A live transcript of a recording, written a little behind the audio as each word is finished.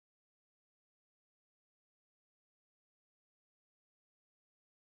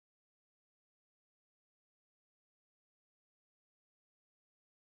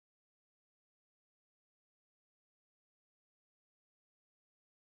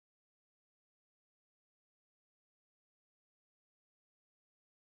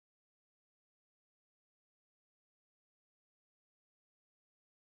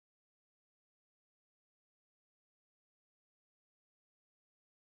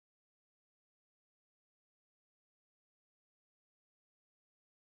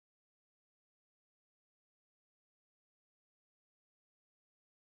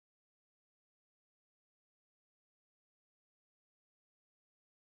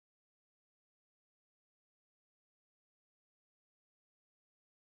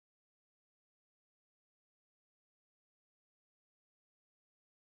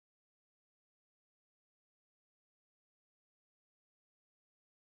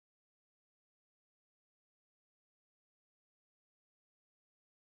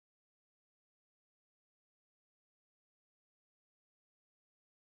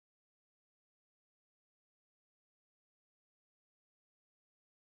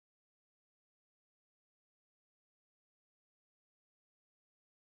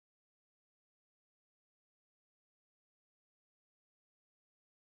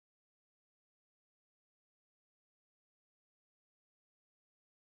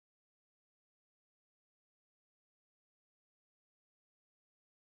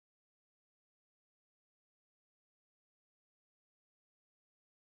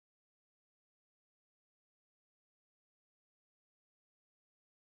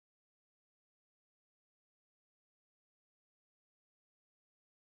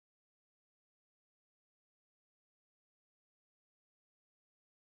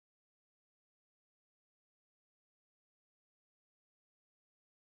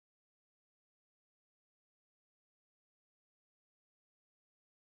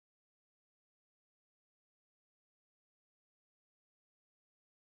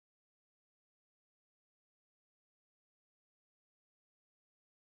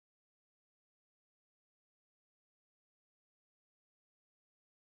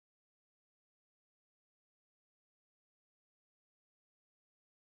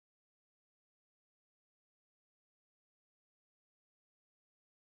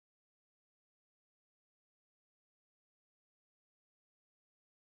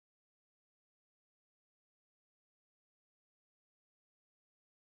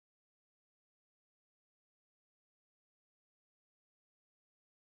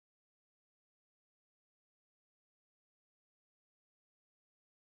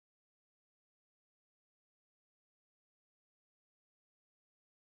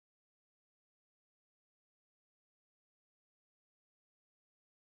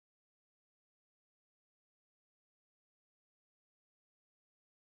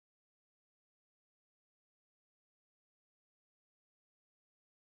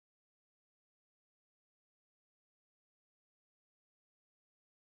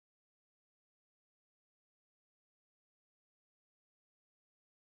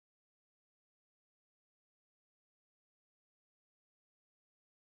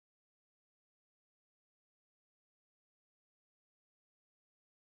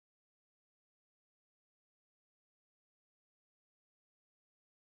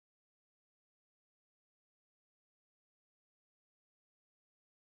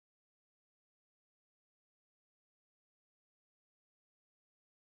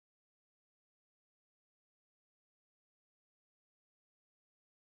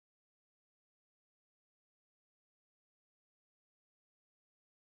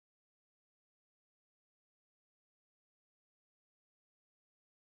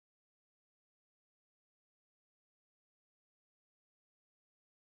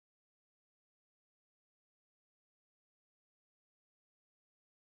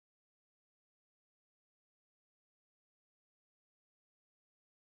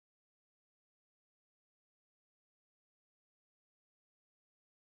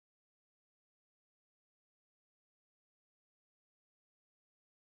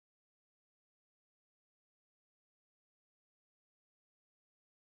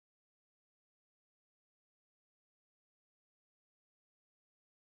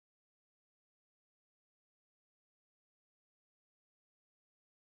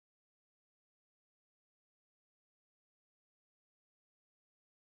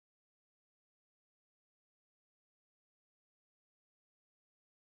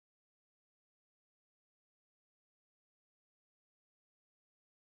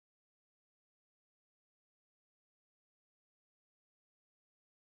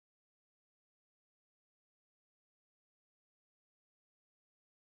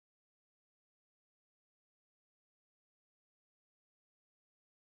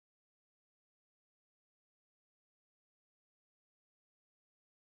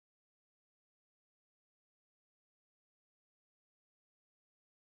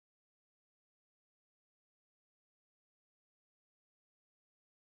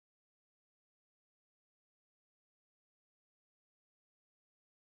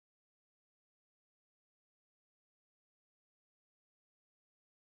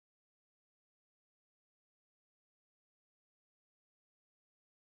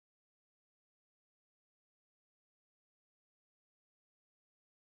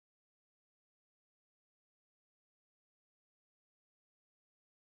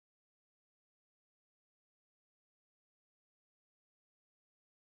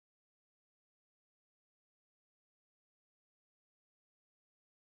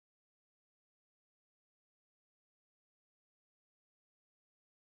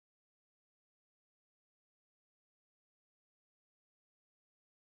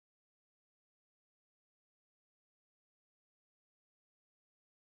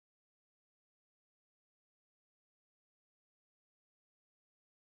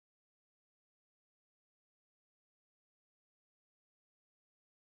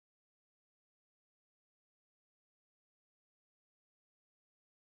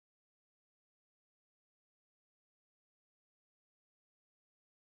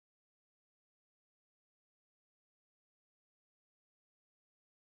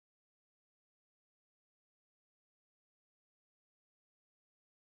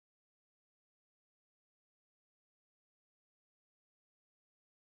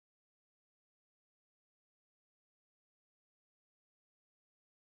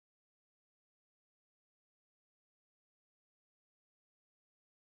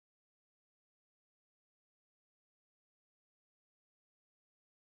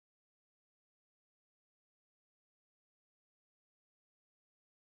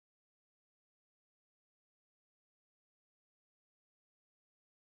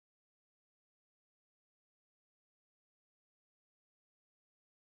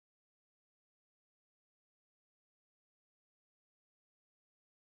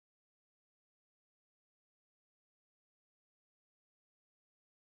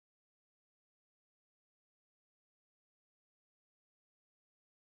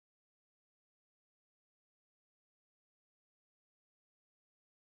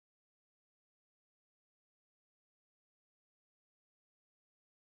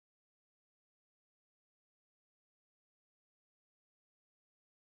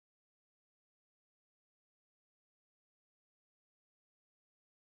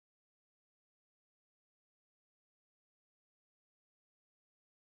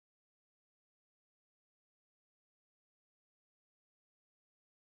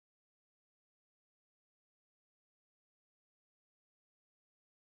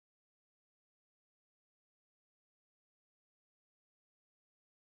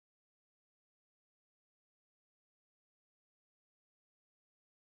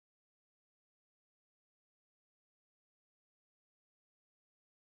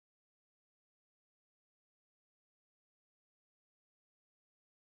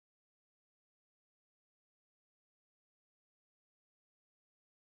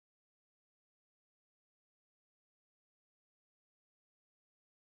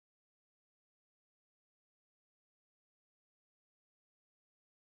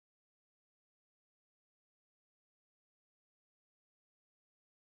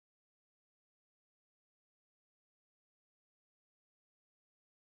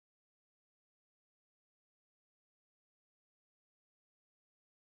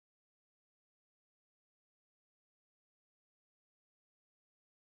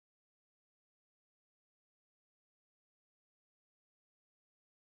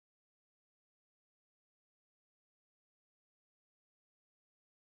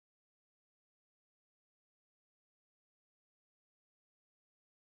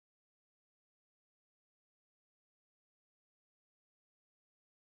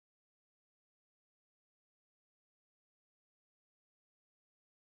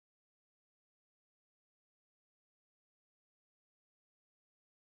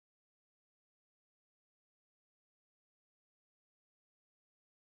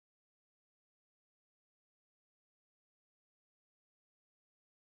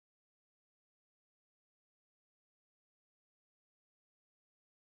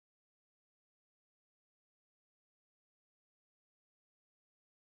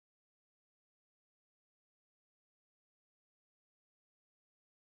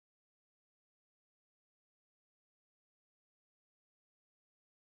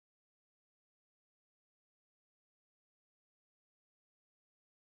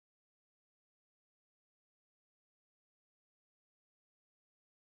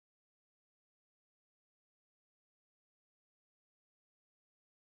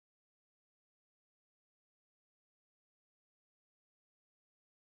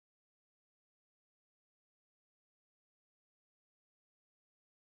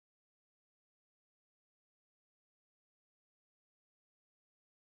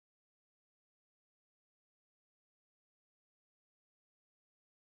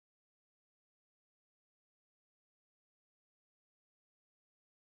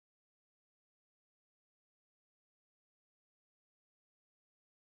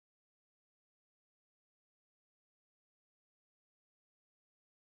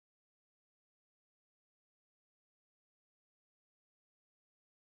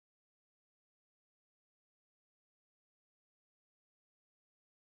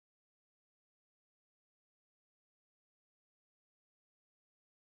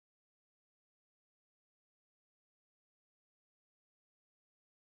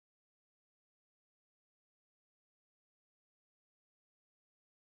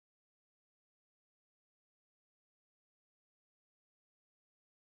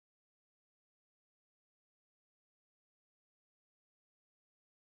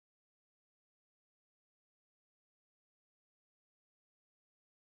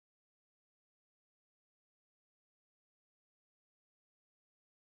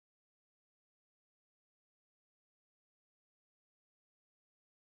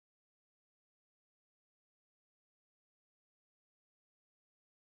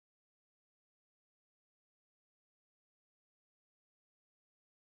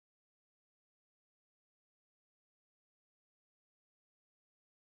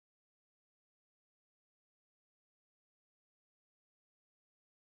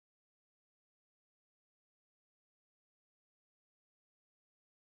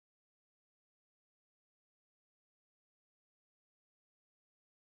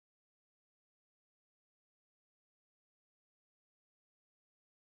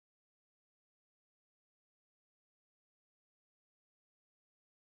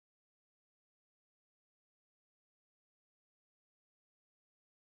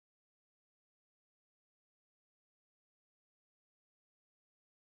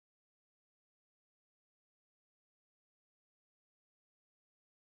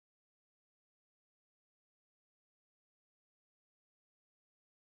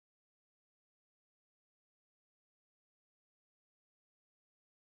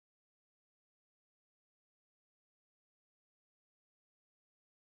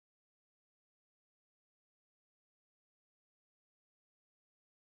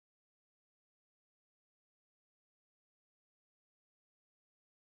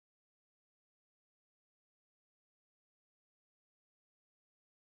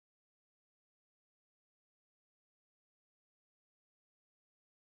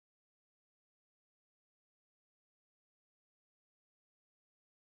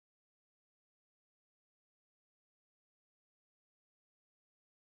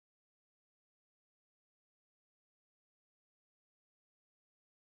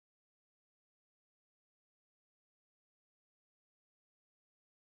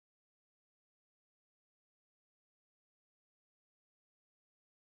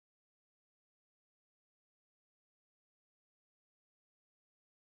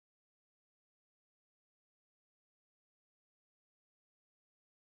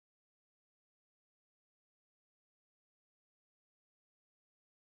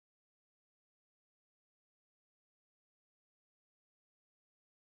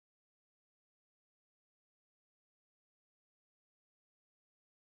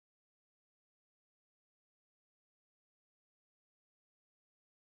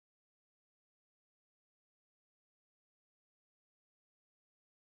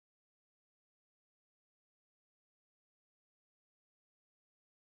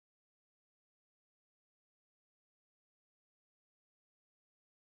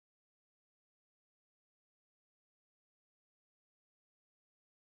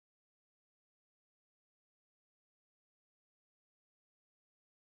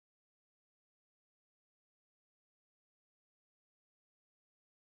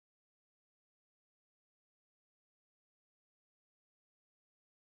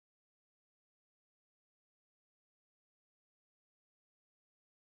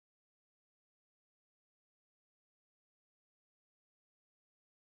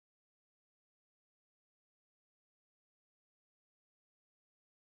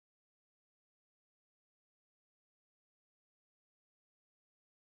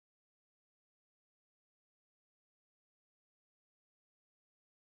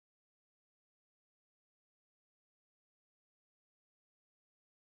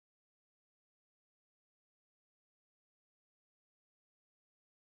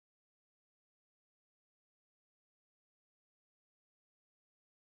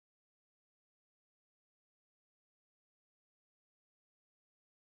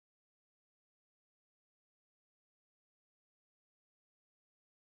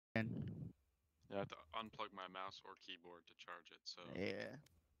Yeah, I have to unplug my mouse or keyboard to charge it. So Yeah.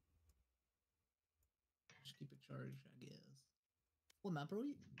 Just keep it charged, I guess. What map are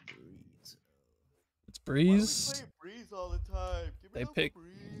we? Breeze. It's Breeze. Why do we play Breeze all the time? Give They it up pick- for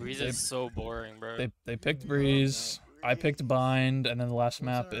Breeze. Breeze is so boring, bro. They picked Breeze. I picked Bind, and then the last What's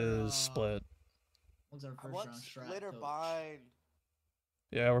map our, is Split. What's our I first want round strat? Split or coach? Bind.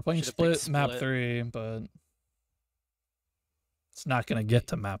 Yeah, we're playing Should've picked Split map Split. 3, but it's not gonna get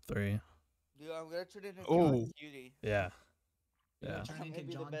to map 3. Dude, I'm gonna turn into Ooh. John Cutie. Yeah. You Yeah. Turn I'm into gonna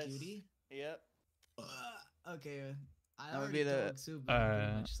be the John best. Cutie? Yep. Okay. I gonna already be the- told Soup I'm pretty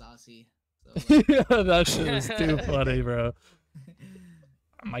Alright. much saucy. So, like, Yeah, that shit is too funny, bro.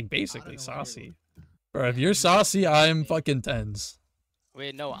 I'm like I basically don't know why saucy. Bro, if you're saucy, I'm fucking tens.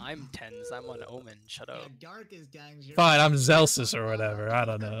 Wait, no, I'm tens. I'm on Omen. Shut yeah, up. darkest gangs. you're Fine, right. I'm Zelsus or whatever. I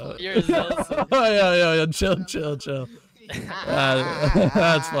don't know. You're Zelsus. yeah, chill.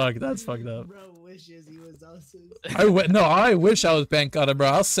 That's fucked up. Bro wishes he was Zelsus. I wish I was bank on it, bro.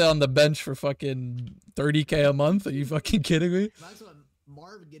 I'll sit on the bench for fucking 30K a month. Are you fucking kidding me? That's what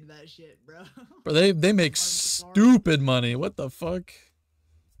Marv get that shit, bro. Bro, they make stupid money. What the fuck?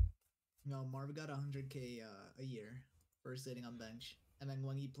 No, Marv got 100K a year for sitting on bench, and then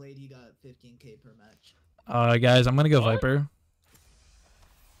when he played, he got 15K per match. Guys, I'm gonna go What? Viper.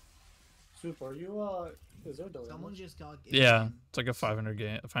 Soup, are you is there a delay? Someone just got. Yeah, it's like a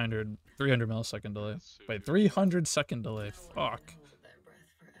 300 millisecond delay. Wait, 300-second delay. Fuck.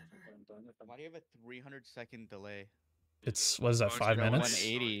 Why do you have a 300-second delay? It's what is that? Oh, 5 you got minutes?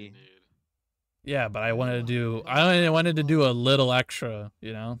 180. Yeah, but I wanted to do a little extra,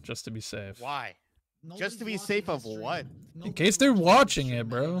 you know, just to be safe. Why? Nobody's Just to be watching safe the of stream. what? Nobody's case they're the watching stream it,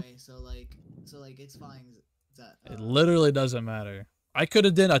 bro. anyway, so like it's fine. That, It literally doesn't matter. I could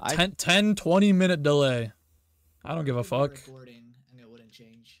have done a 10-20 minute delay. I don't give a fuck. Recording and it wouldn't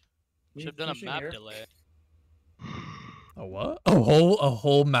change. Should have done a map delay. A what? A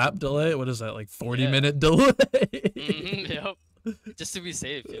whole map delay? What is that? Like 40-minute delay? Yep. Just to be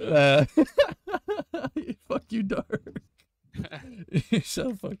safe, you know? Fuck you, Dark. You're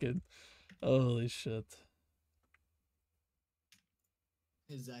so fucking. Holy shit.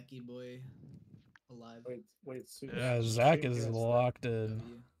 Is Zachy boy alive? Wait, Soup. Yeah, Zach is locked in.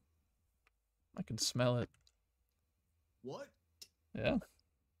 W. I can smell it. What? Yeah.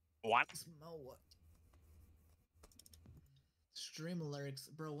 What? Smell what? Stream alerts,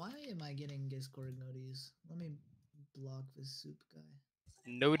 bro. Why am I getting Discord notices? Let me block this Soup guy.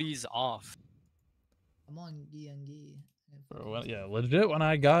 Noties off. I'm on Gi. Bro, well, yeah, legit. When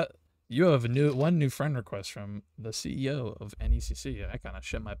I got you have one new friend request from the CEO of NECC. I kind of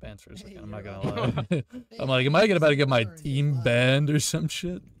shit my pants for a second. Hey, I'm not you're gonna welcome. lie. I'm like, am I about to get my team banned or some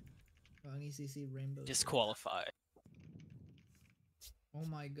shit? NECC Rainbow. Disqualified. Oh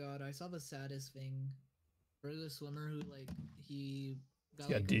my god, I saw the saddest thing. For the swimmer who he got,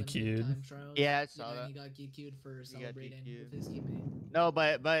 Got like, Olympic DQ'd. time trials. Yeah, I saw and that. he got DQ'd for He got celebrating DQ'd. with his teammate. No,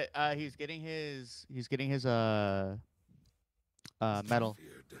 but he's getting his medal.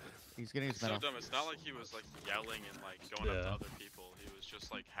 He's getting his So medal. dumb. It's not like he was like yelling and like going up to Yeah. other people. He was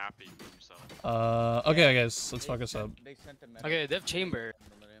just like happy for himself. Okay, guys, let's focus up. They sent a medal. Okay, they have chamber.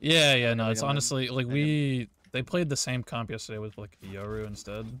 Yeah, no, it's honestly like they played the same comp yesterday with like Yoru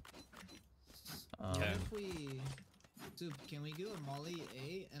instead. Okay. If we, Soup, can we go Molly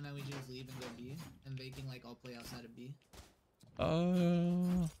A and then we just leave and go B, and they can like all play outside of B?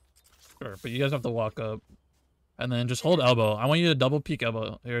 Sure, but you guys have to walk up, and then just hold elbow. I want you to double peek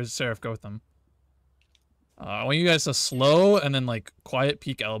elbow. Here's Seraph, go with them. I want you guys to slow and then like quiet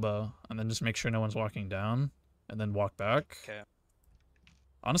peek elbow, and then just make sure no one's walking down, and then walk back. Okay.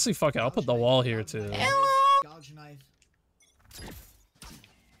 Honestly, fuck it. I'll put the wall here too. Gouge knife.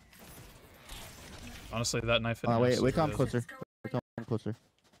 Honestly, that knife. Wait, come closer. Come closer.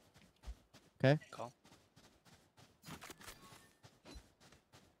 Okay. Call.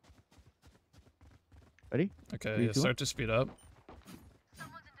 Ready? Okay, Three, yeah, two, start to speed up.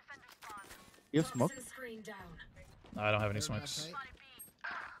 You have smoke? No, I don't have any Third back smokes.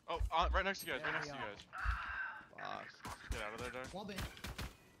 right. Oh, right next to you guys. Right next to you guys. Get out of there, Dark. Wall bang.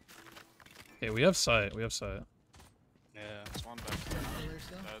 Okay, we have sight. We have sight. Yeah. One back. Pillar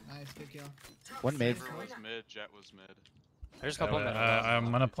still. Dead. Nice, good kill. One mid. Saber was mid. Jet was mid. There's a couple Okay, minutes.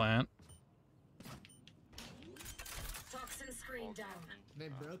 I'm gonna plant. They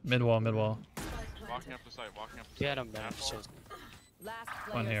broke. Mid wall, mid wall. Walking up the site. Walking up the Yeah, site. I'm down.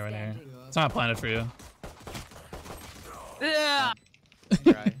 One here, one here. It's not planted for you. Yeah.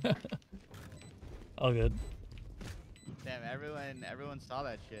 Right. All good. Damn, everyone saw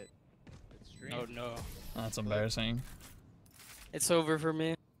that shit. It's streamed. Oh no. That's embarrassing. It's over for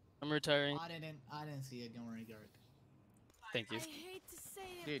me. retiring. I didn't see it. Don't worry, Garrick. Thank you. I hate to say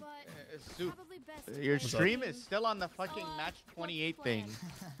it, Dude, but Soup, probably best to your play stream the is game. still on the fucking So, match what's 28 the thing. plan?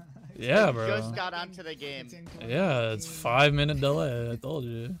 Yeah, You bro. just got onto the game. Yeah, it's 5-minute delay. I told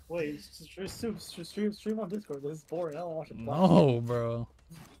you. Wait, stream on Discord. This is boring. I don't watch it. No, bro.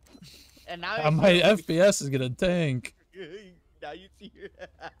 And now My FPS is gonna tank. Now you see.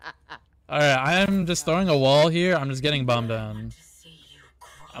 Alright, I'm just throwing a wall here. I'm just getting bombed down.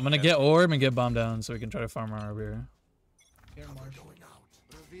 I'm gonna get orb and get bombed down so we can try to farm our orb here. Here, Marsh.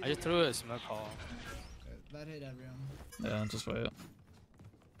 I just threw a smoke hall. That hit everyone. Yeah, just wait.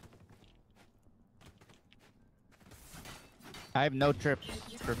 I have no trips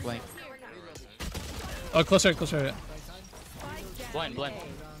for flank. Oh, close right, close right. Right side. Blind, blind.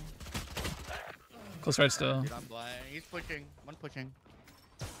 Close right still. Dude, I'm blind. He's pushing. One pushing.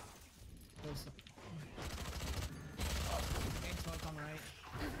 Close. Main smoke on right.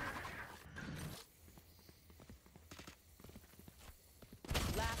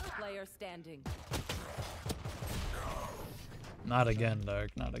 Last player standing. Not again,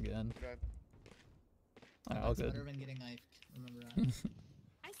 Dark. Not again. Alright, all That's good. better than getting knifed. Remember that.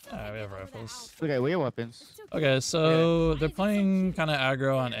 I still Alright, can't we have get over that rifles. outfit. Okay, we have weapons. It's okay. Okay, so they're playing kind of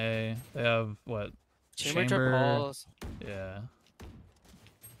aggro on A. They have what? Chamber trip halls. Yeah.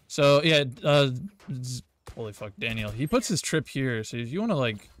 So yeah, holy fuck, Daniel. He puts his trip here. So if you want to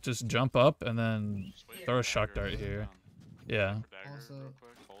like just jump up and then throw a shock dart here. Yeah. Also- Real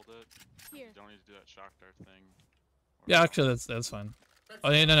quick, hold it. Here. You don't need to do that shock dart thing. Yeah, actually that's fine.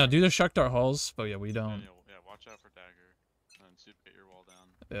 Oh yeah, no, do the shock dart halls. But yeah, we don't. Daniel, yeah, watch out for dagger. And then Soup, get your wall down.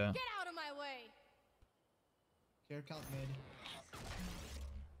 Yeah. Get out of my way. Care count mid.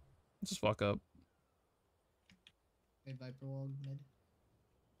 Just walk up. Mid Viper wall mid.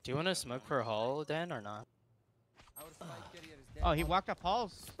 Do you want to smoke for a hall, Dan, or not? Oh, he walked up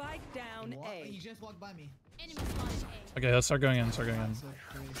halls. Spike down What? He A. just walked by me. Enemy spotted A. Okay, let's start going in. Start going in. So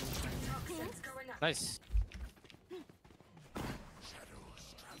crazy. Nice.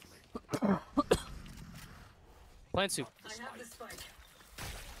 Plant Soup.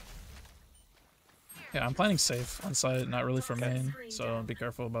 Yeah, I'm planning safe on site, not really for main. So be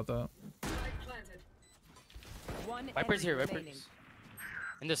careful about that. One Viper's here, enemy Viper's. remaining.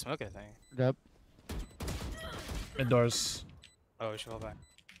 In the smoke, I think. Yep. Mid doors. Oh, we should go back.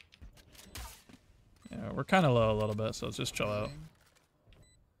 Yeah, we're kind of low a little bit, so let's just chill out.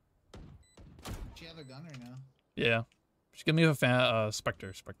 Does she have a gun or no? Yeah. Just give me a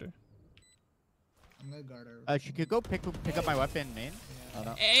Spectre. I'm gonna guard her. She could go pick up my weapon, man. Yeah. Oh,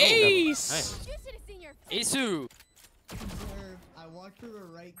 no. Ace! Nice. You should have seen your face. Asu! I walked through the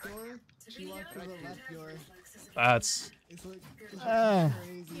right door. She walked through the left door. That's It's like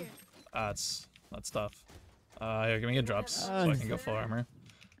crazy. that's tough. Here, give me get drops so I can go full armor.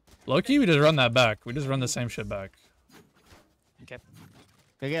 Loki, we just run that back. We just run the same shit back. Okay.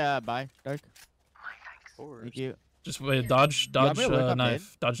 Yeah, bye, Dark. Forward. Thank you. Just wait, dodge, I'm gonna wake up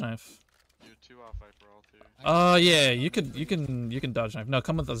knife, dodge knife. You two off Viper all too. Yeah, you can dodge knife. No,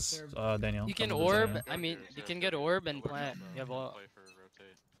 come with us, Daniel. You can Come with us, orb. Daniel. I mean, you can get orb and plant. You have all. Play for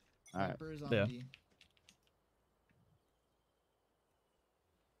rotate. Alright. Viper's on Yeah. D.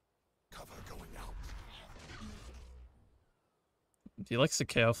 He likes to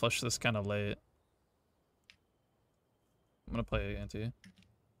KO flush this kind of late. I'm gonna play anti.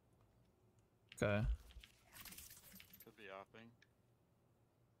 Okay. Could be offing.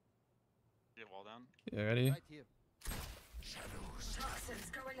 Get wall down. You ready?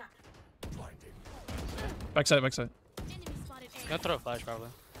 Backside. Enemy spotted A. Gonna throw a flash probably.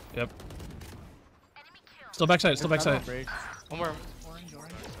 Yep. Still backside. Bridge. One more. Orange.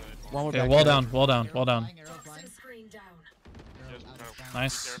 One more Okay, back wall here. down. Wall down. Arrow flying. Just Arrow out of spawn.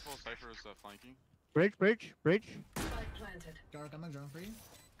 Nice. Be careful, Cypher is flanking. Bridge. Dark, I'm gonna drone for you.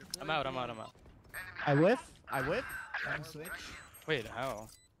 I'm out. I whiff. I'm switch. Wait, how?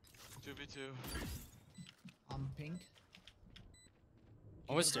 2v2. I'm pink.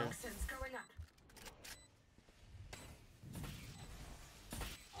 What was there?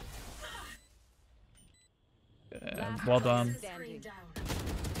 And wall down. Standing.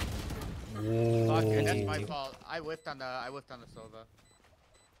 Fuck, and that's my Whoa. fault. I whiffed on the Sova.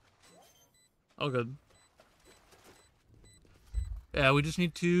 Oh, good. Yeah, we just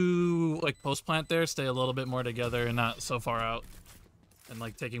need to like post plant there, stay a little bit more together, and not so far out, and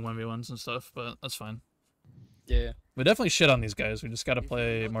like taking 1v1s and stuff. But that's fine. Yeah. We definitely shit on these guys. We just gotta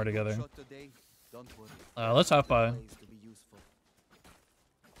play more together. Let's hop by.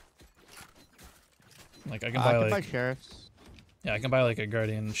 Like I can buy I can buy like sheriffs. yeah, I can buy like a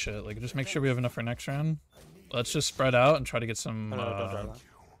guardian and shit. Like just make sure we have enough for next round. Let's just spread out and try to get some No, don't drive that.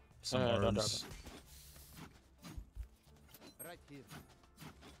 some No, don't drop orbs. Right here.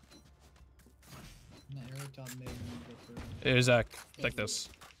 No, arrow top mid and then go for Here, Zach, take this.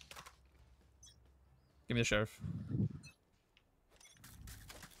 Give me the sheriff.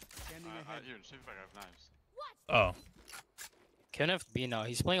 Standing ahead. Here, see if I have knives. Oh, Can have B now.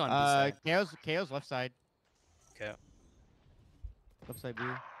 He's playing on B side. KO's left side. Okay. Left side B.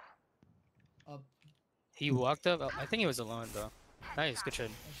 up. He walked up. I think he was alone though. Nice, good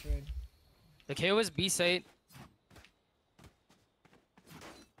trade. That's right. The KO was B side.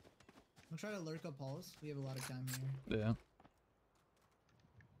 I'm trying to lurk up halls. We have a lot of time here. yeah.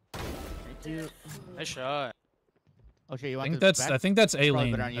 Thank you. Nice shot. Oh shit, you I want think this that's back? I think that's A Probably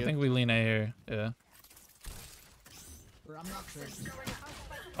lean. better on I you. think we lean A here. Yeah. Or I'm not sure.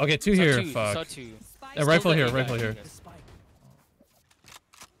 Okay, two Saw here. two, Fuck. Saw two. Yeah, rifle Still here. the A Rifle guy, here. I guess.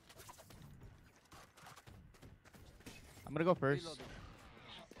 I'm gonna go first.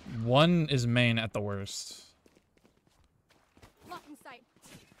 One is main at the worst. Blocking sight.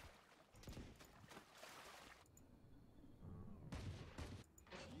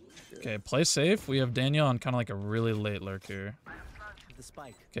 Okay, play safe. We have Daniel on kind of like a really late lurk here. The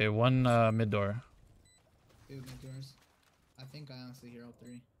spike. Okay, one mid door. Two mid doors. I think I honestly hear all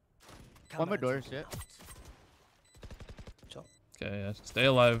three. One more door, shit. Okay, yeah, stay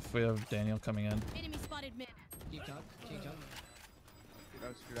alive. We have Daniel coming in. Enemy spotted mid. Keep tuck. Keep tuck.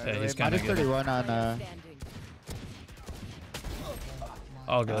 Yeah, he's kinda Minus good. 31 on Standing.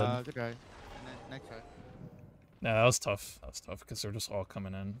 All good. good try. Next try. Yeah, that was tough. That was tough because they're just all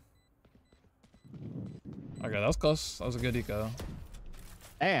coming in. Okay, that was close. That was a good eco.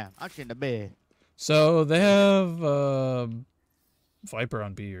 Damn, I'm shitting the bed. So they have Viper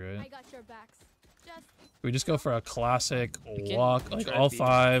on B, I right? got your backs. Just We just go for a classic can walk, like try all B.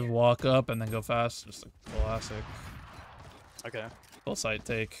 five, walk up, and then go fast. Just a classic. Okay. Full sight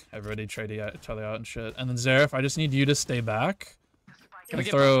take. Everybody trade each other out and shit. And then Zaref, I just need you to stay back. Can we And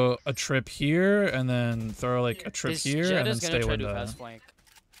get throw a trip here, and then throw like a trip This here, Jett and then is gonna stay try to window. fast flank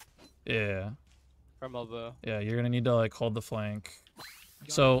Yeah, from elbow. yeah. You're gonna need to like hold the flank.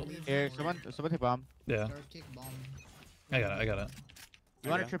 Got So- it. Mid Here, forward. someone take bomb. Yeah, Sharp kick bomb. I got it. I got it. You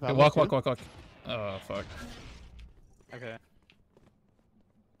want to Okay. trip Okay, out? walk, too? walk, walk, walk. Oh fuck. Okay.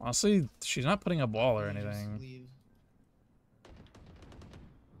 Honestly, she's not putting up wall or Just anything. leave.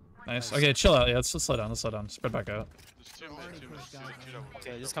 Nice. Okay, chill out. Yeah, let's slow down. Let's slow down. Spread back out. There's two Already mid, two mid, pushed two guys two in. double.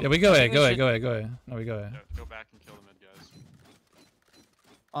 Okay, just come. Yeah, we go I A, think we go A, should- go A, go A. No, we go A. Yeah, go back and kill the mid guys.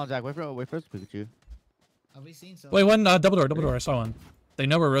 Oh, Zach, wait for us to Pikachu. Have we seen so? Wait, one double door, double door. I saw one. They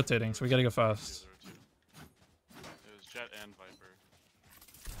know we're rotating, so we gotta go fast. There were two. It was Jett and Viper.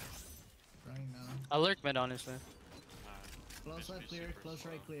 Right now. I'll lurk mid, honestly. Close left clear. Close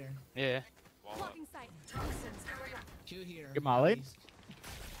right clear. Yeah. Wall up. blocking sight. Two here. You're mollied? east.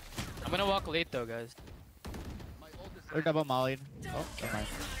 I'm gonna walk late though, guys. Or double mollied. Oh, never mind.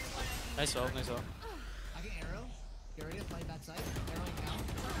 Nice ult, nice ult. I can arrow. Get ready to fight that side. Arrowing now.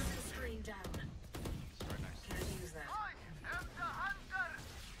 It's right next to me.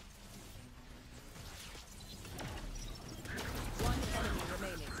 One enemy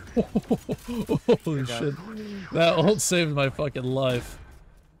remaining. Holy shit. That ult saved my fucking life.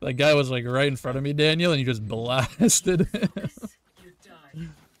 That guy was like right in front of me, Daniel, and you just blasted him.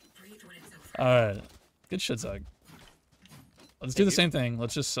 Alright. Good shit, Zach. Let's do the same thing.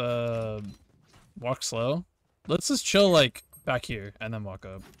 Let's just walk slow. Let's just chill like back here and then walk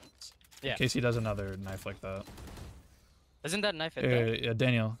up. Yeah. In case he does another knife like that. Isn't that knife hit Here, there? yeah,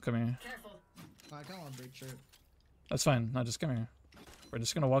 Daniel, come here. Oh, I kind of want to break shirt. That's fine. No, just come here. We're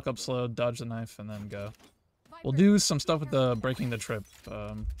just gonna walk up slow, dodge the knife, and then go. We'll Viper. do some stuff with the breaking the trip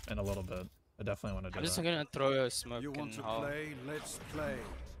in a little bit. I definitely want to do I'm just that. gonna throw a smoke You want in to hall. play? Let's play.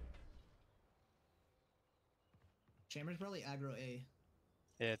 Chambers probably aggro A.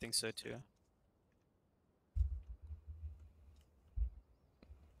 Yeah, I think so too.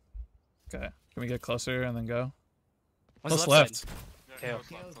 Okay. Can we get closer and then go? One's Close left left. side. Yeah, Okay.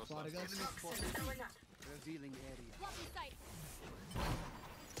 close left, KO's close spotted left. us. Revealing area. Blocking sight.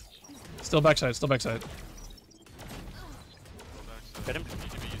 Still backside, still backside. Go back, so Get him. you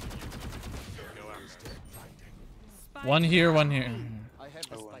need to be using you. Go after. One here, one here. I have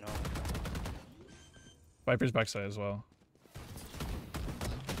the Oh spike. no. Viper's backside as well.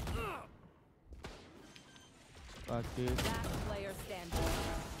 Fuck, dude. Last player standing.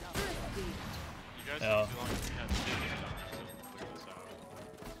 You guys Yeah. took too long to catch it, so clear this out.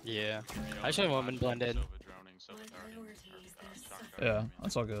 Yeah. You know, I should have like, been blended. Sova drowning, Sova guarding, or, shot guarding, Yeah, I mean.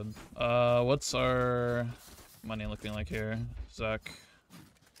 that's all good. What's our money looking like here, Zach?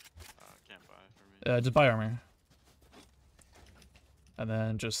 Can't buy for me. Just buy armor. And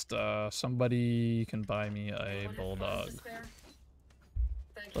then just somebody can buy me a bulldog.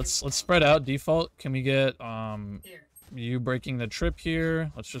 Let's spread out. Default. Can we get you breaking the trip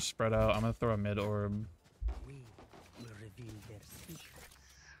here? Let's just spread out. I'm gonna throw a mid orb.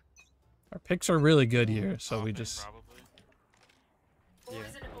 Our picks are really good here, so we just. Probably.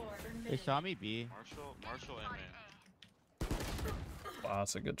 Yeah. They saw me B. Marshall and man. Wow,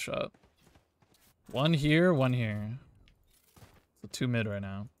 that's a good shot. One here, one here. So 2 mid right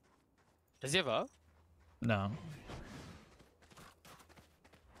now. Does he have up? No.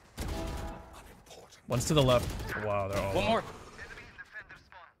 One's to the left. Wow, they're all. One more.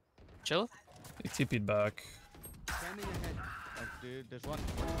 Chill. He TP'd back. Scanning ahead. Oh, dude, there's one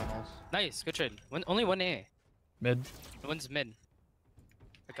tunnels. Nice, good trade. Only one A. Mid. One's mid.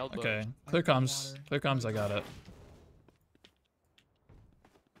 Like elbow. Okay. Clear comms. Clear comms, I got it.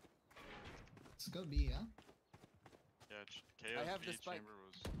 Let's go B, yeah? Yeah, KO's I have B the spike. chamber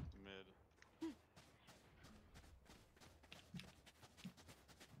was mid.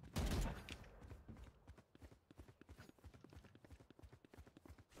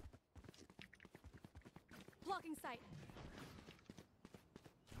 Blocking sight.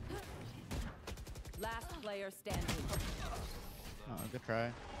 Last player standing. Oh, good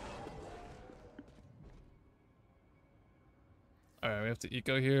try. Alright, we have to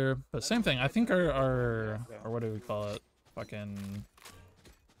eco here. But same thing. I think our what do we call it? Fucking.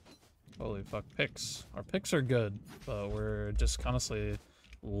 Holy fuck, picks. Our picks are good, but we're just constantly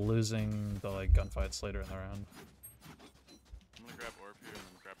losing the like gunfights later in the round. I'm gonna grab orb here and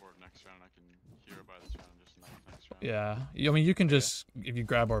then grab orb next round. I can hero by this round, just not next round. Yeah, I mean you can just if you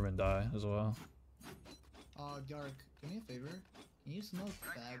grab orb and die as well. Dark, do me a favor. Can you smoke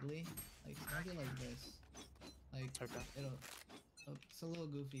Bagley? Like, smoke it like this. Like, Okay. it'll... Oh, it's a little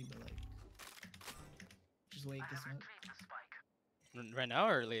goofy, but like... Just wait to smoke. Right now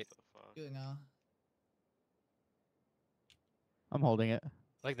or late? Do it now. I'm holding it.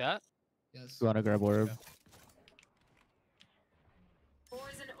 Like that? Yes. You wanna grab orb?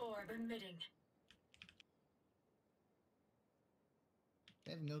 Poison orb emitting.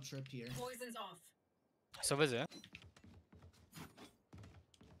 They have no trip here. Poison's off. So is it?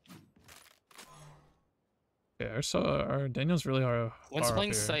 Yeah, our Daniel's really hard. One's far up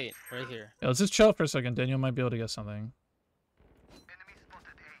playing here. sight right here. Yeah, let's just chill for a second. Daniel might be able to get something.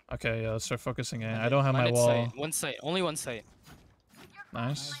 Okay, yeah, let's start focusing in. I don't have my Blinded wall. sight. One sight. Only one sight.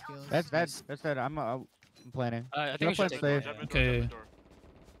 Nice. Nice kills. That's that. I'm planning. I think we Don't should play take safe. it. Yeah. Okay.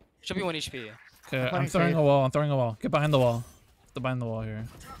 Should be 1 HP. Okay, I'm playing throwing safe. a wall. I'm throwing a wall. Get behind the wall. Get behind the wall here.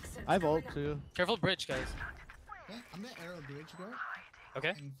 I have ult too. Careful bridge, guys. Okay, I'm gonna arrow bridge door. Okay.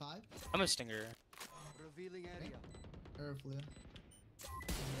 In 5. I'm a stinger. Revealing area. Arrow flew.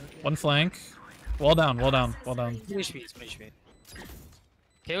 One flank. Wall down. Wall down. Wall down. 1 HP. 1 HP.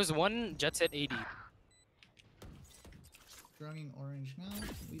 Okay, it was 1. Jets hit 80. Throwing orange now.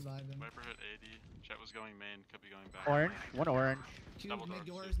 We vibing. Viper hit 80. Jet was going main, could be going back. Orange. One orange. Cube Double mid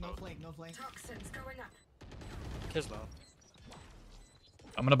doors, doors, no both. flank, no flank. Toxins going up. Kills low.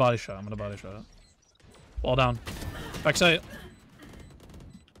 I'm gonna body shot. I'm gonna body shot. Wall down. Backside.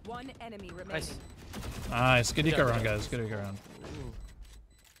 One enemy remaining. Nice. Nice. Good Yeah, eco good round, job. guys. Good eco round.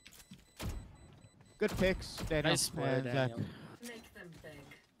 Good picks, Daniel. Nice play, and Zach. Daniel. Make them big.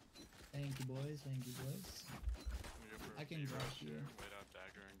 Thank you, boys. Thank you, boys. We go for I a can key drop rush here. Wait out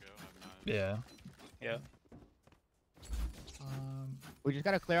dagger and go. Have not. Yeah. Yeah. We just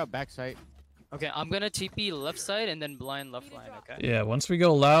gotta clear out backside. Okay, I'm gonna TP left side and then blind left line, okay? Yeah, once we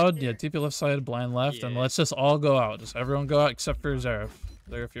go loud, yeah, TP left side, blind left, and Yeah. let's just all go out. Just everyone go out except for Zareth.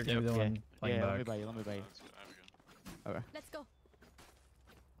 Zareth, you're gonna be the Yeah. one playing Yeah, let me back. buy you. Let me buy you. Let's go. Have a go. Let's go.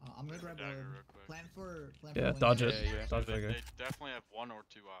 I'm gonna grab Dagger orb. real quick. Plan for Yeah, window. dodge it. Yeah, yeah. Dodge They, dagger. they definitely have 1 or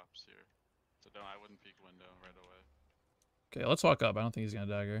 2 ops here. So I wouldn't peek window right away. Okay, let's walk up. I don't think he's gonna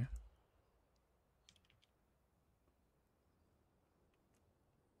dagger.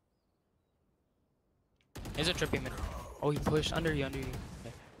 Here's a tripping mid. Oh, he pushed under you, under you.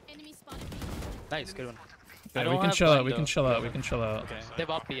 Okay. Enemy spotted. Nice, good one. Okay, don't we can have chill out. blind, We can though. chill out. We can chill out. Okay, they have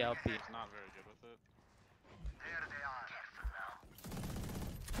up B, up B. He's not very good with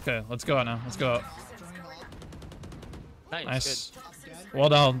it. Okay, let's go out now. Let's go out. Throwing all. Nice, Nice. good. Top dead. Wall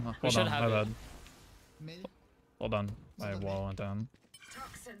down. We Hold should on. have My it. bad. Mid. Hold on. My wall went down.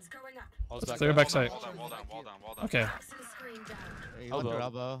 Toxins going up. All's back Clear up. back side. Wall down, wall down, wall down, wall down. Okay. Toxin screen down. Hey, Elbow. under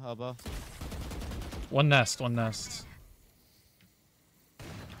elbow. Elbow. One nest. One nest.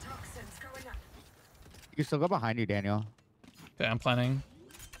 Toxins going up. You can still go behind you, Daniel. Okay, I'm planning.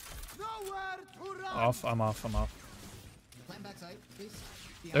 Nowhere to run. Off. I'm off. I'm off. Plant backside, please.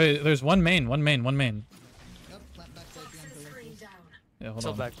 There's one main. One main. One main. Yep, plant backside behind Toxin pillar, screen please. down. Yeah, hold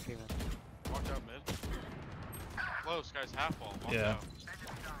Still on. back. People. Walked out mid. Close, guys. Half wall. Walked Yeah. out.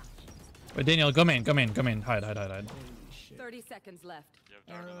 Wait, Daniel, go main, go main, go main. Hide. Holy shit. 30 seconds left. You have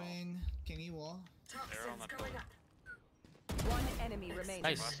dart and all. Arrowing. King E wall. Arrow on Toxins that going pillar. up. One enemy remaining.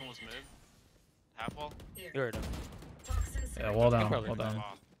 Nice. Last one was mid. Half wall. You're done. Toxins Yeah, going wall up. down, probably wall die. down.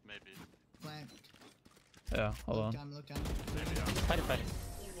 Off, maybe. Flank. Yeah, hold Look on. down, look down. Maybe off. Fighting. Go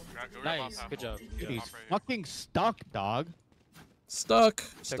grab off Nice. half Good wall. job. Yeah, He's off right here. fucking stuck, dog. Stuck.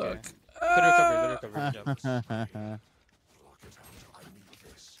 It's okay. Stuck. Good recovery. Good recovery. Good job.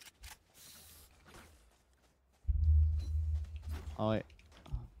 Oh wait.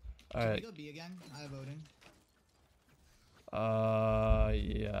 Can we Alright. go B again? I have voting.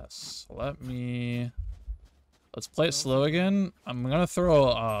 Yes. Let's play it slow again. I'm gonna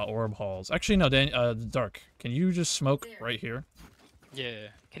throw orb halls. Actually, no, Dark. Can you just smoke right here? Yeah.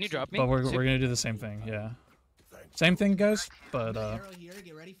 Can you drop me? But we're Soup? gonna do the same thing. Yeah. Same thing, guys. But Arrow here.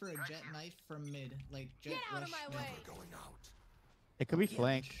 Get ready for a jet knife from mid. Like jet Get out of rush my mid. way. It could be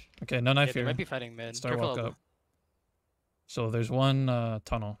flanked. okay, no Yeah, knife they here. might be fighting mid. Start Careful walk elbow. up. So there's one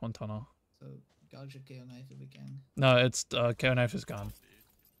tunnel. One tunnel. So gouge a KO knife if we can. No, it's KO knife is gone.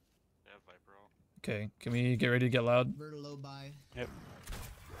 They have Viper ult. Okay, can we get ready to get loud? Verta low by.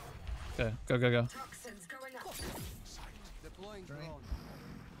 Okay, go, go, go. Toxins going up. Deploying Drone. drone.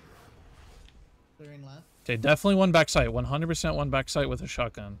 Clearing left. Okay, definitely one backside. 100% one backside with a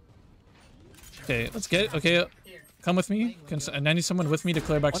shotgun. Okay, let's get. Okay, come with me. And I need someone with me to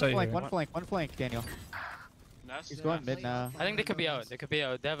clear backside here. One flank, Daniel. Nest. He's going mid now. I think they could be out. They could be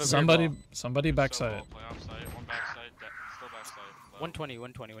out. They have a Somebody very ball. backside. Play offside. One backside. Still backside. Low. 120.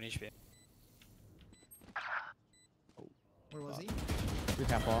 1 HP. Where was he? He's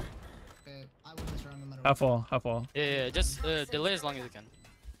half wall. Okay, I win this round no matter Half wall, half wall. Yeah. Just delay as long as you can.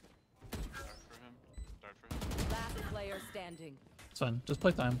 Dart for him. Dart for him. Last player standing. It's fine. Just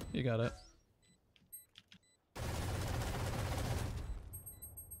play time. You got it.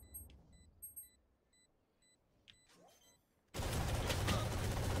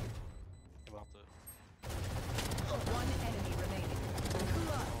 Built it. One enemy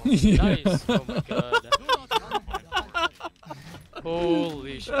remaining. Nice. Oh my god.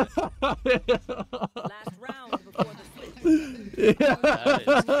 Holy shit. Last round before the switch. That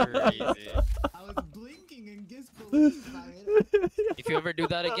is crazy. I was blinking in disbelief by it. If you ever do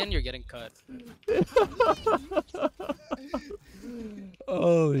that again, you're getting cut.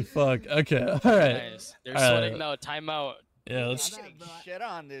 Holy fuck. Okay, alright. Nice. They're Alright. sweating now. Timeout. Yeah, let's. Getting shit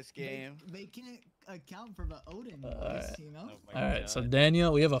on this game. They can't account for the Odin voice, Alright. you know? Oh my Alright, so god.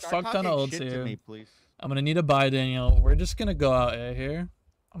 Daniel, we have a Start fuck ton of talking ults shit to here. me, please. I'm gonna need a buy, Daniel. We're just gonna go out A here.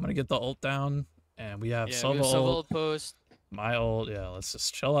 I'm gonna get the ult down, and we have Yeah, we Sova have Sova ult, ult post. my ult. Yeah, let's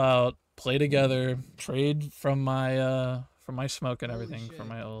just chill out, play together, trade from my smoke and Holy everything shit. for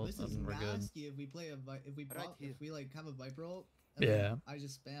my ult, This is and we're good. nasty if we play a if we Right here. if we like have a Viper ult. Yeah. I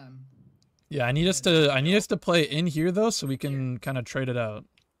just spam. Yeah, I need us to play in here though, so we can kind of trade it out.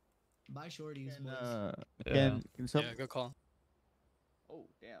 Buy shorties, boys. Yeah. Can some... Yeah, good call. Oh,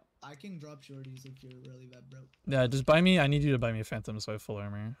 damn. I can drop shorties if you're really that broke. Yeah, just buy me. I need you to buy me a Phantom so I have full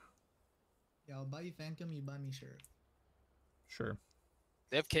armor. Yeah, I'll buy you Phantom, you buy me shirt. Sure.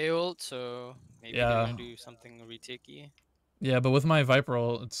 They have KO ult, so maybe Yeah. they're gonna do something retakey. Yeah, but with my Viper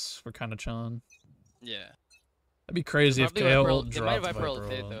ult, we're kind of chilling. Yeah. That'd be crazy if Probably KO Viper ult ult. They might dropped Viper ult Viper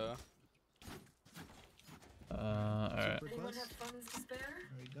fade ult. though. Alright. Super Anyone close. have funds to spare?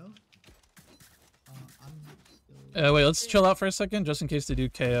 There we go. I'm still... Wait, let's chill out for a second, just in case they do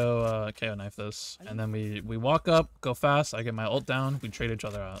KO knife this, and then we walk up, go fast. I get my ult down. We trade each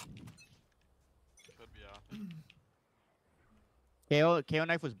other out. Could be off. KO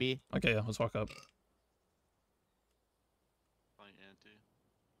knife was B. Okay, yeah, let's walk up. Playing anti.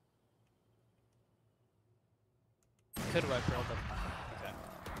 Could Viper ult. Okay.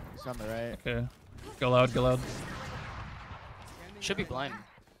 It's on the right. Okay, go loud, go loud. Should be blind.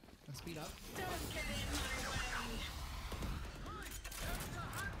 Let's speed up.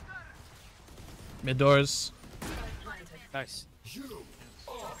 Mid doors. Nice.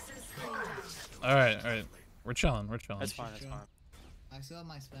 All right. We're chilling. We're chilling. That's fine. That's fine. I still have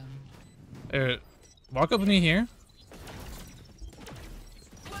my spam. Here, walk up with me here.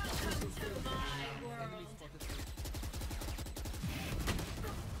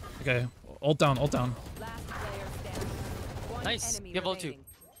 Okay, ult down, ult down. Last player standing. One Nice. enemy Give ult too. remaining.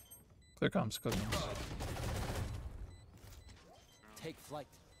 Clear comms, clear comms. Take flight.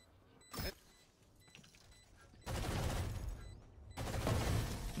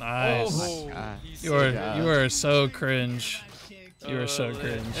 Nice. Oh, God. he's You so are good. you are so cringe. You are so Oh,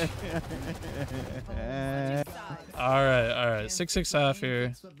 cringe. Side. All right. 6-6 half here.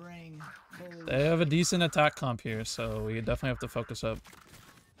 That's what bring. Holy They have a decent attack comp here, so we definitely have to focus up.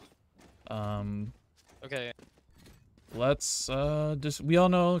 Okay. Let's we all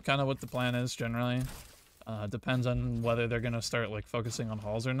know kind of what the plan is generally. Depends on whether they're gonna start like focusing on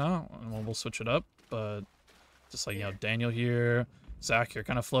halls or not, and we'll switch it up. But just like, you know, Daniel here, Zach, you're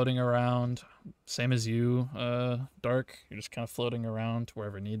kind of floating around. Same as you, Dark. You're just kind of floating around to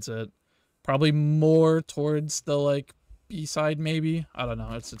wherever needs it. Probably more towards the like B side, maybe. I don't know.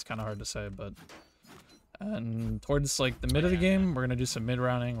 It's kind of hard to say, but and towards like the mid of the game, we're gonna do some mid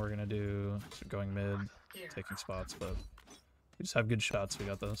rounding. We're gonna do some going mid, taking spots, but we just have good shots. We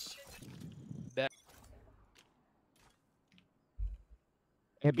got this.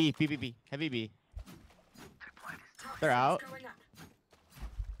 Heavy B, B, B, heavy B. They're out. Going up.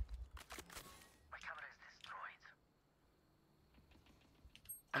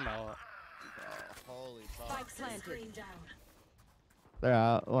 I'm out. Holy fuck. Spike planted. Screen down. They're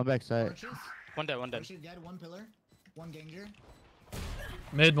out. One back side. Arches. One dead, one dead. Arches dead. One pillar. One ganger.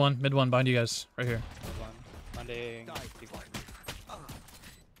 Mid one behind you guys, right here. One. Landing. Default.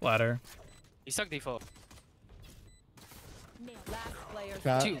 Ladder. He stuck default. Last player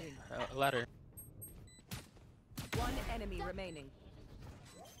Got- Two. standing. Ladder. One enemy remaining.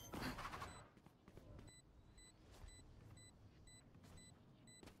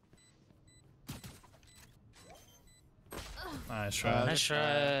 Nice try. Nice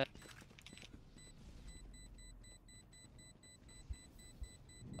try.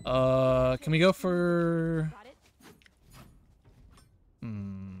 Can we go for? Got it.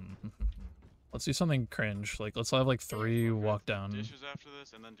 Let's do something cringe. Like, let's have like 3 walk down. Dishes after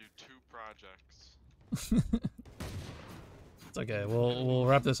this, and then do 2 projects. It's okay. We'll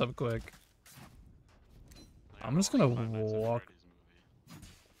wrap this up quick. Like, I'm just watch gonna Five Nights at walk- Freddy's movie.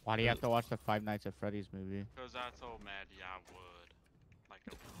 Why do you have to watch the Five Nights at Freddy's movie? Cause that's so mad. Yeah, I would. Like,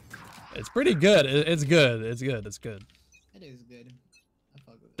 It's pretty good. It's good. It's good. It's good. It is good. I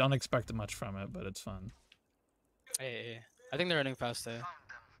fuck with it. Don't expect much from it, but it's fun. Hey. I think they're running fast there.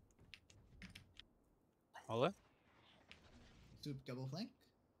 Hold Soup double flank.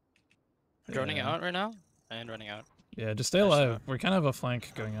 Droning Yeah. out right now? And running out. Yeah, just stay Nice alive. shot. We kind of have a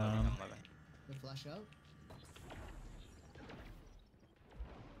flank going on. The flash out.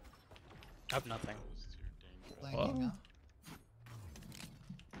 I have nothing. close to your danger.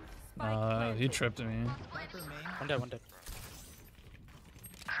 Flanking Whoa. now. He tripped me. Harper main. One dead, one dead.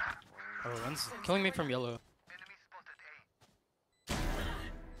 Oh, one's killing me from yellow.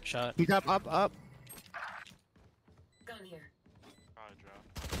 Shot. He's up. Gun here. Probably drop.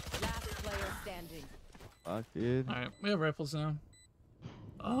 Last player standing. Fuck, dude. All right, we have rifles now.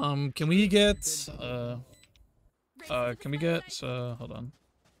 Can we get hold on.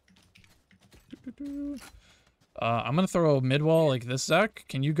 I'm gonna throw a mid wall like this, Zach.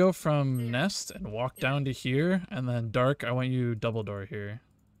 Can you go from nest and walk down to here, and then Dark, I want you double door here,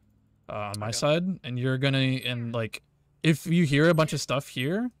 on my side, and you're gonna, and like, if you hear a bunch of stuff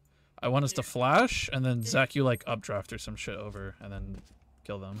here, I want us to flash, and then Zach, you like updraft or some shit over, and then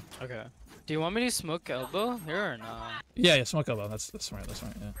kill them. Okay. Do you want me to smoke elbow here or not? Yeah, smoke elbow. That's smart. That's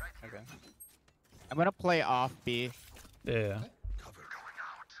smart. Yeah. Okay. I'm gonna play off B. Yeah.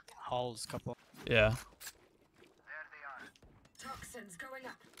 Halls couple. Yeah. Toxins going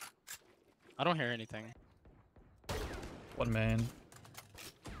up. I don't hear anything. One main.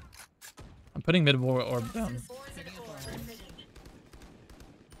 I'm putting mid orb down. Toxins poison orb emitting.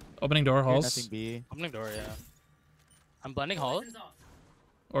 Opening door, Hear halls. nothing B. Opening door, yeah. I'm blending hall. Poison's off.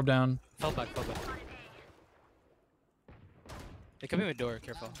 Orb down. Fell back, fell back. They could be mid door,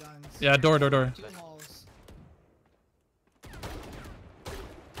 careful. Guns. Yeah, door. 2 halls.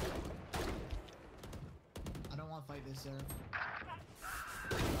 I don't want to fight this, sir.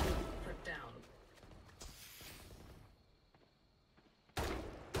 Put down.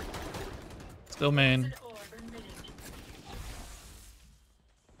 Still main. Poison orb emitting.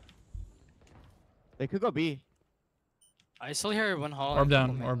 They could go B. I still hear one hall. Orb and down.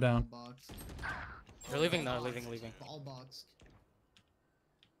 couple mid. Orb down. Boxed. They're leaving now, leaving. All boxed.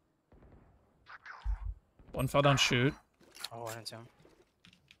 One fell down. Shoot. Oh, I didn't see him.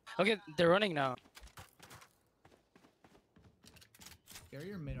 Okay, they're running now. Gary,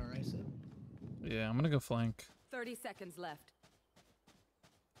 you're mid, alright, so. Yeah, I'm gonna go flank. 30 seconds left.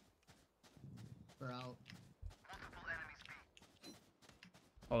 We're out.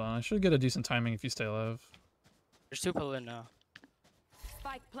 Hold on. I should get a decent timing if you stay alive. There's 2 pillar now.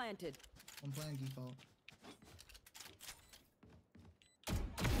 Spike planted. I'm playing default.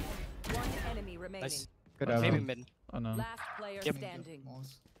 One enemy remaining. Nice. Good Uh, elbow. Maybe mid. Oh no. Last player Yep. standing.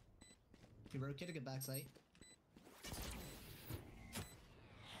 Walls. You rotate a good backside.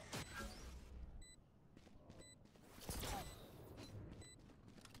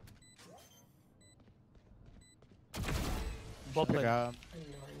 Well Good played. job. Annoying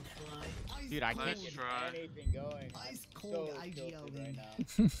fly. Dude, I can't. Nice try. Anything going. Ice I'm cold so IGL tilted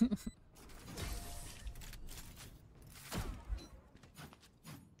right link. now.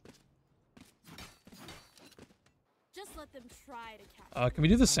 Just let them try to catch. Can we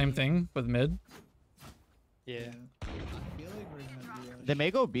do the same thing with mid? Yeah. I feel like we're gonna do They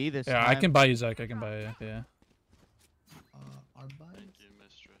may go B this Yeah, time. I can buy you, Zach. I can buy you. Yeah. our buys. Thank you,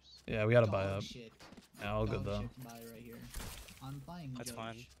 mistress. Yeah, we gotta buy Dog up. shit. Yeah, all good Dog though. shit buy right here. I'm buying That's Judge.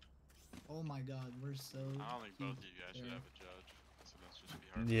 fine. Oh my god, we're so. I don't think both of you guys should Yeah. have a judge. So let's just be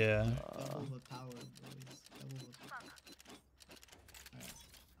hard. Yeah. Double the power, boys. Double the power.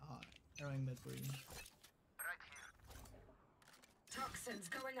 Alright. Arrowing mid for you. Toxins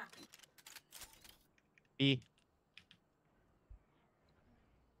going up. B.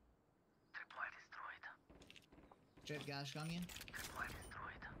 Jet gash on you.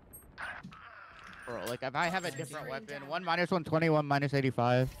 Bro, like if I have a Toxins different going weapon, down. one minus 120, one minus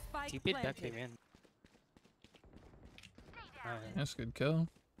 85. Spike TP back planted. man. Alright. That's a good kill.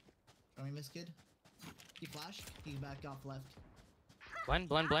 Throwing this kid. He flashed. He's back off left. Blind.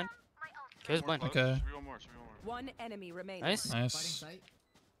 Kills blind. Close. Okay. Should we go more? Should we go more? One enemy remaining. Nice. Fighting Nice. sight.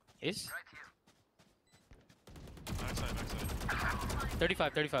 Ace. Backside,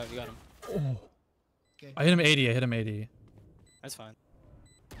 backside. 35. You got him. Oh. Okay. I hit him 80. I hit him 80. That's fine.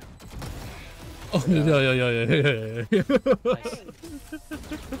 Oh, yeah.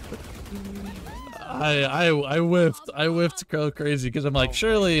 Nice. I whiffed Crow crazy because I'm like,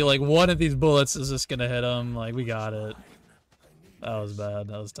 surely like one of these bullets is just gonna hit him. Like we got it. That was bad.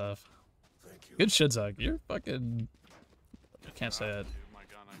 That was tough. Good shit, Zach. You're fucking. I can't say it. Dude, my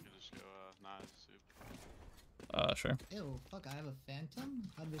gun, I could just go knives, soup. Sure. Ew, fuck, I have a phantom?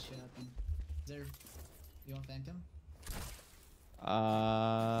 How did this shit happen? Is there... You want phantom?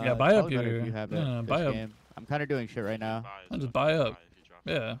 Yeah, buy up probably better if your- you have yeah, it buy this up. game. I'm kind of doing shit right now. Buy I'll is just up, buy up. if he drops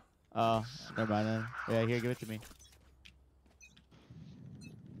it. Yeah. Oh, never mind then. Yeah, here, give it to me.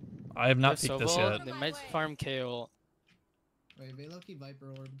 I have not There's peeked this Sobol, yet. They might farm KO. Wait, Veloki Viper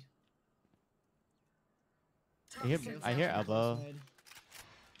orbed. I hear elbow.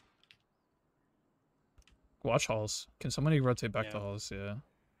 Watch halls. Can somebody rotate back to Yeah. halls? Yeah.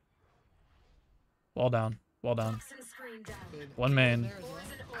 Wall down. Wall down. Toxin screen down. One main. Poison orb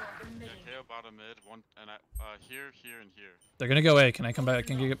Yeah, emitting. KO bottom mid, one, and here, and here. They're gonna go A. Can I come back?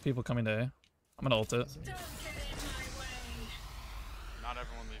 Can you get people coming to A? I'm gonna ult it. Don't get in my way. Not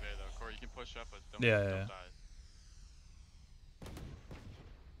everyone leave A though. Corey, you can push up, but don't, Yeah, don't yeah. die.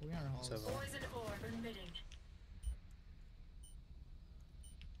 We are halls. Sobol. Poison orb emitting.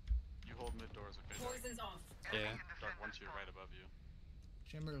 You hold mid doors, okay? Dark? Poison's off. Yeah. Dark, one to your right above you.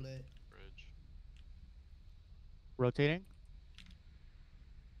 Chamber lit. Bridge. Rotating.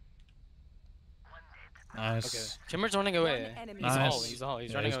 Nice. Okay. Timber's running away. One enemy He's Nice. all. He's all.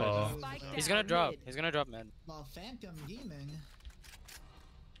 He's Yeah, running he's away. all. Spike He's down gonna drop. mid. He's gonna drop man. Well, phantom gaming.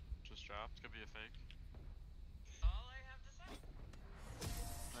 Just dropped. Could be a fake.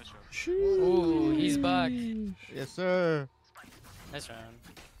 Nice job. Ooh, he's back. Yes, sir. Nice round.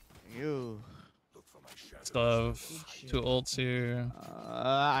 You. Still have two ults here.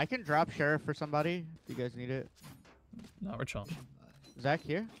 I can drop sheriff for somebody if you guys need it. No, we're chilling. Zach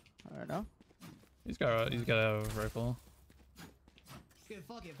here? I don't know. He's got a rifle. Okay,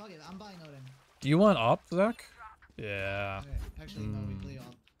 fuck it. I'm buying Odin. Do you want op, Zach? Yeah. Okay, actually, no, we play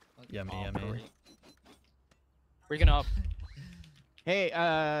off. Fuck it. Yummy, Oh, yummy. great. We're gonna up. Hey,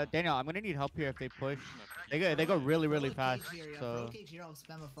 Daniel, I'm gonna need help here if they push. They go really Throw fast. cage here, yeah, So throw cage here, I'll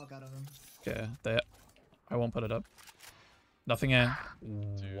spam the fuck out of him. Okay. I won't put it up. Nothing in.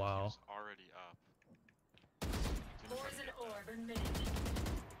 Dude, Wow. he's already up. Poison orb emitting.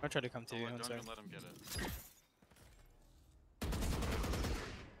 I'll try to come to you. Don't One sec. even let him get it.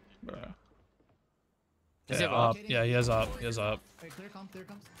 Bruh. Does he Yeah, have op. op? Yeah, he has op. He has op. Wait, clear comes.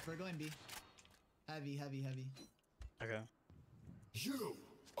 We're going B. Heavy. Okay. You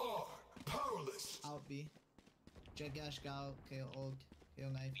are powerless. Out B. Jet gash, go, KO ult, KO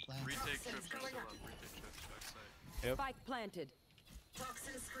knife, plant. Retake Toxins trips, you're going still up. up. Retake trips, backside. Spike planted.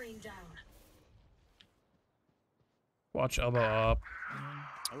 Toxin screen down. Watch elbow up.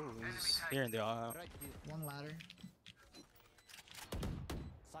 Oh, he's here in the One ladder.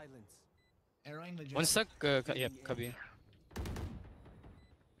 Silence. Arrowing the jet. one stuck. Yep, cubby.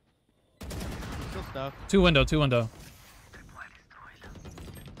 still stuck. Two window. Go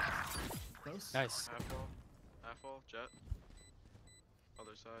Close. Nice. Half wall, jet.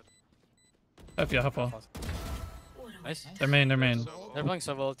 Other side. Half, yeah, half wall. Nice. They're main, they're main. They're playing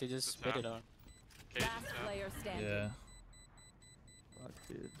so well, they just Just spit tap. it out. Cage Last and tap. player standing. Yeah. Fuck,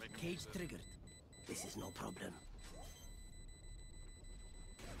 dude. Make 'em Cage use it. triggered. This is no problem.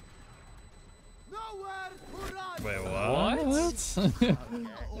 Wait, What? what?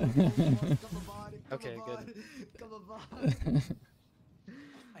 Okay, good. Come on.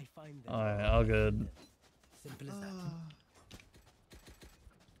 I find that Alright, all good. simple as that.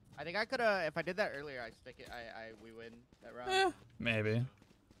 I think I could have, if I did that earlier, I stick it. We win that round. Eh, maybe.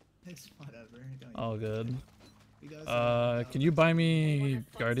 It's whatever. Don't All good. you guys Can you buy me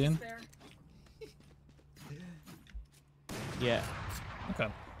Guardian? Yeah. Okay.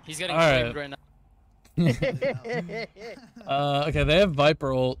 He's getting Alright. flamed right now. Okay, they have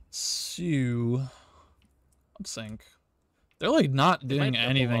Viper ult. Sue. Let's think. They're like not They might doing double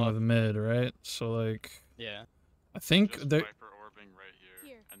anything up. with mid, right? So like, Yeah. I think Just they're Viper orbing right here,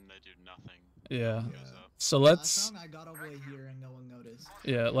 Here. and they do nothing. yeah. Goes up. So Last let's round I got all the way here and no one noticed.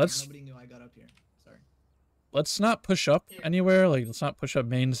 yeah, Like, let's Nobody knew I got up here. Sorry. let's not push up anywhere. Like let's not push up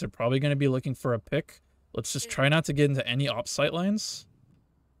mains. They're probably gonna be looking for a pick. Let's just try not to get into any op sight lines.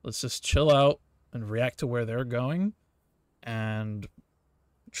 Let's just chill out and react to where they're going, and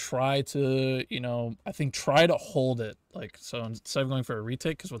try to, you know, I think try to hold it. Like, so instead of going for a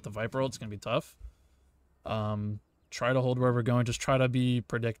retake, because with the Viper ult, it's gonna be tough. Try to hold where we're going. Just try to be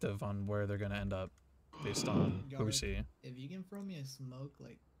predictive on where they're gonna end up, based on who we Garlic, see. If you can throw me a smoke,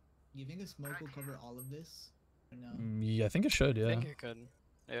 like, do you think a smoke will cover all of this? Or no? Yeah, I think it should. I Yeah. think you could.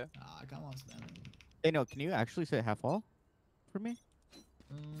 Yeah. I kind of want to spam it. Hey, no, can you actually say half wall for me?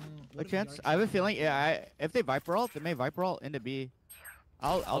 What A if chance? Dark I have a Side feeling. has Yeah, if they Viper ult, they may Viper ult into B.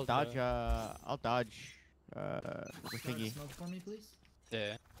 I'll Hold dodge. the- I'll dodge. The Start a thingy. smoke for me, please?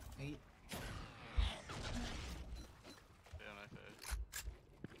 Yeah. 8. Yeah, knife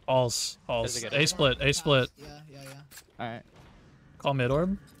A. Alls. There's a good A split. A split. Yeah. All right. Call mid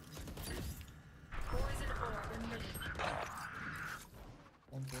orb. Poison orb emitted.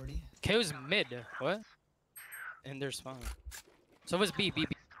 140. KO's mid. What? And they're spawn. So was B.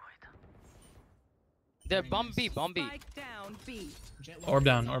 They're Very bomb nice. B. Bomb B. Spike down B. Jet one Orb face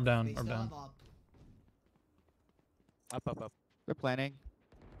down, up. orb down, They orb still down. have op. Up. They're planning.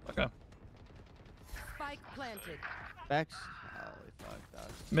 Okay. Spike planted. Backs. Holy fuck,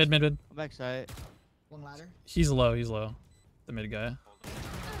 dog. Mid. I'm back side. One ladder. He's low. The mid guy.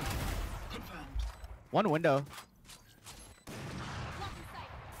 One window.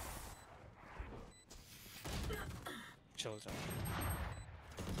 Chill.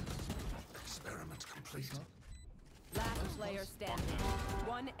 Experiment Free complete. smoke. Last player standing.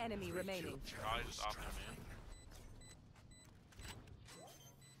 One enemy remaining. I just opted me.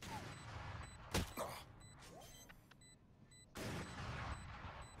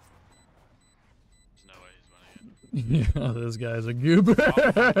 There's no way he's winning it. Yeah, those guys are goober.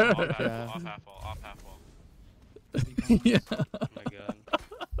 Off half wall, off half wall. Yeah. Oh my god.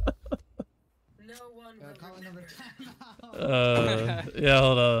 No one will Call it number remember. 10. Yeah,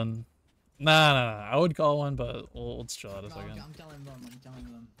 hold on. Nah. I would call one, but let's chill out a No, second. I'm telling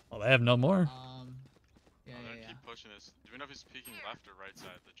them. Well, they have no more. Yeah. I'm gonna keep pushing this. Do we know if he's peeking left or right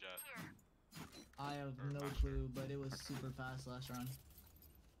side of the jet? I have no clue, but it was super fast last round.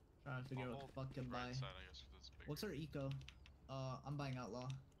 Trying to figure out what the fuck to buy. Right side, I guess, for this big. What's our eco? I'm buying Outlaw.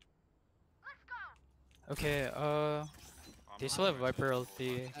 Okay. They still have Viper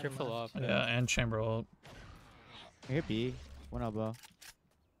ulti. Careful up. Yeah, and chamber ult. Here B. One elbow.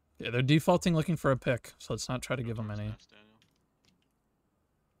 Yeah, they're defaulting looking for a pick, so let's not try to give them any. Nice, Daniel.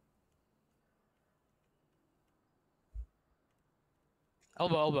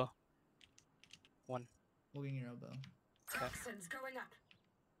 Elbow. One. Holding your elbow. Toxins going up.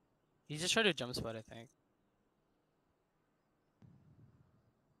 He just tried to jump spot, I think.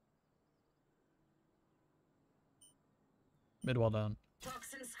 Mid wall down.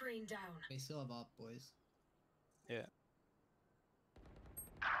 Toxin screen down. They still have op, boys. Yeah.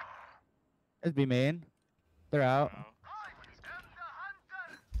 Let's be main. They're out. Wow.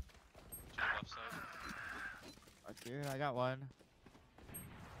 To the left side. Fuck, dude, I got one.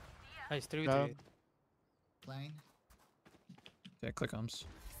 Nice. 3 Go. 3. Playing. Yeah, click comes.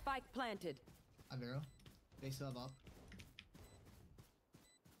 Spike planted. Avero. They still have op.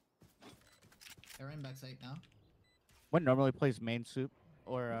 They're in backside now. One normally plays main soup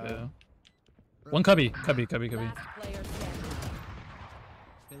or Yeah. Bro, One cubby. Last player standing.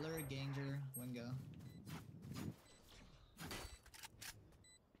 Filler, Ganger, Wingo.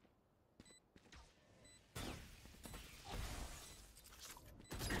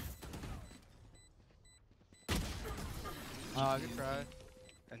 Good try.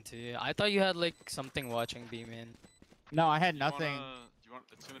 And two. I thought you had like something watching B main. No, I had You nothing.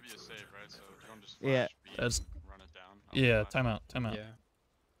 it's gonna be a save, right? So you want to just Yeah. flash B That's- and run it down. Yeah, timeout, timeout. Yeah.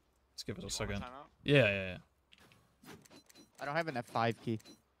 Let's give it a You want second. timeout? Yeah. I don't have an F5 key.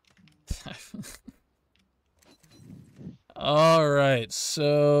 All right,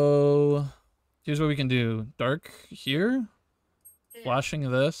 so here's what we can do. Dark here. Flashing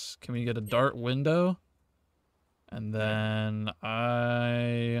this. Can we get a dart window? And then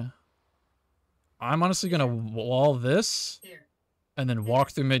I'm honestly gonna wall this and then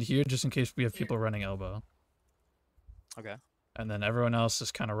walk through mid here just in case we have people running elbow. Okay. And then everyone else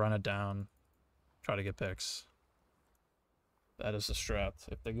just kind of run it down, try to get picks. That is the strat.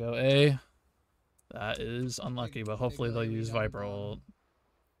 If they go A, that is unlucky, but hopefully they'll use Viper ult.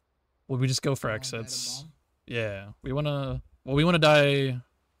 Will we just go for exits? Yeah, we wanna die.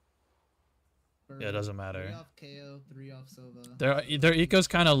 Yeah, it doesn't matter. 3 off KO, 3 off Sova. Their eco's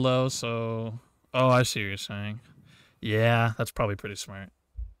kind of low, so... Oh, I see what you're saying. Yeah, that's probably pretty smart.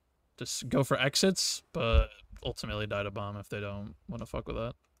 Just go for exits, but ultimately die to bomb if they don't want to fuck with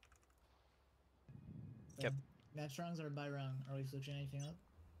that. Yep. Match wrongs or buy wrong? Are we switching anything up?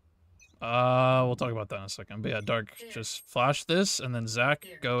 We'll talk about that in a second. But yeah, Dark, just flash this, and then Zach,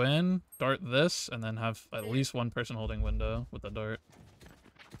 go in, dart this, and then have at least one person holding window with the dart.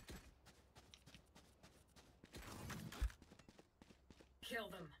 Kill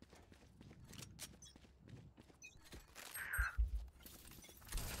them.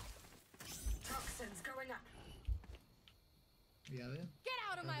 Toxins going up. Yeah, yeah. Get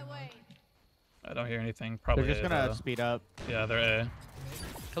out of my way. I don't hear anything. Probably They're just A, gonna though. speed up. Yeah, they're A.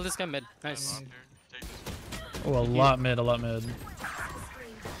 Kill this guy mid. Nice. Here, take this. Oh, a lot mid, a lot mid.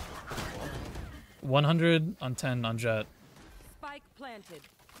 100 on 10 on Jet. Spike planted.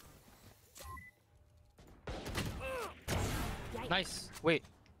 Nice. Wait.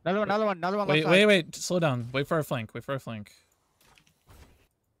 Another one. Wait. Slow down. Wait for our flank.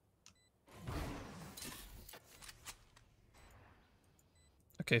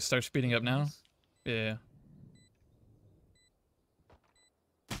 Okay, start speeding up now. Yeah.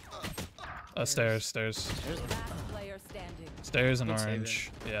 Stairs. Last player standing. Stairs and Good save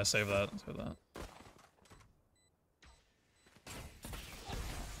orange. Yeah, save that.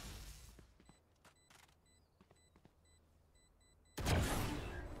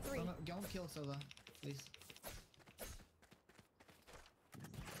 Don't kill Sova, please.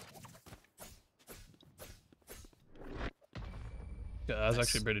 Yeah, that's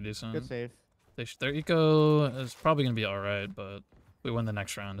actually pretty decent. Good save. Their eco is probably gonna be alright, but if we win the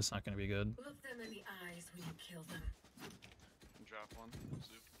next round, it's not gonna be good. Look them in the eyes when you kill them. Drop one.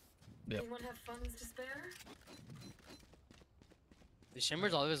 Zoop. Yep. Anyone have funds to spare? The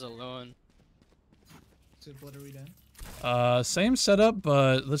Shimmer's always alone. So what are we doing? Same setup,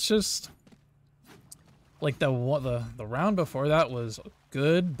 but let's just like the round before that was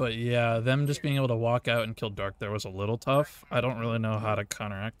good, but yeah, them just being able to walk out and kill Dark there was a little tough. I don't really know how to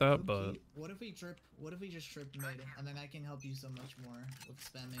counteract that, but What if we just trip mid, and then I can help you so much more with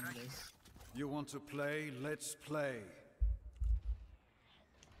spamming this. You want to play? Let's play.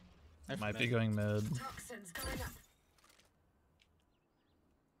 might be going mid. Toxins going up.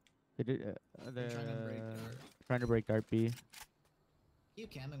 They did, They're trying to break Dart B. You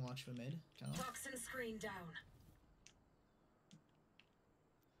camming watch for mid, channel. Toxin screen down.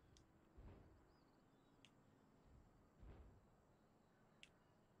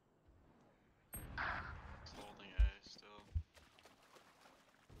 It's holding A still. What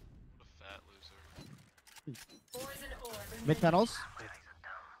a fat loser. Poison orb. Mid tunnels.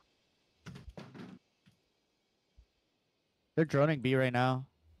 They're droning B right now.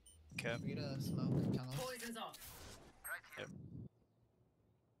 Okay. We get a smoke tunnels. Poison's off. Yep.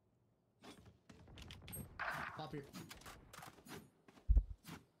 Pop your.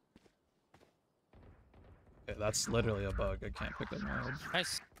 Okay, that's literally a bug. I can't pick up my ult.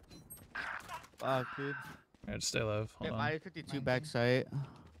 Nice. Fuck, dude. Alright, stay alive. Hold Yeah, on. I 52 backside.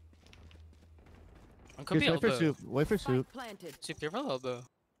 One could be Wait for elbow. soup. Wait for soup. Spike planted. Soup, you're from elbow.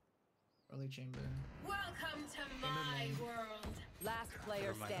 Early chamber. Welcome to my main. world. Last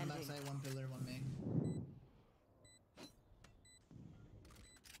player One standing. backside, one pillar, one main.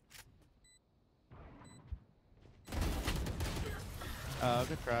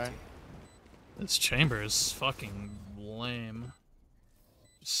 Good try. This chamber is fucking lame.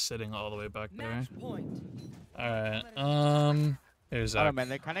 Just sitting all the way back there. Match point. Alright, here's Oh Zach. man,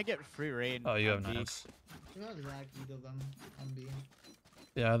 they kind of get free reign. Oh, you have on B. nice. You have Zach, either of them on B.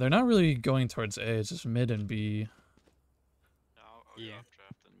 Yeah, they're not really going towards A, it's just mid and B. I'll Yeah. go up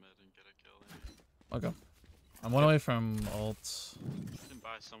draft in mid and get a kill. Okay. I'm one away from ult. You can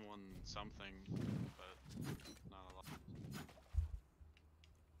buy someone something, but not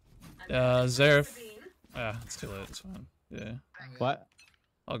a lot. Zareth. Yeah, it's too late. It's fine. Yeah. What?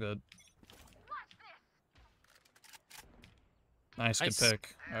 All good. Nice, good Nice.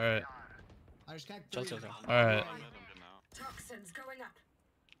 pick. All right. I just got Chill, 3 chill, of chill. them. All right. I'm getting out. Toxins going up.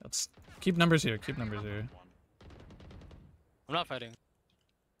 Let's keep numbers here. Keep numbers here. One. I'm not fighting.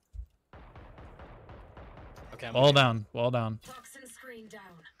 Okay, I'm Wall leaving. down. Wall down. Toxin screen down.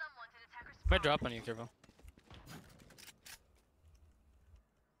 Might drop on you, careful.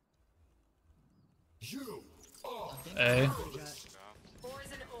 A.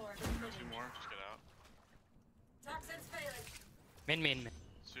 Poison orb Two emitting. more. Just get out. Toxins failing. Main.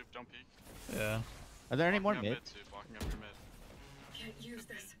 Soup, don't peek. Yeah. Are there any more Blocking mid? up Soup, blocking up your mid. Can't use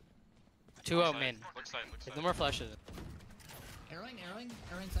this. 2 out Side, main. Look side, look side. No more flashes. Arrowing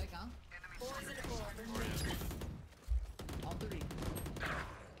side now. Poison orb Or emitting. yeah. All 3.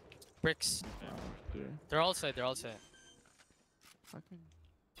 Bricks. Yeah. They're all side. Fucking.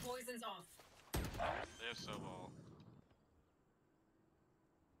 Poison's off. They have so ball.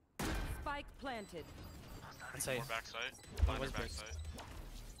 Spike planted. One side. More backside. One Find was your bricks. backside.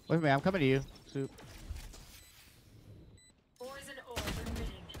 Wait a minute, I'm coming to you. Soup. Poison orb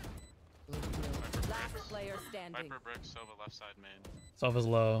emitting. Viper Last bricks. player standing. Viper bricks, Sova left side main. Soph is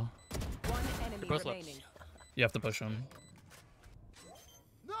low. One enemy both low. remaining. You have to push him.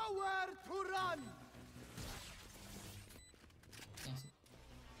 Nowhere to run. Nice.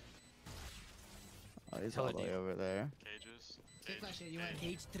 Oh, he's Tell all it, the way dude. over there. Cages. Take flash here, you cage. went.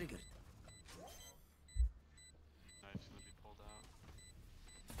 Cage triggered. Knife's gonna be pulled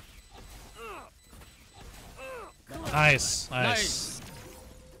out. Nice. Nice.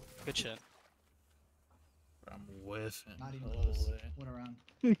 Good shit. I'm whiffing. Not even close. What a round.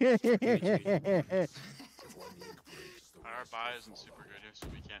 Our buy isn't super good here, so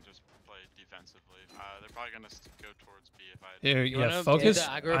we can't just play defensively. They're probably gonna go towards B if I. Here, You yeah, wanna focus. do the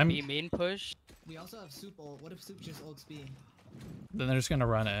aggro I'm. B main push? We also have Soup ult. What if Soup just ults B? Then they're just gonna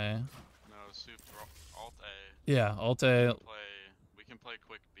run A. No, Soup, alt A. Yeah, ult A. We can play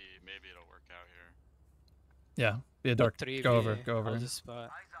quick B. Maybe it'll work out here. Yeah, be a dark. 3v. Go over. Go I'll over. just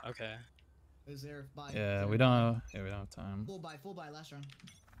spot. Okay. Is there buy? Yeah, Is we there don't. buy? Yeah, we don't have time. Full buy, last round.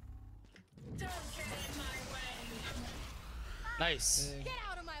 Don't get in my way. Nice. Big. Get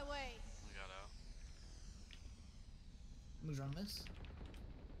out of my way. We got out. Who's running this?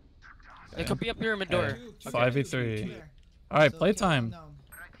 It could be up here in mid door. Okay. Two 5v3. there. All right, So, playtime. no.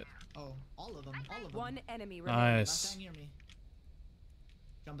 Oh, all of them. One enemy remaining. Last Nice. guy near me.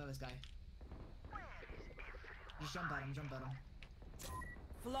 Jump at this guy. Just jump at him.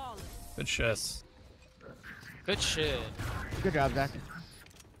 Flawless. Good shit. Good shit. Good job, Zach.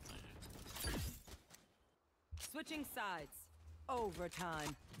 Switching sides.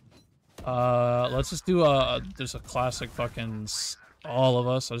 Overtime. Let's just do there's a classic fucking all of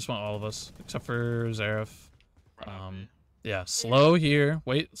us. I just want all of us except for Zareth. Run out B. Yeah, slow here.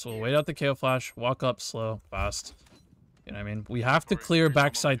 Wait, so we'll wait out the KO flash. Walk up slow, fast. You know what I mean? We have to Corey, clear Corey, come over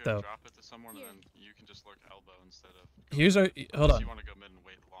backside here, though. Drop it to someone, and then you can just lurk elbow instead of. Here's our hold Unless on. You want to go mid and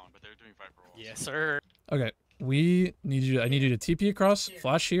wait long, but they're doing Viper rolls. Yes, sir. Okay, we need you. I need you to TP across,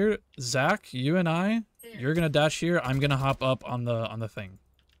 flash here. Zach, you and I, you're gonna dash here. I'm gonna hop up on the thing,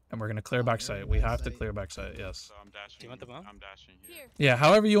 and we're gonna clear backside. We have to clear backside. Yes. So I'm dashing. Do you want the bomb? I'm dashing here. Here. Yeah.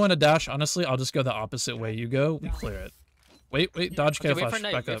 However you want to dash. Honestly, I'll just go the opposite way you go. We clear it. Wait. Dodge Okay, KO wait for flash.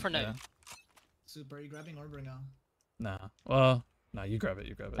 Knight, Back wait up. for Knight. Yeah. Super, are you grabbing orb or no? Nah. Well, nah. You grab it.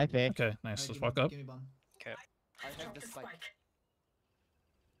 You grab it. I think. Okay. Nice. Alright, Let's give walk me- up. Give me bomb. I have Drop the the spike. spike.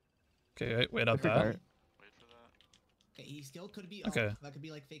 Okay. Wait out What's your that. dart? Wait for that. Okay, he still could be. Okay. Oh, that could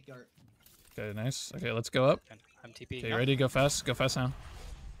be like fake dart. Okay. Nice. Okay. Let's go up. I'm TP. Okay. Ready? Go fast. Go fast now.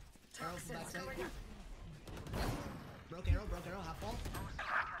 Arrow from Toxins backside. going up. Broke arrow, half wall.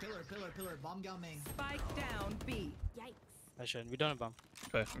 Pillar, bomb down main. Spike down B. Yikes. I should. We don't have bomb.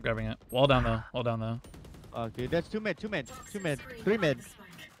 Okay. I'm grabbing it. Wall down though. Wall down though. Oh, dude, that's 2 mid, 2 mid, 2 Toxin mid, screen 3 on mid. the spike.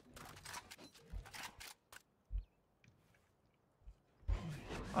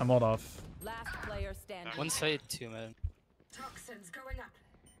 I'm walled off. Last player standing. One side, 2 man. Toxins going up.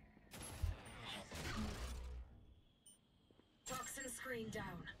 Toxin screen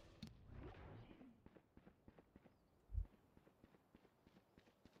down.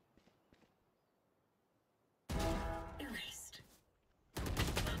 Erased.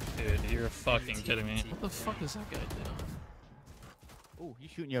 Dude, you're fucking kidding me. What the fuck is that guy doing? Oh,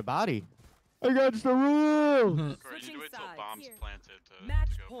 he's shooting your body. Against the rule. Corey, you need Switching to wait till sides. bomb's Here. planted to Match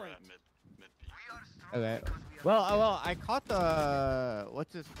go for point. that mid peak. Okay. Well, I caught the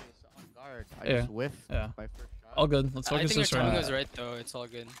what's his face on Guard. I Yeah. just whiffed Yeah. my first shot. All good. Let's I focus think your this timing round. was right though. It's all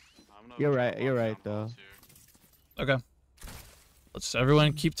good. I'm gonna You're go right. You're walk right down though. balls here. Okay. Let's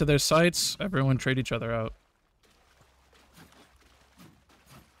everyone keep to their sites. Everyone trade each other out.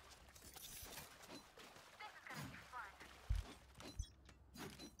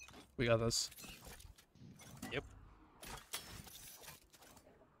 We got this. Yep.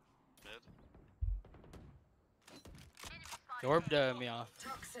 Mid. He orbed me off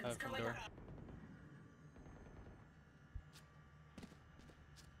Toxins from going door. up.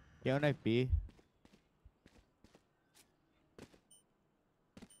 Yo, knife B.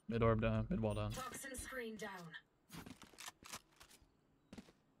 Mid orb down. Mid wall down. Toxin screen down.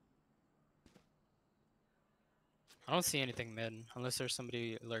 I don't see anything mid unless there's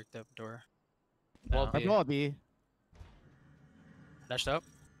somebody lurked up door. No. Wall I B. blow B. Dashed up.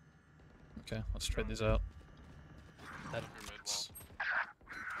 Okay, let's trade these out. Dead. Your mid wall.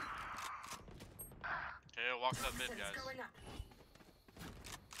 Okay, walk that mid, Toxins guys. going up.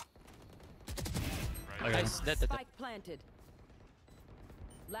 Right. I got him. Nice. Dead. Spike planted.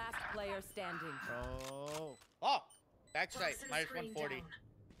 Last player standing. Oh. Oh! Backside. Toxin Minus screen 140. down.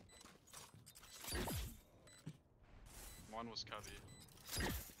 One was cubby.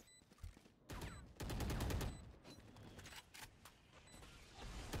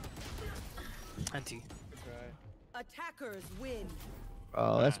 Anti. Good try. Attackers win.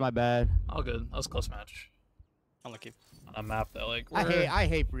 Oh, that's my bad. All good. That was a close match. Unlucky. On a map that like I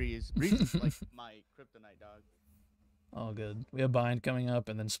hate Breeze. Breeze is like my kryptonite dog. all good. We have bind coming up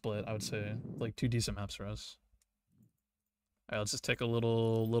and then split. I would say like 2 decent maps for us. All right, let's just take a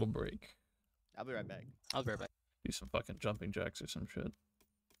little break. I'll be right back. I'll be right back. Do some fucking jumping jacks or some shit.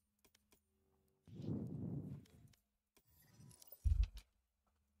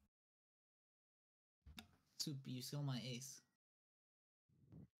 Soup, you steal my ace.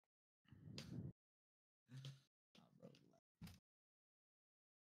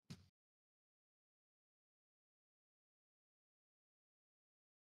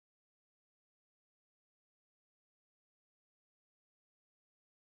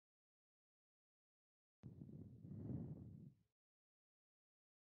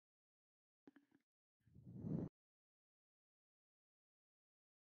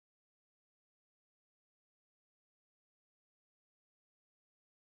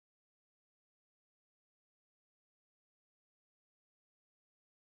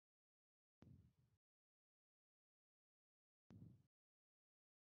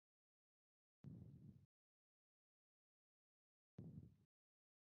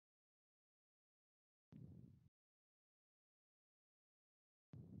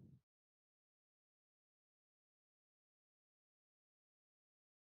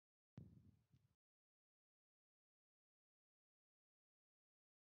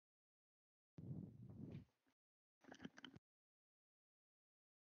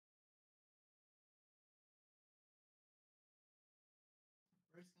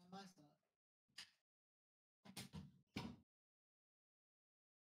 First time I saw it.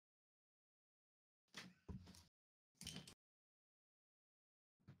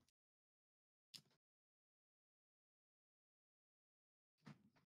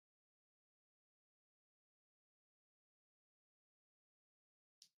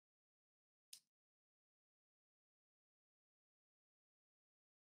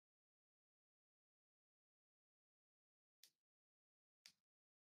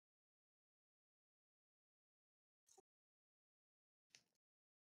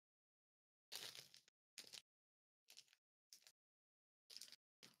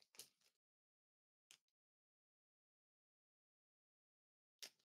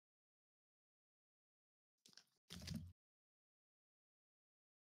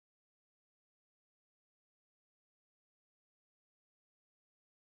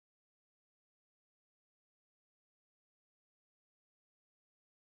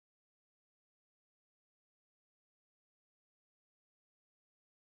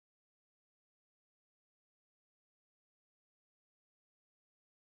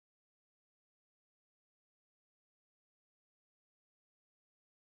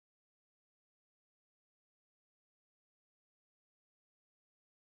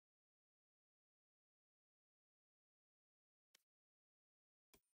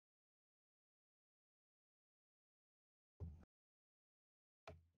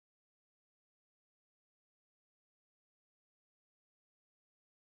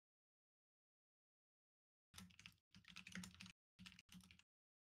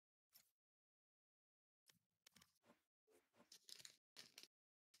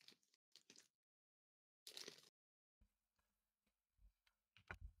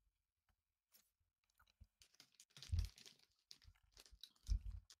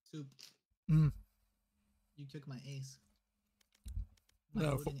 Soup. Mm. You took my ace. My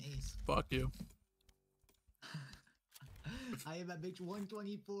No, golden ace. fuck you. I have that bitch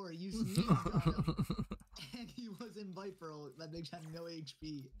 124. You sneezed on him. And he was in Viper. That bitch had no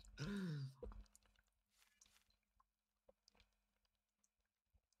HP.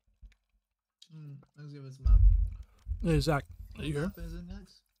 Let's give us map. Hey, Zach. Are you here? Map is it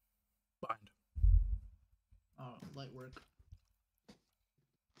next? Bind. Oh, light work.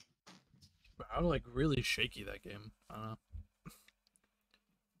 I'm like really shaky that game. I don't know.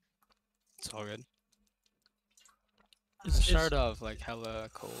 It's all good. It's- Start off like hella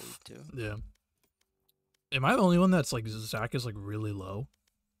cold too. Yeah. Am I the only one that's like Zach is like really low?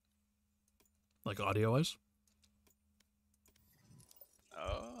 Like audio wise?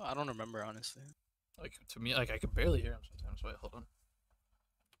 I don't remember honestly. Like to me, like I can barely hear him sometimes. Wait, hold on.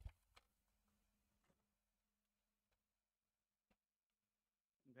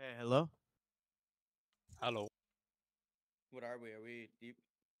 Okay, hello? Hello. What are we? Are we deep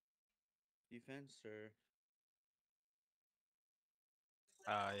defense or?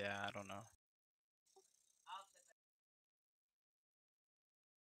 Yeah, I don't know.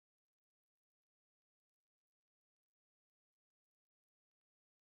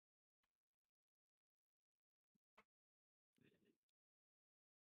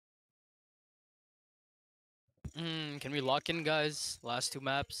 Can we lock in, guys? Last 2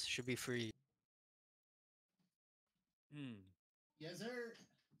 maps should be free. Yes, sir.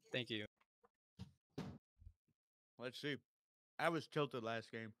 Thank you. Let's see. I was tilted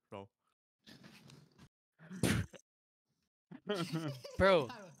last game, so. Bro,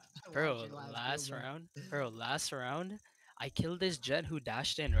 I bro, watched it last game, bro. round, bro, last round, I killed this Jet who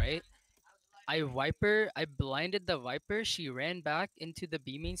dashed in, right? I blinded the Viper, she ran back into the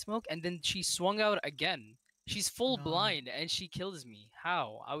B main smoke, and then she swung out again. She's full No. blind, and she kills me.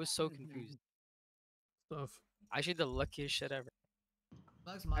 How? I was so confused. Stuff. Actually, the luckiest shit ever.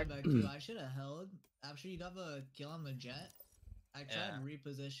 That's my bad too. I should have held after you got the kill on the Jet. I tried Yeah.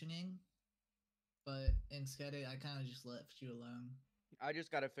 repositioning, but instead I kind of just left you alone. I just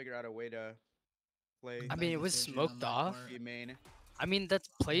gotta figure out a way to play. I mean, it was decision on smoked my off. part. B main. I mean, that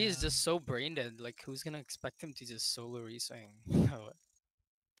play is Yeah. just so brain dead. Like, who's gonna expect him to just solo reswing?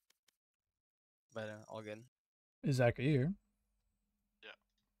 But all good. Is Zach are you here? Yeah.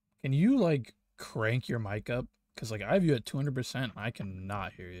 Can you like crank your mic up? Cause like I have you at 200%. And I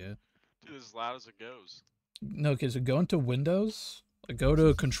cannot hear you. Dude, as loud as it goes. No, okay, so go into Windows, like, go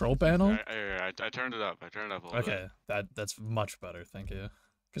to Control Panel. I turned it up. I turned it up a little Okay, that's much better, thank you.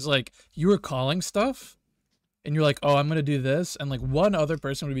 Cause like you were calling stuff, and you're like, oh, I'm gonna do this, and like one other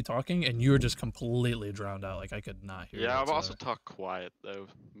person would be talking, and you were just completely drowned out. Like I could not hear. Yeah, you I've also whatsoever. talked quiet though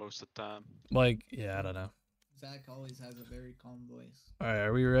most of the time. Like, yeah, I don't know. Zach always has a very calm voice. All right,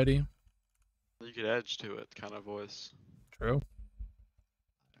 are we ready? You could edge to it, kind of voice. True.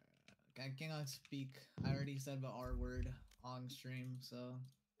 I cannot speak. I already said the R word on stream, so.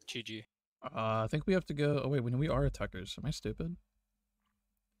 GG. I think we have to go. Oh wait, when we are attackers, am I stupid?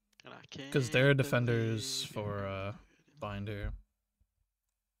 And I can't. Because they're defenders for bind here.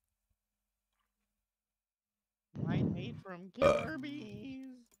 I hate from killer bees.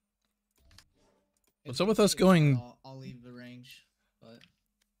 What's If up with you us say going- R, I'll leave the range, but.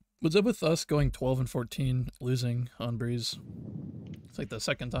 What's up with us going 12 and 14, losing on Breeze? It's like the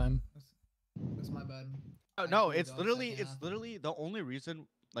second time. That's my bad. Oh I no, cooled it's off literally second half. the only reason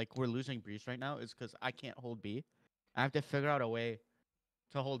like we're losing Breeze right now is because I can't hold B. I have to figure out a way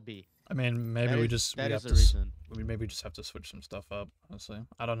to hold B. I mean, maybe That we is- just we that have is to the reason. we maybe just have to switch some stuff up. Honestly,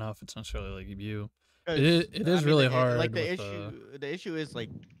 I don't know if it's necessarily like you. 'Cause, It I is mean, really like hard the with issue. The issue is like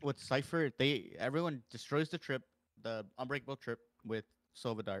with Cypher, everyone destroys the trip, the unbreakable trip with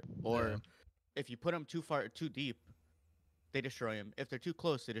Sova Dart, or Yeah. if you put them too deep, they destroy him. If they're too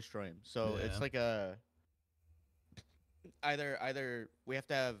close, they destroy him. So Yeah. it's like a either we have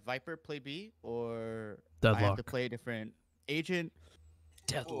to have Viper play B, or I have to Deadlock. play a different agent.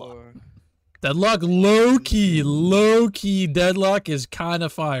 Deadlock. Or Deadlock, low key. Deadlock is kind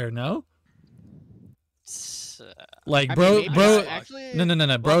of fire. No, like I bro, mean, maybe bro. actually, No,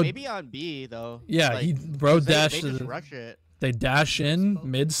 well, bro. maybe on B though. Yeah, like, he bro 'cause dashed. They just rush it. They dash in Spoke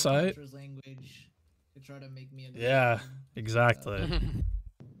mid the site. Contra's language to try to make me a good Yeah, person. exactly.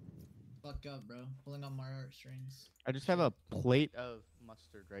 Fuck up, bro. Pulling on my heartstrings. I just have a plate of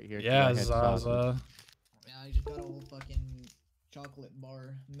mustard right here. 'cause Yeah, I had sausage. Zaza. Yeah, I just got a whole fucking chocolate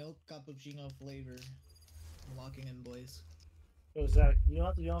bar, milk cappuccino flavor. I'm locking in, boys. Yo, Zach, you don't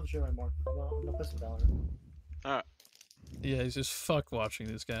have to share my mark. I'm gonna play some Valorant. Alright. Yeah, he's just fuck watching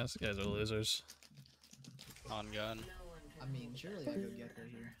these guys. These guys are losers. On gun. I mean, surely I could get her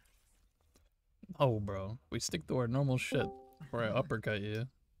here. Oh, bro. We stick to our normal shit where I uppercut you.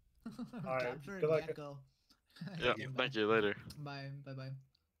 Alright, Capture good luck. Gecko. Yeah, thank you. Later. Bye. Bye.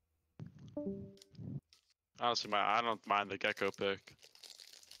 Bye. Honestly, I don't mind the gecko pick.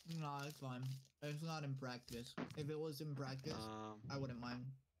 No, it's fine. It's not in practice. If it was in practice, I wouldn't mind.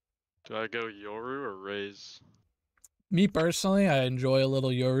 Do I go Yoru or Raze? Me personally, I enjoy a little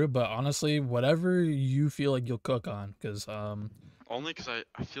Yoru, but honestly, whatever you feel like you'll cook on, because Only because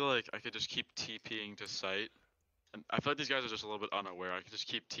I feel like I could just keep TPing to site. And I feel like these guys are just a little bit unaware. I could just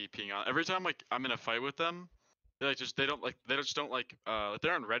keep TPing on. Every time like I'm in a fight with them, they just don't like they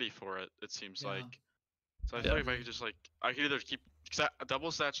aren't ready for it, it seems Yeah. like. So I feel like if I could just like I could either keep double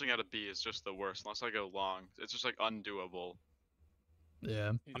satching out of B is just the worst unless I go long. It's just like undoable.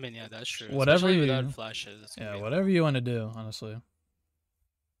 yeah. I mean, yeah, that's true. Whatever Especially you without flashes. it's gonna Yeah, be whatever you want to do, honestly.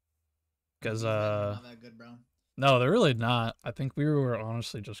 Because These guys are not that good, bro. no, they're really not. I think we were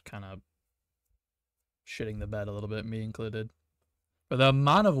honestly just kind of shitting the bed a little bit, me included. For the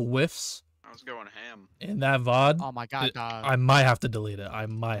amount of whiffs I was going ham. in that VOD, Oh my god, dog. I might have to delete it. I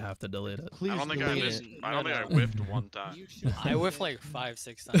might have to delete it. Please I don't think I delete missed. it. I don't think I No. whiffed one time. You should I whiff delete like it.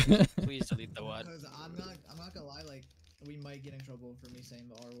 5-6 times. Please delete the what? Because I'm not gonna lie, like, we might get in trouble for me saying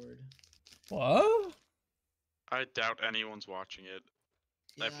the R word. What? I doubt anyone's watching it.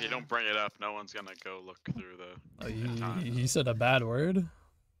 If you Yeah. don't bring it up, no one's gonna go look through the. Oh, he said a bad word?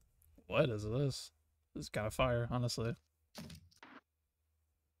 What is this? This is kind of fire, honestly.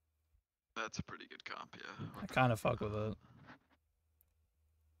 That's a pretty good comp, yeah. I kind of fuck with it.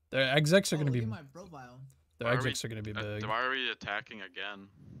 Their execs are Oh, gonna look be at my profile. their Why are we- execs are gonna be big Why are we attacking again?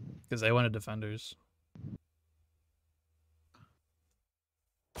 because they wanted defenders.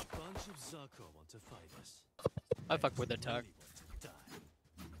 A bunch of Zarko want to fight us. I fuck with attack.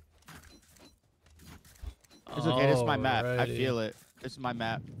 It's okay, this is my map. I Alrighty. feel it. This is my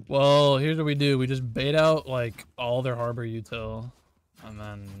map. Well, here's what we do. We just bait out like all their harbor util, and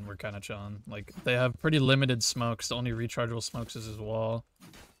then we're kind of chilling. Like they have pretty limited smokes. The only rechargeable smokes is his wall,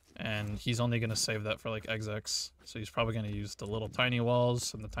 and he's only gonna save that for like execs. So he's probably gonna use the little tiny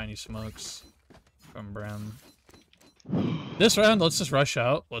walls and the tiny smokes from Brim. This round, let's just rush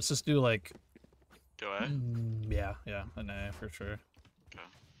out. Let's just do like, Go A? yeah, an A for sure.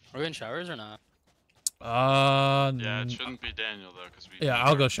 Are we in showers or not? Yeah, it shouldn't be Daniel though, because we. Yeah, can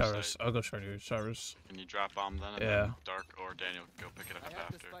I'll go charge the showers. site. I'll go showers. Can you drop bomb then? And Yeah. then Dark or Daniel can go pick it up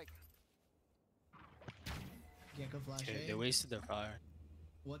after. Gecko flash Okay, A. they wasted their fire.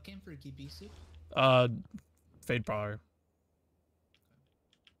 What came for Kipisu? Fade Prowler.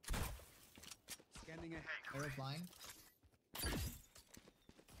 Arrow flying.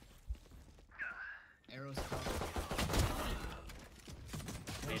 Arrows top.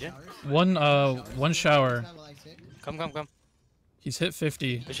 Made it? One shower. Come. He's hit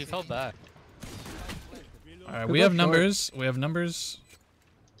 50. But she fell back. All right, Good we luck, have numbers. We have numbers.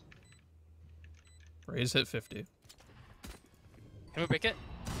 Raise hit 50. Can we break it?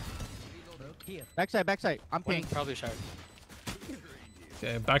 Backside. I'm One pink. probably showered.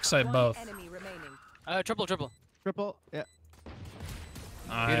 Okay, backside One both. enemy remaining. Triple. Triple. Yeah.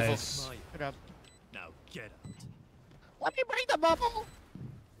 Nice. Good job. Now get out. Let me break the bubble.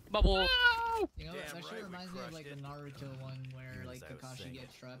 Bubble. You know, Damn that shit right we reminds me of crushed like the it. Naruto one where Here's like I was Kakashi saying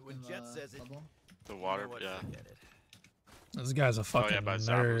gets it. trapped When in Jet the says it, bubble. The water, You know what, yeah. forget it. This guy's a fucking yeah, by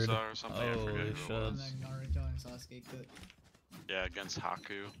nerd. Zabuza or something. I forget Holy who it shit. was. And then Naruto and Sasuke could. Yeah, against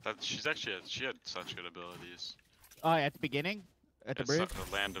Haku. She's actually she had such good abilities. Oh, at the beginning, at the It's bridge.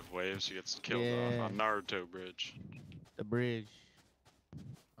 the land of waves. She gets killed Yeah. on Naruto bridge. The bridge.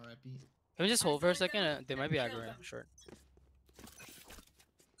 R.I.P. Can we just hold for a second? They might be aggro short.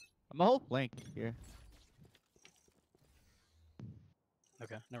 I'm a whole flank here.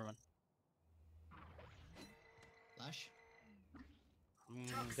 Okay, never mind. Flash.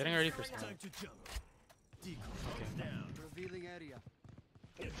 Getting ready for some. Time to jump. Decoy down. Revealing area.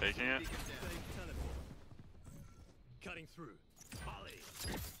 Faking it. Teleport. Cutting through. Volley.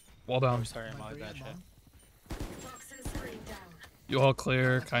 Wall Oh, down. sorry, I'm My out three that at shit. bomb. Toxin screen down. You all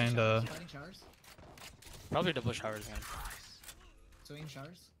clear, kinda. Fighting showers. Probably double showers again. Swinging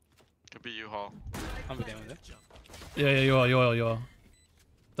showers. Could be U-Haul. I'm with it. Yeah, you all.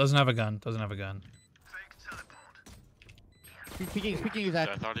 Doesn't have a gun. Speaking is Yeah, that.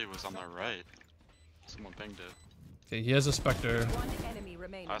 I thought he was on the right. Someone pinged it. Okay, he has a Spectre. One enemy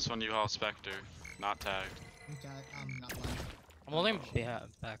remaining. Last one U-Haul Spectre. Not tagged. Okay, I'm not blind. I'm holding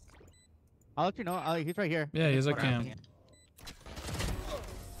back. I'll let you know. He's right here. Yeah, he's a Corner. cam. It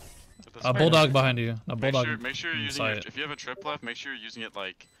doesn't matter. Bulldog behind you. A Make bulldog. sure you're using inside your, it. if you have a trip left, make sure you're using it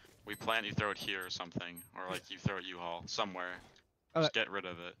like we plant, you throw it here or something, or like you throw it U-Haul somewhere. Okay. Just get rid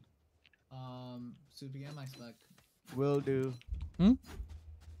of it. Super game my spec. Will do. Yeah,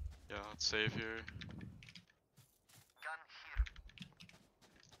 let's save here.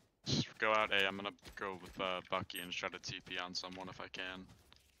 Just go out A. I'm gonna go with Bucky and try to TP on someone if I can.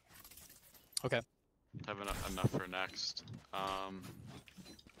 Okay. Have enough for next. Isolate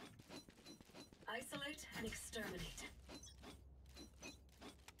and exterminate.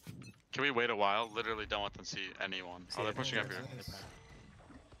 Can we wait a while? Literally don't let them see anyone. Oh, they're pushing up here.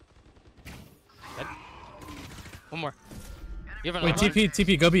 Dead. One more. You have Wait, another one?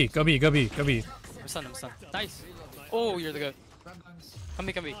 TP, go B, go B, go B, go B. I'm stunned, I'm stunned. Nice. Oh, you're the good. Come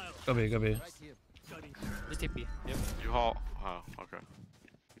B, come B. Go B, go B. Just TP. Yep. U-Haul. Oh, okay.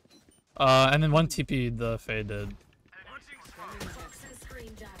 And then one TP the Fade did. Toxin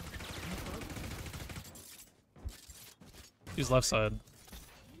screen down. He's left side.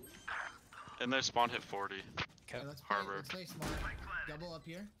 And their spawn hit 40. Okay. Harbor. Let's play smart. Double up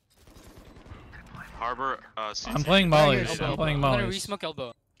here. Harbor, CT. I'm playing Molly's. Elbow. I'm playing I'm gonna Molly's. re-smoke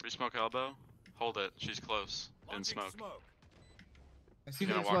elbow. Re-smoke elbow. Hold it. She's close. In smoke. I see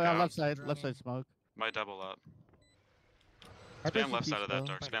Gonna that. walk out. Left side smoke. Might double up. Harper Spam left CT side of that still.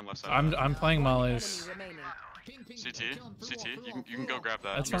 dark. Spam left side. of I'm playing Molly's. Enemy remaining. Ping, ping. CT. Kill him, CT. through wall, You can go grab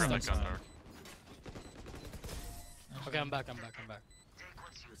that. That's You can grab fine, that that's gun dark. Okay, I'm back.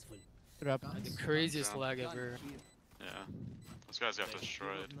 Put up. The craziest Down. lag ever. Yeah. Those guys got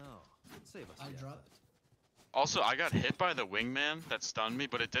destroyed. I dropped. Also, I got hit by the wingman that stunned me,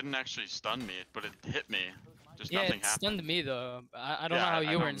 but it didn't actually stun me, but it hit me. Just Yeah, nothing it happened. stunned me though. I don't Yeah, know how I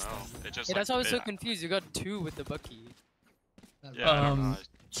you don't were in know. stun. It just, Yeah, that's why I was so it- confused. You got 2 with the Bucky. Yeah, I don't know.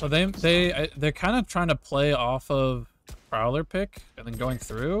 So they're kind of trying to play off of Prowler pick and then going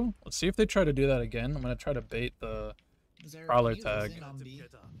through. Let's see if they try to do that again. I'm gonna try to bait the Zarek, Prowler can you listen tag. on B?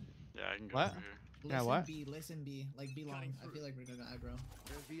 Yeah, I can go What? over here. Yeah, Listen what? B, listen B. Like B long. I feel like we're gonna aggro.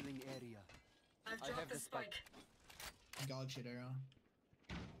 Revealing area. I've dropped the spike. Dog shit arrow.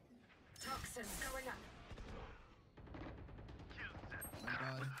 Toxins going up. Oh my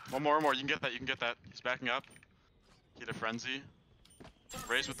god. One more. You can get that. He's backing up. He had a frenzy.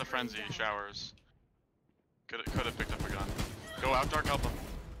 Raise with the frenzy. Showers. Could have picked up a gun. Go out dark. Help him.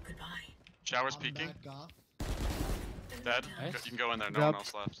 Goodbye. Showers I'm peeking. back off. Dead. Nice. You can go in there. No Yep. one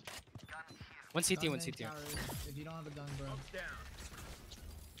else left. One CT, Gun one in CT. towers, if you don't have a gun, bro.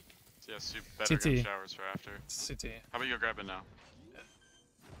 So yeah, soup better CT. get showers for after. CT. How about you go grab it now?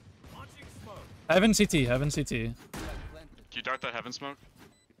 Heaven CT. Can you dart that heaven smoke?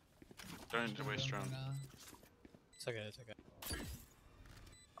 Don't need to waste drone. It's okay, it's okay.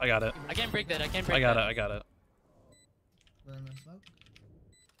 I got it. I can't break that, I can't break I got that. it. I got it. We're in the smoke.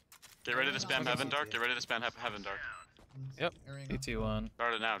 Get ready to spam heaven dark. Get ready to spam heaven dark. Yep. Airing up. CT1.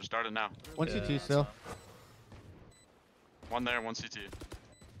 Start it now. Just start it now. One Yeah, CT still. One there. One CT.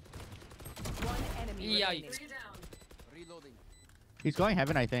 One enemy Yikes. remaining. Three down. Reloading. He's going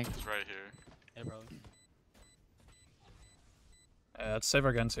heaven, I think. He's right here. Yeah, bro. Yeah, let's save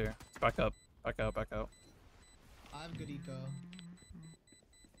our guns here. Back up. Back out. Back out. I have good eco.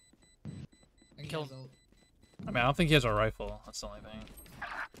 And he Kill has him. ult. I mean, I don't think he has a rifle. That's the only thing.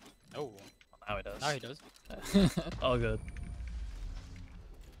 Oh, Well, now he does. now he does. All good.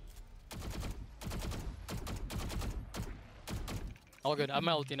 All good, I'm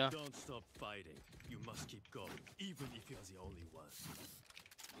out, Tina. Don't stop fighting. You must keep going, even if you're the only one.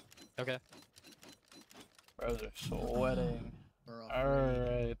 Okay. Bro, they're sweating. Bro,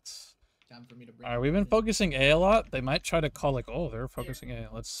 Alright. time for me to bring Alright, it we've been in. focusing A a lot. They might try to call like, oh, they're focusing A.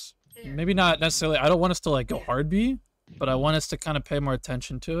 Let's maybe not necessarily. I don't want us to like go hard B, but I want us to kind of pay more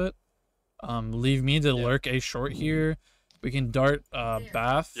attention to it. Leave me to lurk A short here. We can dart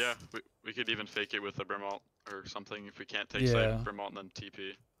Bath. Yeah, we could even fake it with a Brimalt or something if we can't take Yeah. side Brimalt and then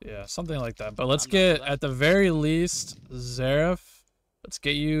TP. Yeah, something like that. But let's I'm down for get that. at the very least Zaref. Let's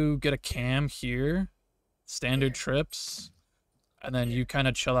get a cam here, standard trips, and then you kind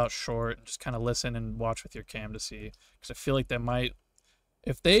of chill out short and just kind of listen and watch with your cam to see. Because I feel like they might,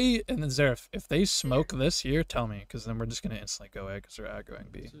 if they and then Zaref, if they smoke this here, tell me, because then we're just gonna instantly go A because they're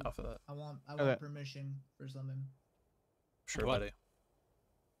aggroing B off of that. I want Okay. permission for something. Sure, What? buddy.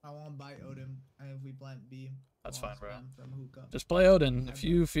 I want to buy Odin, and if we plant B, I That's want fine, bro. spam From hookah. Just play Odin. If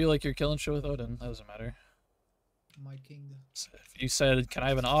you feel like you're killing shit with Odin, that doesn't matter. My king. So if you said, "Can I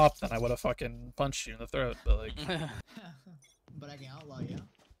have an op?" then I would have fucking punched you in the throat. But like, But I can outlaw you.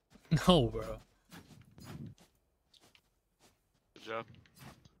 no, bro. Good job.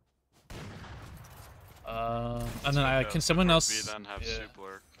 And then So, can someone before else? B then have Yeah. soup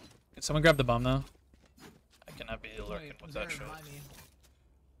lurk. Can someone grab the bomb though? I cannot be lurking Wait, with that Zarek, shit. buy me.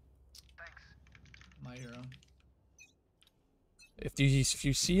 my hero. If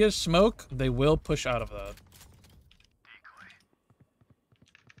you see a smoke, they will push out of that.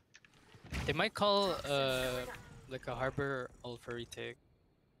 They might call like a Harper Ultra retake.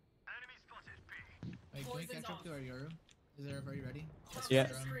 Wait, can we catch up to our hero? Is everybody ready? Yeah.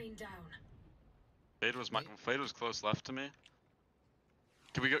 Fade was close left to me.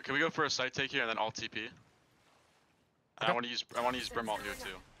 Can we go for a site take here and then all TP? And I want to use Brim ult here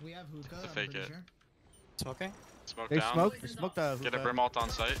too. We have hookah. To fake it. Sure. Smoking? Smoke They down. smoked. They smoked the. Get a Brim ult on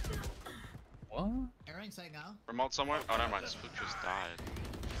site. What? Arrowing site now. Brim ult somewhere? Oh never mind, this foot just died.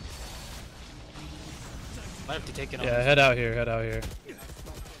 Might have to take it on. Yeah, head out here. Head out here.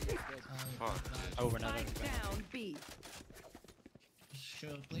 Fuck. Oh, we're not. Down B.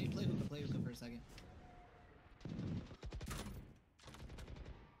 Sure, play hookah for a second.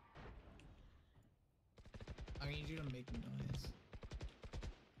 I need you to make noise.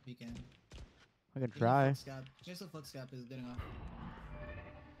 If you can. I can try. Just a foot scap is good enough.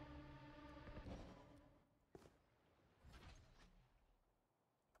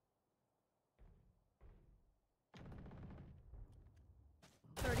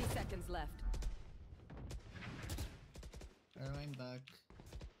 Seconds left. Arrowing back.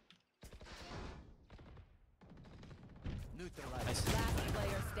 Nice. Last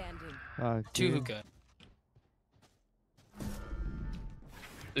player standing. Two hookah.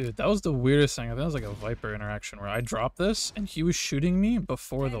 Dude, that was the weirdest thing. I think that was like a Viper interaction where I dropped this and he was shooting me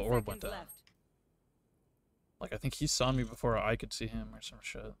before the orb went down. Like I think he saw me before I could see him or some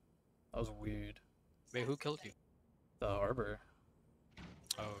shit. That was weird. Wait, who killed you? The Harbor.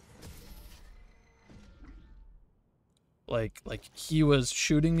 Oh. Like he was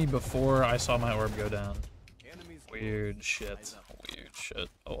shooting me before I saw my orb go down. Weird shit. Weird shit.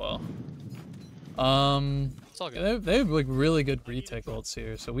 Oh well. It's all good. They have like really good retake ults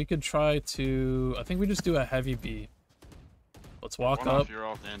here, so we could try to. I think we just do a heavy B. Let's walk One up. off your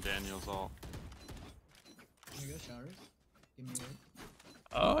ult and Daniel's ult. Can we go showers? Give me a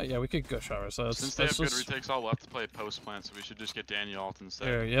Oh yeah, we could go shower. So let's, Since they have let's good just, retakes, we'll have to play post plant, so we should just get Daniel ult instead.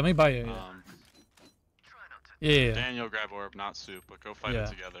 here, yeah, let me buy you. Yeah. Yeah. Daniel grab orb, not soup, but go fight Yeah. it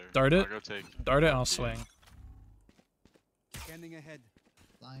together. Dart it. Or go take. Dart it and I'll swing. Scanning ahead.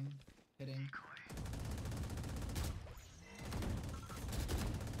 flying, hitting.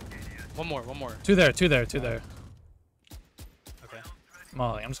 One more. Two there. Okay. Okay.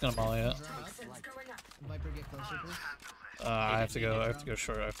 I'm just gonna molly it. Viper, get closer, please. I have to go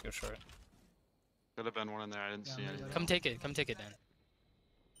short. Could have been one in there. I didn't see anything. Come take it, Dan.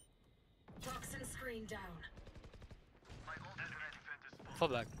 Toxin screen down. Fall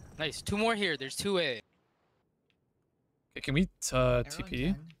back. Nice. Two more here. There's 2A. Okay, can we Arrow TP?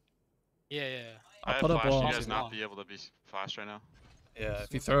 in 10. Yeah. I I'll have put up flash. wall. You guys not be able to be flashed right now. Yeah,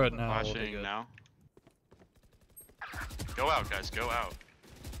 if you throw it now, we'll be Flashing good. now. Go out, guys. Go out.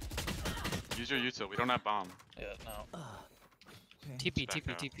 Use your util. We don't have bomb. Yeah, no. Okay. TP Just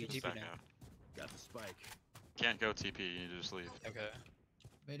back out. TP Just back now. out. Got the spike. Can't go TP. You need to just leave. Okay.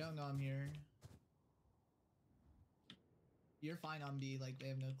 They don't know I'm here. You're fine on B, like they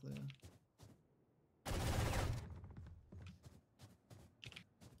have no clue.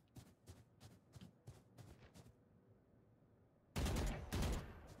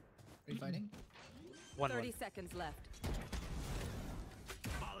 Are you fighting? 30 seconds left.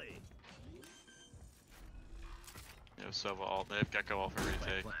 Molly. Yeah, Sova ult. They have Gecko ult for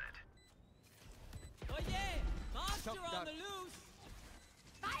retake. Oh yeah! Monster on the loose!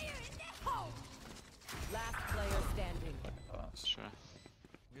 Fire in the hole! Last player standing. Sure.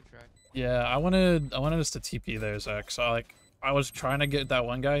 Good try. Yeah, I wanted us to TP there, Zach. So I was trying to get that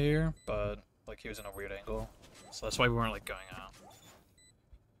one guy here, but like he was in a weird angle, so that's why we weren't like going out.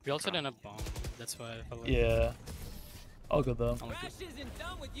 We also didn't have bomb. That's why I felt like. Yeah. All good though. Crash isn't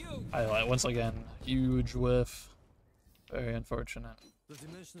done with you! Once again, huge whiff. Very unfortunate. The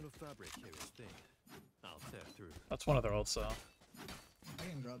dimensional fabric here is thin. I'll tear through. That's one of their ults though. I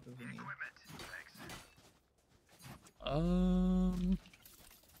can drop if we need.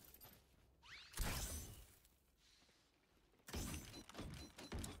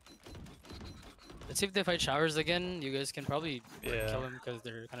 Let's see if they fight showers again. You guys can probably Yeah. kill them because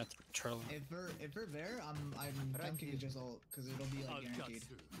they're kind of trolling. If we're there, I'm tempted to just ult because it'll be like guaranteed.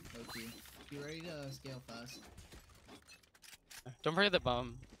 Okay. Be ready to scale fast. Don't forget the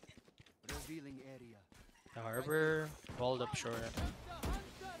bomb. Revealing area. The Harbor walled up short.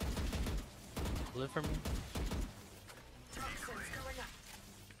 Live for me.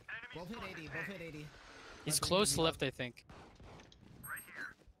 Both hit 80. Both hit 80. He's close left, I think.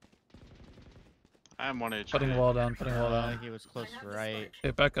 I am 1 HP. Putting wall down. I think he was close right.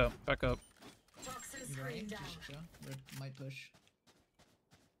 Hey, back up. right. Just chill. Rip might push.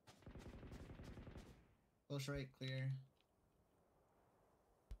 Push right, clear.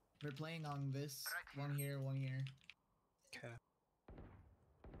 We're playing on this. One here, one here. Okay.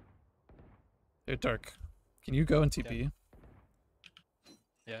 Hey, Dark. Can you go in TP?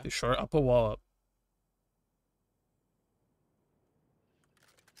 Yeah. You short? I'll put wall up.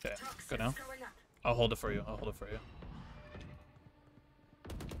 Okay, go now. I'll hold it for you. I'll hold it for you.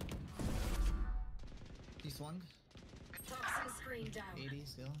 He swung. 80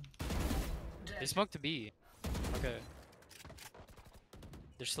 still. They smoked to B. Okay.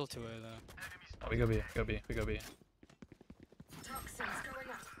 There's still 2 though. Oh, we go B. Go B. We go B.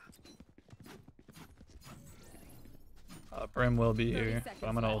 Brim will be here, but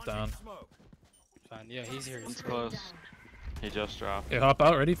I'm gonna ult down. Fine. Yeah, he's here. It's close. He just dropped. Okay, hop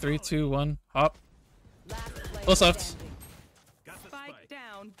out. Ready? 3, 2, 1. Hop. Close left. Spike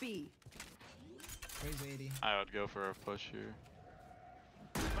down B. Raise 80. I would go for a push here.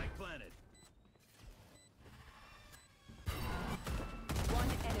 Spike planted. One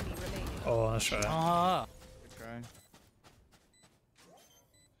enemy remaining. Oh, nice try. Ah. Good try.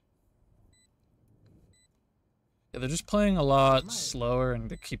 Yeah, they're just playing a lot slower and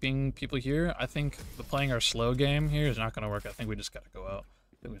they're keeping people here. I think the playing our slow game here is not going to work. I think we just got to go out.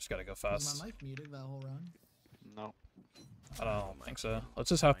 I think we just got to go Was fast. my mic muted that whole run? No. I don't think so. Let's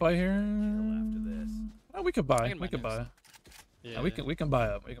just half buy here. Oh, we could buy. We could buy. Yeah, we can buy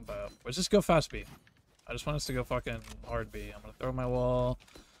up. We can buy up. Let's just go fast B. I just want us to go fucking hard B. I'm gonna throw my wall,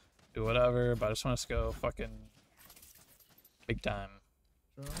 do whatever, but I just want us to go fucking big time.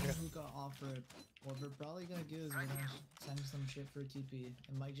 For anyone who got offered, what we're probably gonna do is we're gonna send some shit for TP. It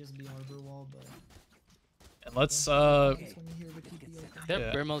might just be Harper wall, but. And let's They're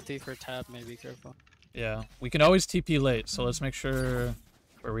yeah. Brim ulti for tap, maybe careful. Yeah, we can always TP late, so let's make sure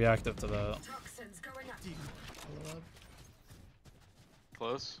we're reactive to that.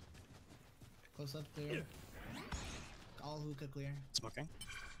 Close. Close up there. All hookah clear. Smoking.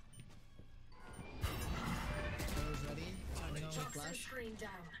 Those ready. Turning on with flash.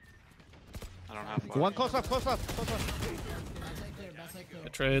 I don't have flash. One close up, close up, close up. Backside clear, backside clear.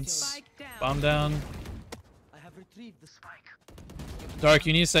 Good trades. Spike down. Bomb down. I have retrieved the spike. Dark,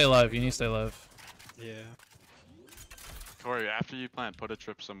 you need to stay alive. You need to stay alive. Yeah. Corey, after you plant, put a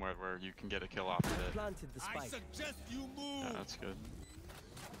trip somewhere where you can get a kill off of it. Planted the spike. I suggest you move. Yeah, that's good.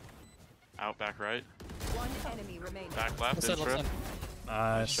 Out, back right. One enemy remaining. Back left, Left in side, trip. left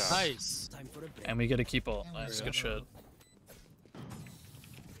Nice. shot. Nice. Time for a break. And we get a keep ult. Nice, Yeah. good shit.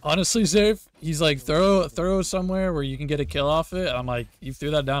 Honestly, Zave, he's like, throw somewhere where you can get a kill off it. I'm like, you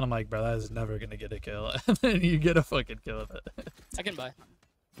threw that down. I'm like, bro, that is never gonna get a kill. And then you get a fucking kill of it. I can buy.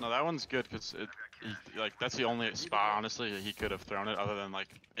 No, that one's good because like that's the only spot honestly he could have thrown it other than like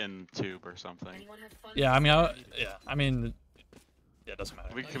in tube or something. Yeah, I mean, yeah, it doesn't matter.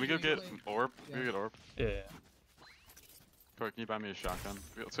 Can we go get orb? Can we go get orb? Yeah. Corey, can you buy me a shotgun?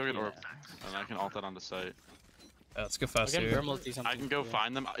 Let's go get orb, and I can ult that onto site. Yeah, let's go fast Again, here. Brim ulti something. I can go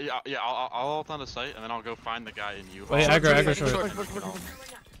find them. Yeah, I'll ult onto site, and then I'll go find the guy in you. Wait, aggro short.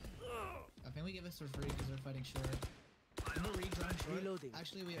 I think we give this for free because we're fighting short. No redrone short. Reloading.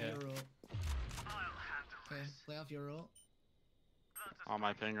 Actually, we have your ult. Okay, play off your ult. On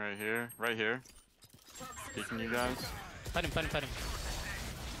my ping right here. Right here. Peeking you guys. Fight him.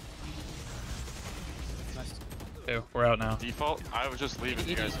 Nice. Okay, we're out now. Default, I would just leave if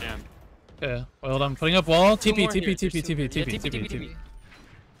you guys can. Okay, well done. Putting up wall. Two TP. more here. There's two more. Yeah, TP.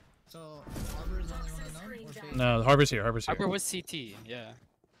 So, Harper is the only one unknown? Or Fade? No, Harper's here. Harper was CT, yeah.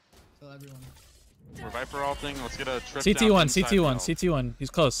 So, everyone. We're Viper all thing. Let's get a trip CT1, down inside CT1, hill. CT1. He's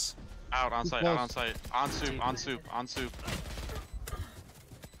close. Out on site, out on site. On soup.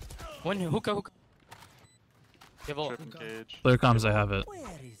 One hookah. Give ult. Trip and cage. Clear comms, I have it. Where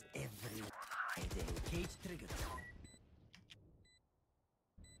is everyone hiding? Cage triggered.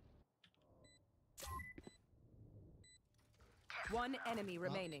 One enemy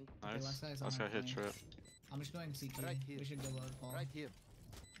remaining. Okay, Nice. last guy's Let's on go our hit flank. trip. I'm just going CT. Right here. We should go load Paul. Right here.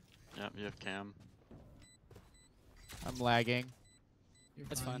 Yep, you have cam. I'm lagging. You're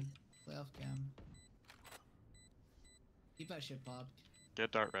That's fine. Play off cam. Keep that shit popped.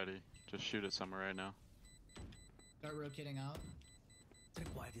 Get dart ready. Just shoot it somewhere right now. Start rotating out.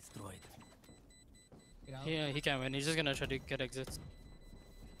 Tripwire destroyed. Get out. Yeah, he can win. He's just gonna try to get exits.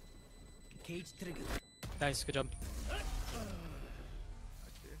 Cage triggered. Nice, good job.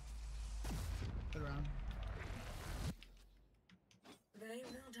 Good round. They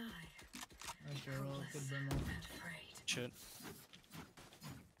will die. Nice your roll. Good brim roll. Shit.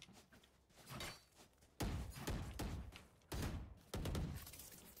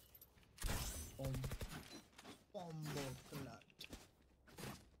 Hold.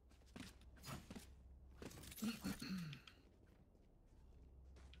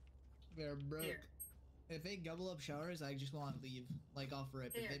 They're broke. If they double up showers, I just want to leave. Like off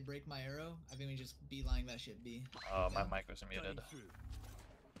rip. If they break my arrow, I think we just beeline that shit B. Oh, my mic was muted.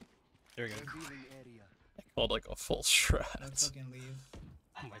 There we go. I called like a full shred. Let's fucking leave.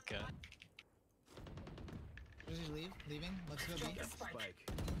 Oh my god. Just leave? Leaving? Let's go B.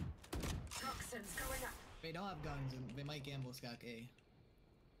 They don't have guns and they might gamble stack A.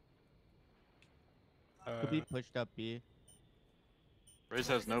 Could be pushed up B. Raze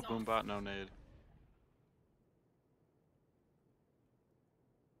has no boom bot, no nade.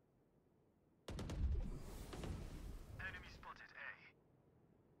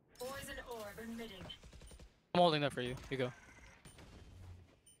 Poison orb emitting. I'm holding that for you. You go.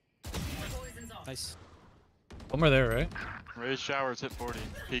 Poison's off. Nice. One more there, right? Raze showers hit 40.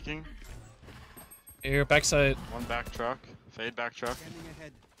 Peeking. Here, backside. One back truck. Fade back truck.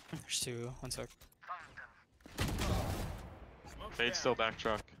 There's two. One sec. Fade still back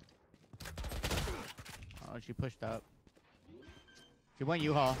truck. Oh, she pushed up. She went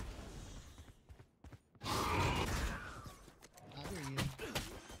U-Haul. I hear you.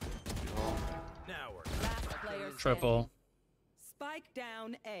 Now we're Last player Triple. standing. Spike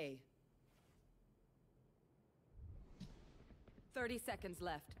down A. 30 seconds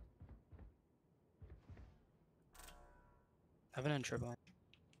left. Heaven and triple.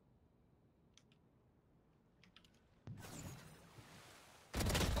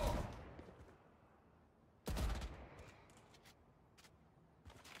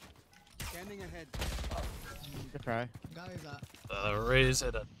 Standing ahead. Good try. Guys, Raze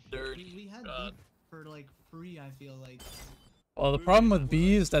hit a dirty we had shot. beef for like free. I feel like. Well, the problem with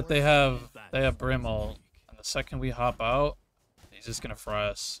B is that they have Brim ult, and the second we hop out, he's just gonna fry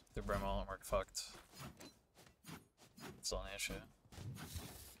us through Brim ult and we're fucked. That's the only issue.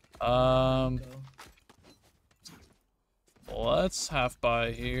 Let's half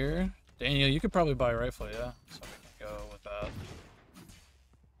buy here. Daniel, you could probably buy a rifle, yeah? So we can go with that.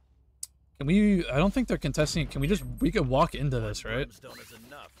 Can we? I don't think they're contesting. Can we just? We could walk into this, right?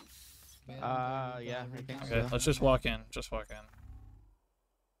 Yeah, I think Okay, so. let's just walk in. Just walk in.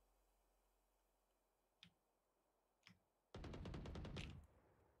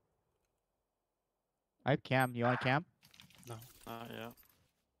 I have cam. You want cam? No. Yeah. I'm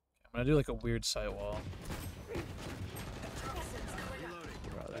gonna do like a weird sight wall.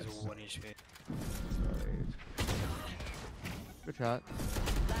 Bro, There's that's 1 HP. good shot.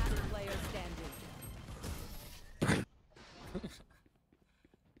 Last player standing.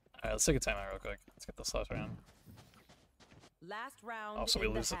 Alright, let's take a timeout real quick. Let's get this last round. Last round. Also, we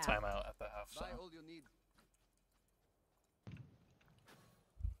in lose the half. timeout at the half. So. Buy all you need.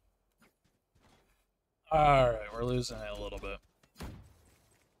 Alright, we're losing it a little bit.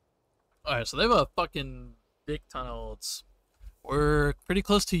 Alright, so they have a fucking big ton of ults. We're pretty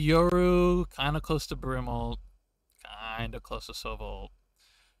close to Yoru, kind of close to Brimult, kind of close to Sova.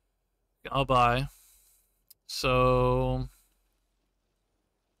 I'll buy. So...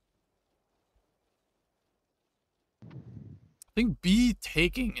 I think B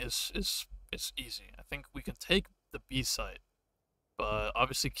taking is easy. I think we can take the B site. But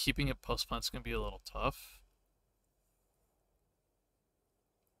obviously keeping it post-plant is going to be a little tough.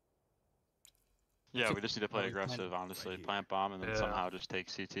 Yeah, we just need to play aggressive, honestly. Plant bomb and then somehow just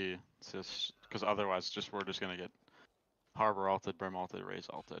take CT. It's just because otherwise, we're just gonna get Harper ulted, Brim ulted, Raze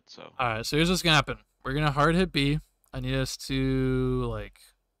ulted. So. All right, so here's what's gonna happen. We're gonna hard hit B. I need us to like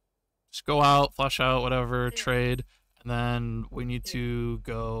just go out, flush out, whatever, trade, and then we need to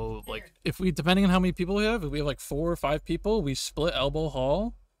go like if we depending on how many people we have. If we have like 4 or 5 people, we split elbow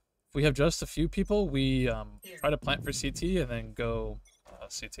hall. If we have just a few people, we try to plant for CT and then go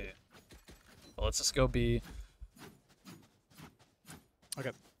CT. Let's just go B.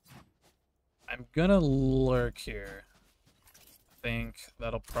 Okay. I'm gonna lurk here. I think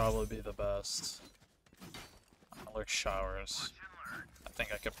that'll probably be the best. I'm gonna lurk showers. I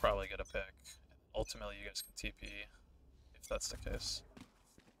think I could probably get a pick. Ultimately, you guys can TP if that's the case.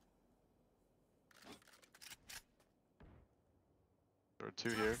 There are 2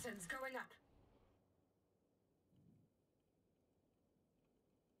 here. Going up.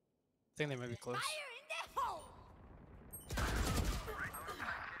 I think they might be close.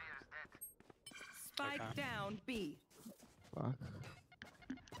 Spike down B. Fuck.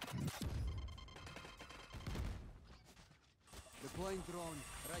 Deploying drone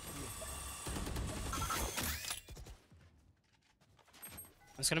right here.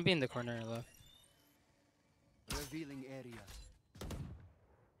 It's gonna be in the corner left. Revealing area.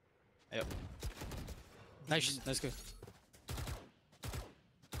 Yep. Nice, that's good.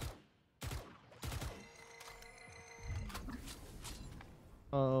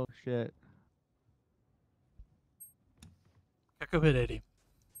 Oh shit. Gecko hit 80.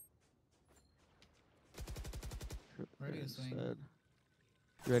 Ready to swing. Said.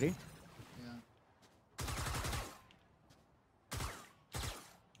 You ready? Yeah.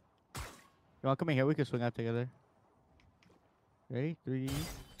 You want to come in here? We can swing out together. Ready? 3, 2,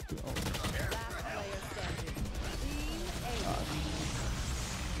 oh. Last player standing.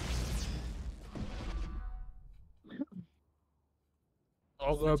 Team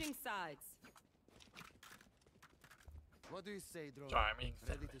All A. good. Switching sides. What do you say, drone? Sorry, I mean,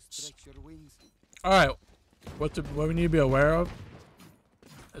 Ready to stretch your wings? all right. What we need to be aware of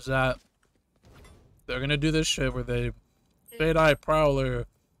is that they're gonna do this shit where they fade eye prowler,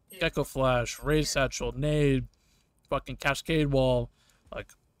 gecko flash, raise satchel, nade, fucking cascade wall, like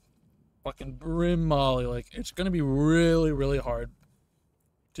fucking brim molly. Like it's gonna be really, really hard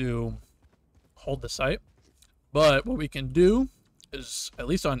to hold the site. But what we can do is, at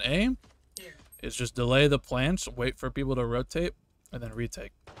least on A, is just delay the plants, wait for people to rotate, and then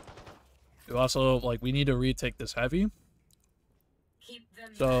retake. We also, like, we need to retake this heavy.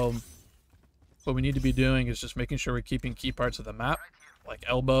 So what we need to be doing is just making sure we're keeping key parts of the map, like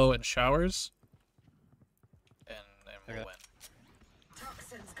elbow and showers, and we'll win.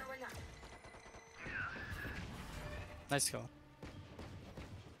 Toxins going up. Nice go.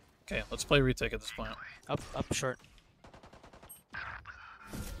 Okay, let's play retake at this point. Up short.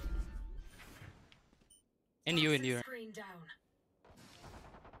 And you. Screen down.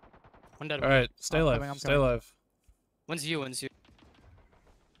 One dead. All right, stay I'm alive. coming, I'm Stay coming. alive. One's you.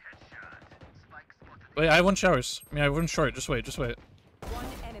 Wait, I have one showers. I mean, I have one short. Just wait. One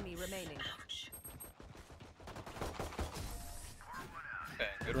enemy remaining. Okay,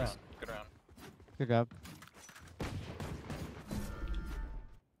 good round. Good round. Good job.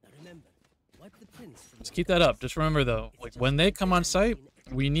 Remember, wipe the pins from Let's keep that up. Just remember though, like when they come on site,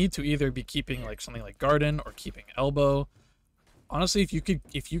 we need to either be keeping like something like garden or keeping elbow. Honestly, if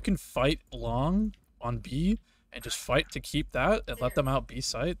you can fight long on B and just fight to keep that and let them out B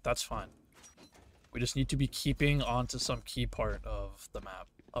site, that's fine. We just need to be keeping onto some key part of the map.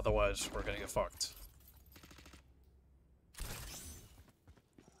 Otherwise, we're gonna get fucked.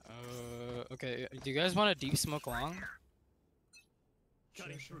 Okay. Do you guys want a deep smoke long? Sure.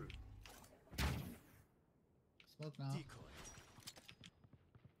 Smoke now. I'm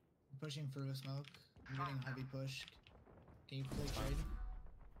pushing through a smoke. I'm getting heavy push. Can you play trade?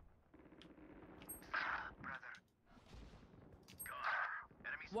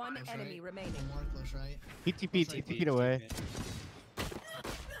 One Close enemy right. remaining. One more close right. TP away.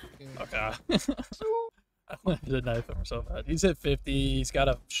 Good. Okay. I wanted to knife him so bad. He's at 50. He's got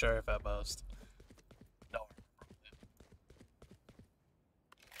a sheriff at most. No.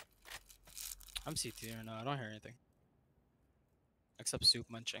 I'm CT or no, I don't hear anything. Except soup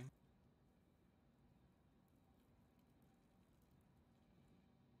munching.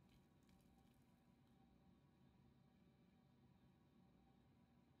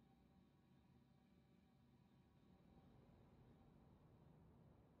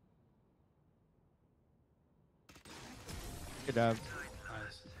 Good job.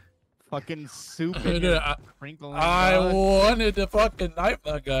 Nice. Fucking soup in Dude, your I sprinkling. wanted to fucking knife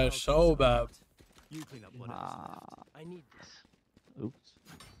that guy so bad. You clean up what else. I need this. Oops.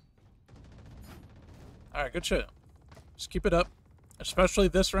 Alright, good shit. Just keep it up. Especially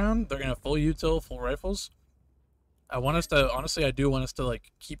this round, they're gonna full util, full rifles. I want us to, honestly, I do want us to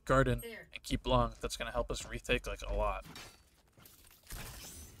like keep garden and keep long. That's gonna help us retake like a lot.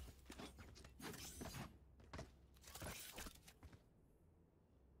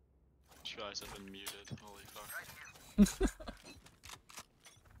 You guys have been muted. Holy fuck.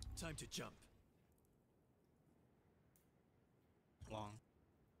 Time to jump. Long.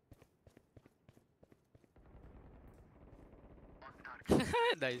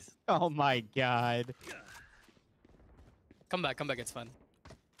 Nice. Oh my god. Come back, it's fun.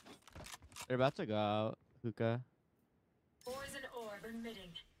 They're about to go out, hookah. Poison orb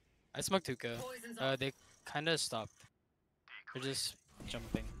emitting. I smoked hookah. Poison's off. They kinda stopped. They're just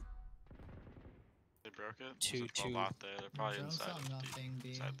jumping. They broke it? Two, There's a two. lot there. They're probably Drones inside, saw of nothing, B.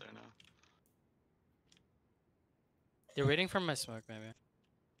 inside there now. They're waiting for my smoke, maybe.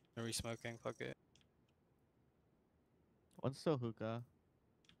 Are we smoking? Fuck it. One's still hookah.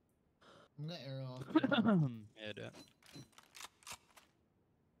 I'm gonna arrow off. Yeah, do it.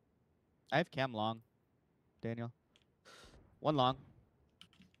 I have cam long. Daniel. One long.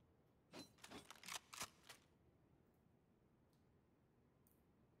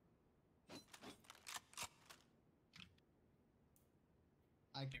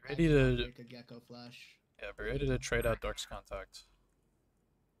 Be I ready cannot to- break a gecko flash. Yeah, be ready to trade out Dark's contact.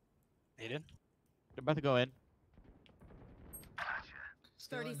 Needed. They're about to go in.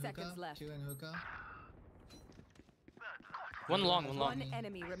 Still 30 in seconds hookah, left. 2 in hookah. One long, one long. One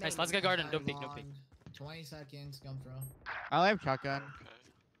enemy remaining. Nice, let's get garden. Don't peek, don't Long, peek. 20 seconds, gun throw. I have shotgun.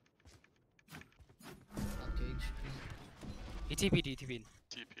 Okay. Top cage. He TP'd, he TP'd.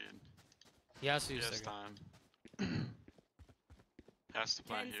 TP'd. He has to He use has second. time. Has to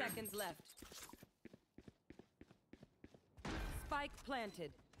plant 10 here. seconds left. Spike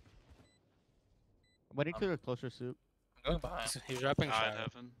planted. I'm waiting to a closer soup. I'm going behind. He's wrapping Eye shadow.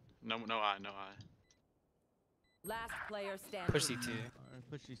 heaven. No eye, no eye. Last player standing. Push CT. Alright,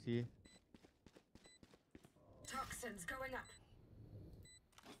 push CC. Toxins going up.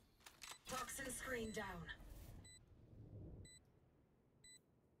 Toxin screen down.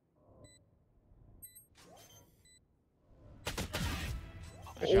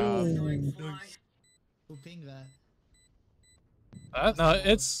 Good job. Annoying fly. Who pinged that? No,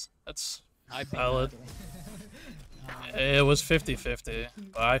 it's I pinged valid. It was 50-50,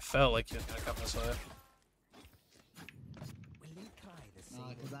 but I felt like he was gonna come this way.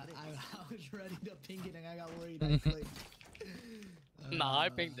 Because I was ready to ping it and I got worried I clicked. Nah, I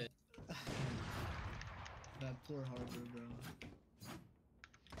pinged it. That poor Harper, bro.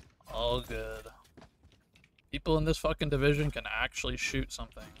 All good. People in this fucking division can actually shoot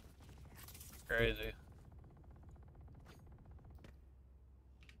something. Crazy.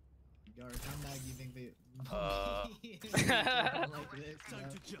 Yard, how mad you think they like this, Time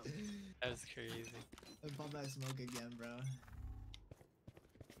to jump. That was crazy. Let's pump that smoke again, bro.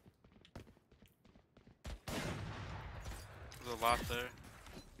 There's a lot there.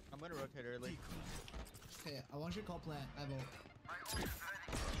 I'm gonna rotate early. Okay, I want you to call plant. I vote.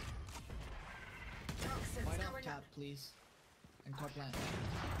 Toxins White off going cap, up. please. And call plant.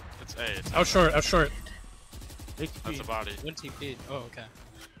 It's A. It's Out short, out short. That's a body. One TP'd. Oh, okay.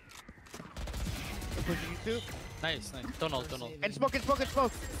 I'm pushing you soup. Nice, nice. Don't ult, don't ult. And smoke, and smoke, and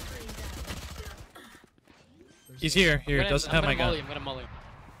smoke. He's here, I'm doesn't gonna have my molly gun. him, I'm gonna molly him.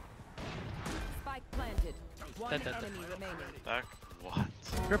 Spike planted. One Dead. enemy remaining. Back. What?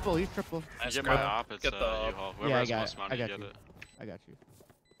 Triple, he's triple. Nice Get my grab. op. It's Get the op. U-Haul. Whoever Yeah, I has got most it. money, I got get you. it. I got you.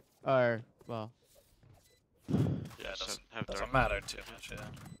 Or, well. Yeah, Yeah, it just have doesn't dark. matter too much, yeah.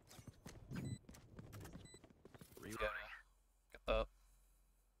 Get that.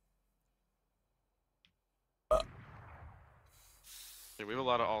 Yeah, we have a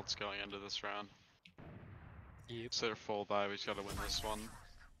lot of alts going into this round. Yep. So they're full buy. We just gotta win this one.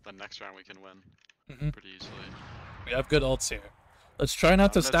 Then next round we can win Mhm. pretty easily. We have good ults here. Let's try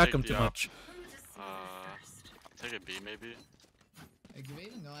not to I'm gonna stack take them the too op. much. I'll take a B maybe. Hey, do they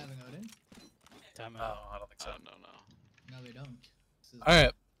even know I have an Odin? Damn No, it. I don't think so. No. No, they don't. This is-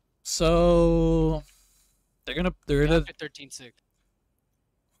 Alright. So they're gonna After 13-6.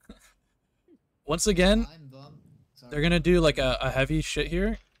 once again I'm bum. Sorry. they're gonna do like a heavy shit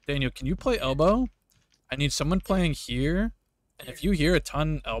here. Daniel, can you play elbow? I need someone playing here, and if you hear a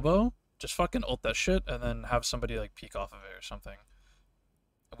ton elbow, just fucking ult that shit and then have somebody like peek off of it or something.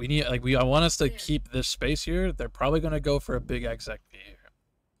 We need I want us to keep this space here. They're probably gonna go for a big exec P here.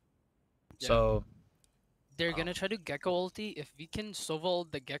 Yeah. So They're gonna try to gecko ulti. If we can solo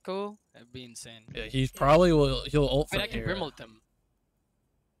ult the gecko, that'd be insane. yeah, he'll ult But from I can here. brim ult them.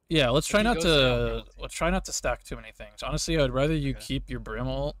 Yeah, let's try he not goes down, brim to ult. let's try not to stack too many things. Honestly, I'd rather you Okay. keep your brim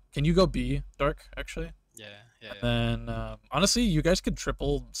ult. Can you go B, Dark? Actually. Yeah, yeah, yeah. And then, honestly, you guys could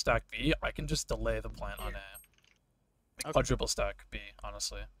triple stack B. I can just delay the plant on A. Okay. Quadruple stack B,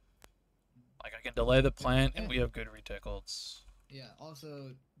 honestly. Like, I can delay the plant, and we have good retake ults. Yeah,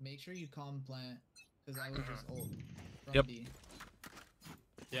 also, make sure you calm plant, because I would just ult from Yep. B.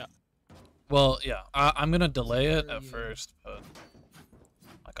 Yeah. Well, yeah, I'm gonna delay it Where are at you? first, but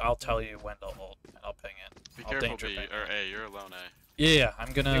like, I'll tell you when to ult, and I'll ping it. Be I'll careful danger B ping. or A. You're alone A. Yeah,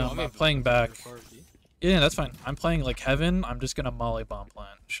 I'm gonna. want me I'm to playing back. record B? Yeah, that's fine. I'm playing like heaven. I'm just gonna molly bomb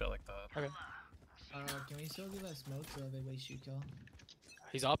plant, shit like that. Okay. Can we still give that smoke so they waste shoot kill?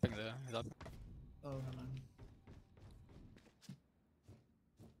 He's opping though. He's up. Oh, never mind.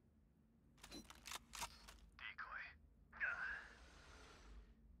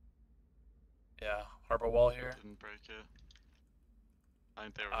 Yeah, harbor wall here. Didn't break it. I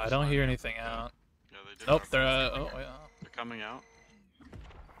think they were I just don't hear lining up anything like that. out. Yeah, they did. Nope, Harper. they're oh yeah. They're coming out.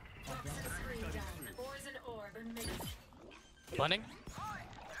 Toxin screen down. Poison orb emitted. Blending.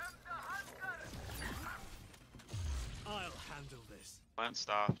 I'll handle this. Plant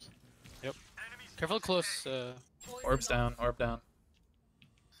stopped. Yep. Careful close. Orb's down, orb down.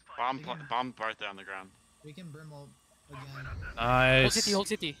 Bomb right there on the ground. We can brim ult again. Hold Nice. city. Hold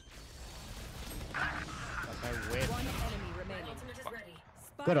city. I win. One enemy remaining. Ultimate is ready.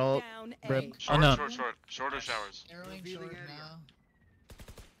 Good ult. Down Rip. A. Short, no. short. Shorter showers. Arrowing short now.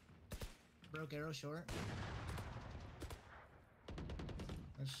 Broke arrow short.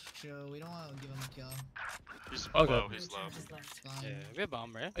 So we don't want to give him a kill. He's Okay. low. He's low. It's fine. Yeah, we have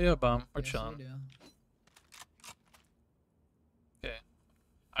bomb, right? Yeah, bomb. We're Yes, chilling. we do. Okay.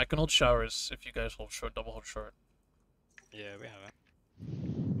 I can hold showers if you guys hold short, double hold short. Yeah, we have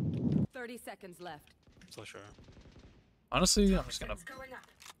it. 30 seconds left. So sure. Honestly, I'm just gonna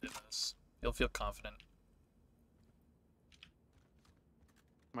do this. You'll feel confident.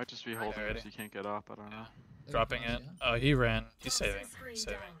 Might just be holding Alrighty. if you can't get up. I don't know. They're Dropping close, it. yeah? Oh, he ran. He's saving. He's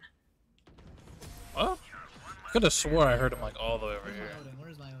saving. Oh? I could have swore I heard him like all the way over Where's my here. Odin?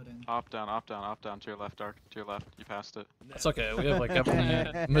 Where's my Odin? Op down, op down, op down. To your left, Dark. To your left. You passed it. That's okay. We have like we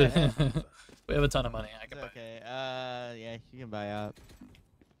have a ton of money. I can It's buy. okay. Yeah, you can buy out.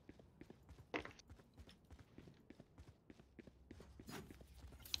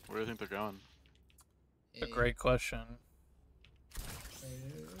 Where do you think they're going? A great question.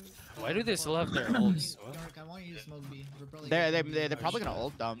 Why do they still have their ults? What? Dark, I want you to smoke B. We're probably They're probably gonna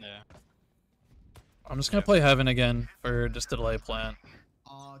ult them. Yeah. I'm just gonna play Heaven again for just to delay plan.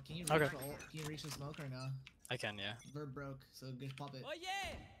 Can you reach Okay. the ult? Can you reach the smoke or no? I can, yeah. Verb broke, so just pop it. Oh yeah!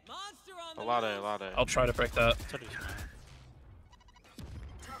 Monster on the A lot loose. A, a lot A. I'll try to break that. Totally fine.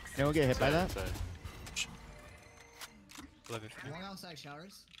 Anyone get hit by that? Say. Love it. Long outside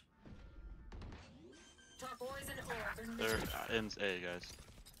showers. They're in A, guys.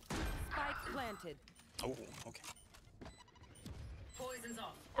 Spike planted. Oh, okay.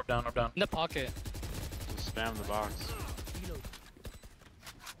 Orb down, orb down. In the pocket. Just spam the box.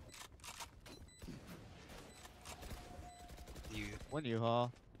 You. One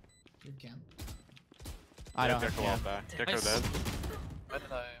U-Haul. Good camp. I don't Gecko have off back. Gecko Nice. dead. Why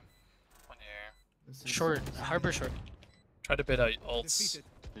did I? 1 year. This is Short. so Harper sad. short. Try to bait out ults.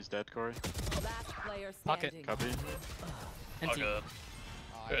 He's dead, Corey. Last player Pocket. standing. Copy. Oh, Empty. good.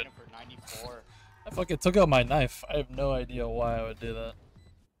 I Good. hit him for 94. I fucking took out my knife. I have no idea why I would do that.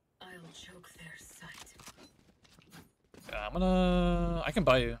 Yeah, I can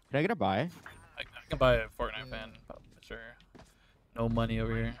buy you. Can I get a buy? I can buy a Fortnite fan, for sure. No money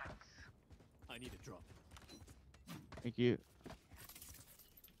over here. I need a drop. Thank you.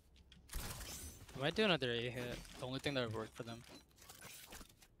 I might do another A hit. The only thing that would work for them.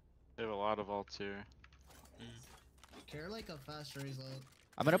 They have a lot of ults here. Care like a fast raise ult.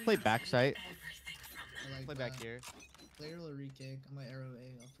 I'm gonna play backside. I like Play that. back here. Player will re-kick. I'm gonna arrow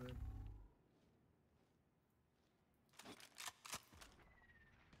A off rip.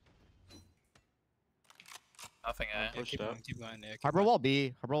 Nothing A. Yeah, Pushed keep up. going, keep going. Yeah, keep Harbor going. wall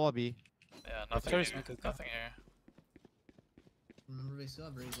B. Harbor wall B. Yeah, nothing Sorry, here. Smoke, okay. Nothing here. Remember, they still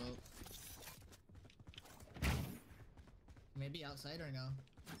have raise ult. Maybe outside or no?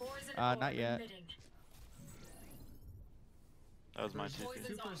 Not yet. That was my Super TP.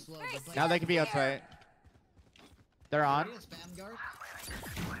 Super slow. They're playing- Now they can be outside. They're on. Ready to spam guard?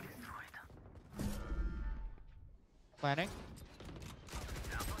 Planning.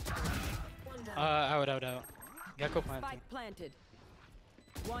 Out. Gecko planting. Spike planted.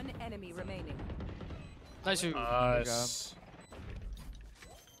 One enemy remaining. Nice. You. Nice.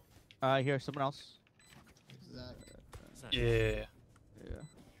 Here, someone else. Zach. Yeah. Yeah.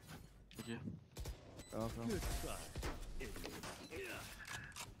 Thank you. Go. Good try.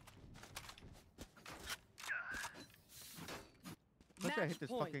 Let's try to hit this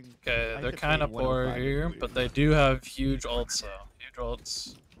fucking. Okay, I they're hit the kind of plane poor 105. here, but they do have huge ults though. Huge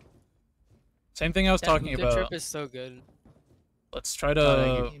ults. Same thing I was talking The about. trip is so good. Let's try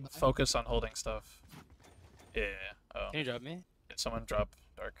Oh, to focus on holding stuff. Yeah. Oh, Can you drop me? did someone drop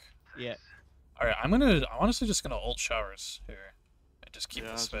Dark? Yeah. All right, I'm honestly just gonna ult showers here and just keep Yeah,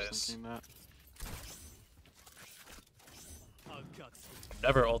 I the was just space. thinking that. I've got some.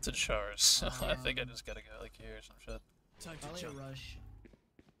 Never ulted showers. I think I just gotta go like here or some shit. Time to Probably a jump. rush.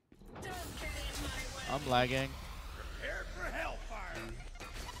 I'm lagging. Prepare for hellfire.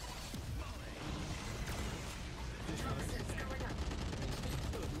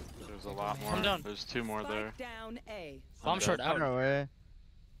 There's a lot more. Come down. There's two more there. Spike down A. Bomb short I don't out. know where.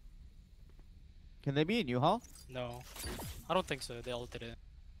 Can they be in U-Haul? No. I don't think so. They ulted it.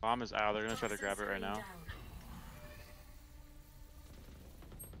 Bomb is out. They're gonna try to grab it right now.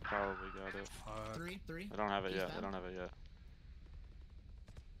 Probably got it. Fuck. Three. I don't have it He's yet. I down. don't have it yet.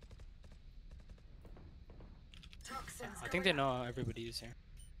 I think they know everybody is here.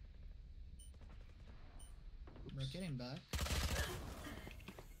 We're getting back.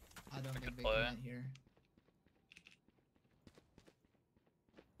 I don't think they play. can here.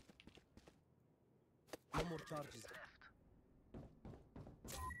 No more charges.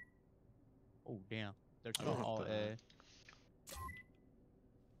 Oh damn. They're I still don't all know. A.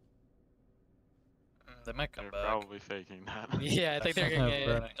 They might come They're back. probably faking that. Yeah, I think they're gonna get it.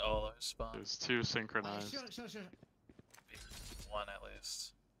 Burning all their It spawns. was too synchronized. Sure. One at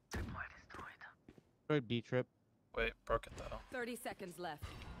least. Destroyed B trip. Wait, broke it though. 30 seconds left.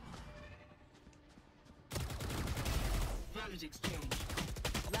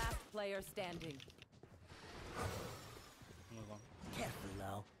 Last player standing. Careful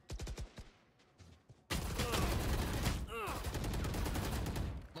now.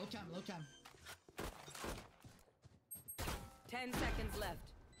 Low cam. 10 seconds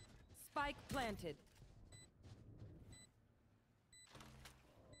left. Spike planted.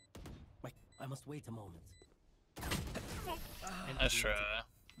 Wait, I must wait a moment. Nice try.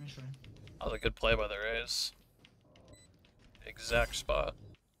 Nice try. That was a good play by the Rays. Exact spot.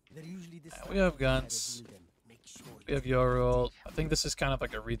 They're usually Yeah, we have guns. We have your ult. I think this is kind of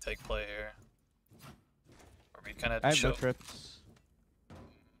like a retake play here. Where we kind I of have no show. trips.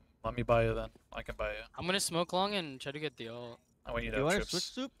 Let me buy you then. I can buy you. I'm gonna smoke long and try to get the ult. I want you to Do you have want to trips.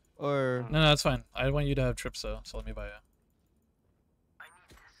 switch soup or? No, that's fine. I want you to have trips though, so let me buy you.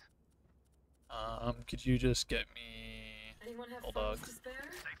 Could you just get me Anyone have Bulldog? funds to spare?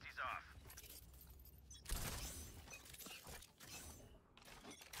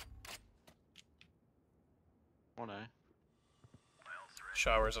 One A.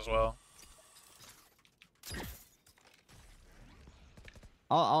 Showers as well.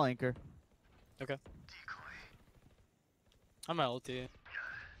 I'll anchor. Okay. I'm at ulti.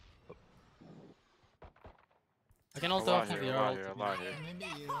 I can also Allow have here, the allow ult. here, allow here. Maybe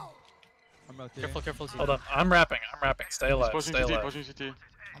you. I'm rotating. Careful. Hold on. I'm rapping. Stay He's alive. pushing Stay CT, alive. pushing CT.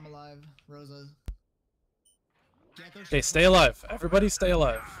 I'm alive. Rosa. Okay, stay alive. Everybody stay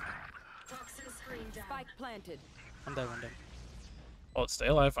alive. Toxin screen down. Spike planted. I'm dead. Oh, stay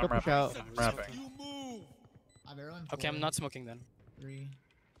alive. I'm Go push rapping. out. I'm rapping. I've arrow in Okay, I'm 4, not smoking then. 3.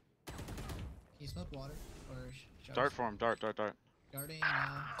 Can you smoke water or showers? Dart for him, dart. Darting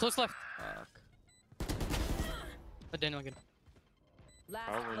now. Close left. Fuck. Daniel again. Last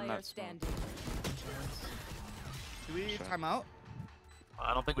Probably player not smoke. standing. Do we Sure. time out?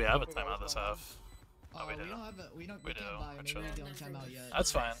 I don't think we have a timeout this half. Oh, we we do. don't have a, we We can't do, buy. Maybe actually. we don't time out yet.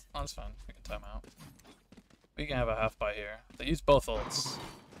 That's fine. That's fine. We can time out. We can have a half buy here. They use both ults.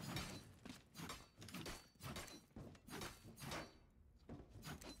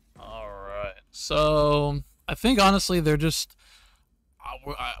 Alright. So, I think honestly they're just...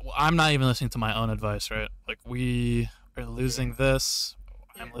 I'm not even listening to my own advice, right? Like, we are losing this.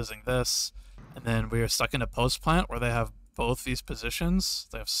 I'm losing this. And then we are stuck in a post plant where they have both these positions.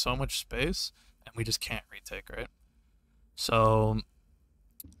 They have so much space. And we just can't retake, right? So...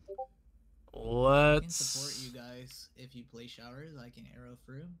 I can Let's support you guys if you play showers. I can arrow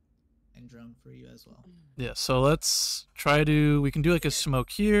through and drone for you as well. Yeah, so let's try to we can do like a smoke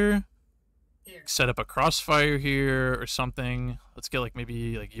here, set up a crossfire here or something. Let's get like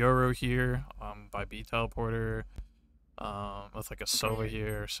maybe like Euro here, by B teleporter, with like a Sova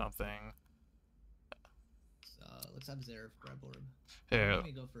here or something. Let's have Zerif grab orb. Yeah. Let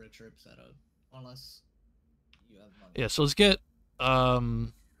me go for a trip setup, unless you have money. Yeah, so let's get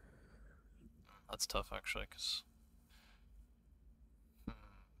that's tough actually, cause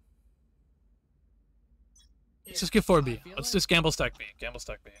let's just get 4B. Let's just gamble stack B. Gamble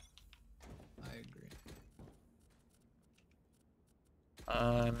stack B. I agree.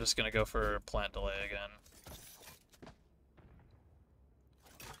 I'm just gonna go for plant delay again.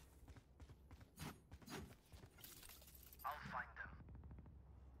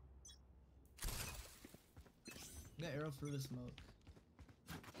 I'm gonna arrow through the smoke.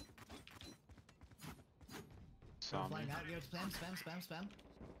 Saw me. Flying out. Yo, spam.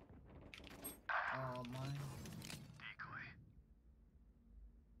 Oh my.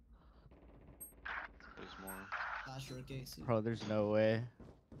 There's more. Flash rookie. Bro, there's no way.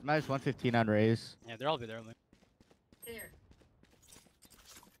 Minus 115 on raise. Yeah, they'll all be there. Here.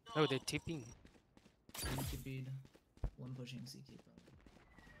 Oh, they're TPing. One TP'd. One pushing CT.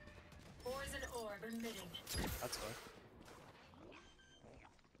 Poison orb emitting. That's good.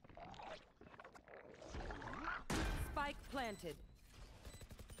 Spike planted.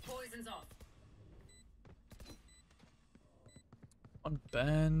 Poison's off. One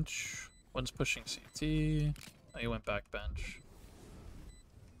bench. One's pushing CT. Oh, he went back bench.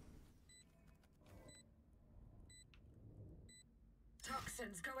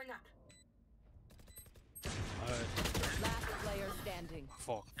 Toxins going up. Last player standing.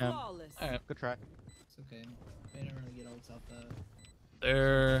 Fuck. Flawless. Alright. Good try. It's okay. They didn't really get ults off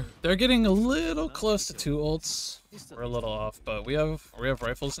that. They're getting a little close to 2 ults. We're a little off, but we have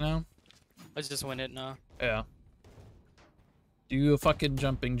rifles now. Let's just win it now. Yeah. Do a fucking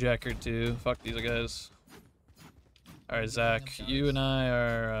jumping jack or two. Fuck these guys. Alright, Zach, you and I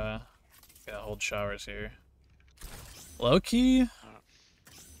are gotta hold showers here. Low-key?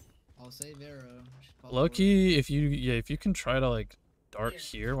 I'll say Vero. Low-key, if you can try to like dart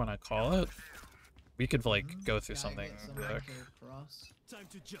here when I call it, we could like go through something quick. Time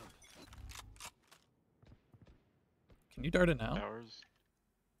to jump. Can you dart it now? Towers.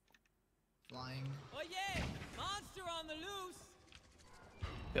 Flying. Oh yeah! Monster on the loose!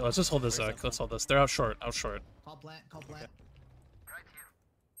 Yeah, let's just hold this, Zach. Let's hold this. They're out short. Out short. Call plant. Call plant.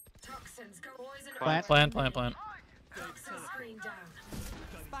 Toxins go poison. Plant. Plant. Plant. Plant. Toxin screen down.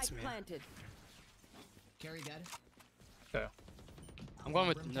 Spike planted. Carry dead. Okay. I'm going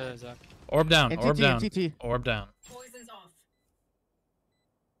with Zach. Orb down. Orb down. NTT. Orb down. Poison's off.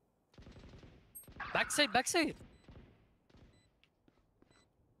 Backside. Backside.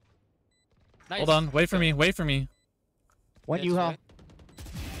 Nice. Hold on. Wait for me. Wait for me. When you have.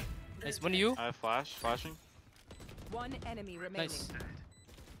 Nice. When you? I have flash. Flashing. One enemy remaining. Nice.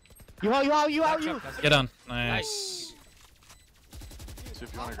 You out. Get on. Nice. See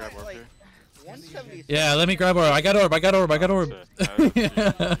if you want to grab orb here. 176. Yeah, let me grab orb. I got orb. I got orb. I got orb.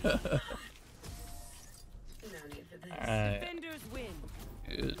 Alright. Defenders win.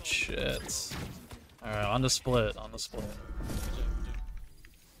 Good shit. Alright, on the split. On the split.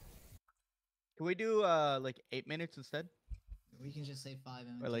 Can we do like 8 minutes instead? We can just say 5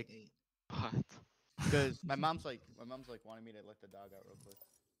 and Or like- take 8. What? Because my mom's like wanting me to let the dog out real quick.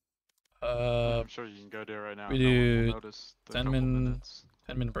 I'm sure you can go do it right now. we No one will do notice the 10 couple min. minutes.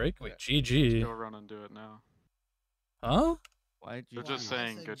 10-minute break? Wait, Just GG. go run and do it now. Huh? Why They're you? just I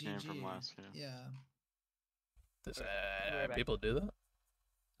saying said good game GG. from last game. Yeah. Does people do that?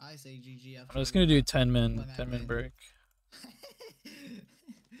 I say GG after. I'm just gonna do 10 min. when I 10 min win. break.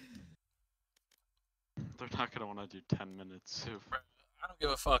 They're not gonna want to do 10 minutes. I don't give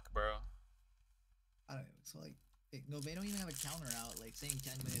a fuck, bro. I don't know. It's like no, they don't even have a counter out. Like saying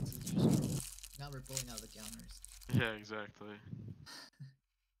 10 minutes is just troll. Now we're pulling out the counters. Yeah, exactly.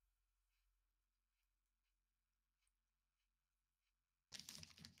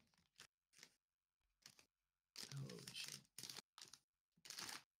 Holy shit.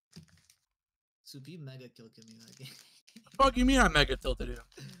 Soup, you mega killed me that game. Fuck you mean I mega tilted you?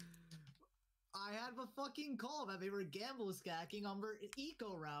 I had a fucking call that they were gamble scacking on their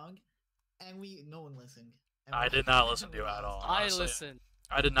eco round, and no one listened. And I did not listen to you at all. I honestly. listened.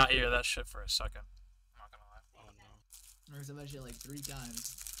 I did not hear that shit for a second. I'm not gonna lie. Oh no. There's that shit like 3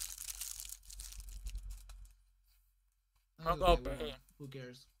 times. Fuck Okay, off, whatever. bro. Who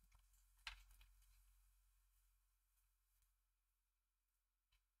cares?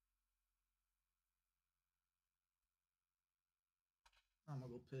 I'm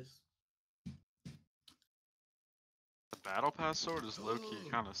gonna go piss. The battle pass sword is low key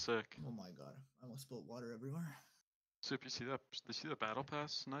kind of sick. Oh my god, I almost spilled water everywhere. Soup, you see that? You see the battle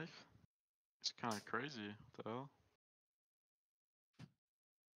pass knife? It's kind of crazy. What the hell?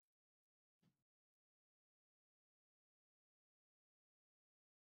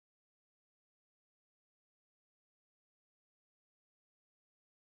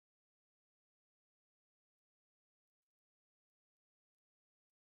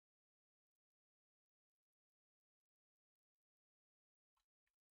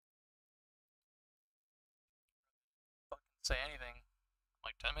 Say anything.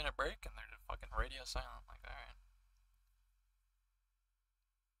 Like 10-minute break and they're just fucking radio silent. Like, alright.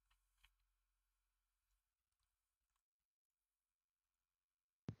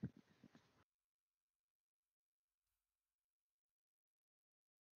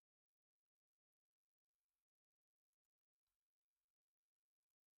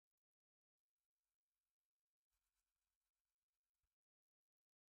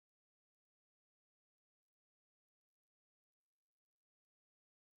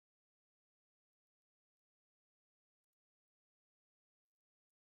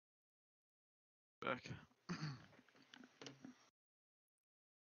 Back.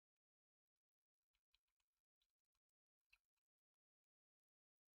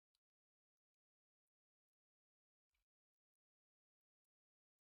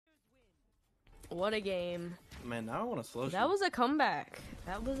 What a game. Man, now I want to slow That was a comeback.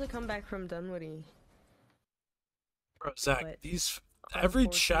 That was a comeback from Dunwoody. Bro, Zach, But these every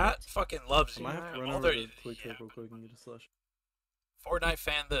chat fucking loves you. I have to run All over their- to quick yeah. real quick and get a slush. Fortnite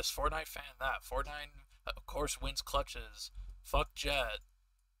fan this, Fortnite fan that. Fortnite, of course, wins clutches. Fuck Jet.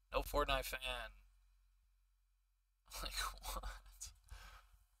 No Fortnite fan. Like, what?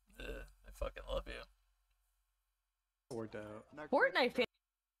 I fucking love you. Worked out. Fortnite fan.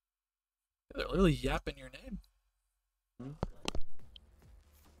 They're literally yapping your name.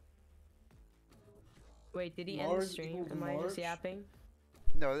 Wait, did he end the stream? Am I just yapping?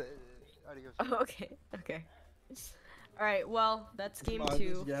 No, adios. Oh, okay, okay. Alright, well, that's game This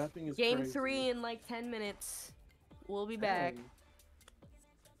 2. yapping is Game crazy. 3 in like 10 minutes. We'll be back. Dang.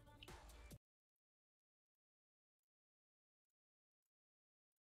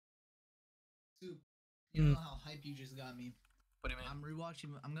 Soup, you know how hype you just got me. What do you mean? I'm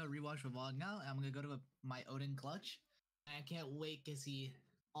gonna rewatch the vlog now, and I'm gonna go to my Odin clutch. And I can't wait to see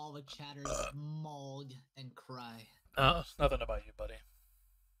all the chatters mauled and cry. Nothing about you, buddy.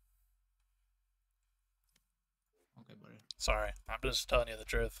 Okay, buddy. Sorry, I'm just telling you the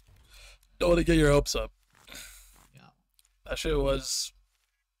truth. Don't want to get your hopes up. Yeah. That shit was.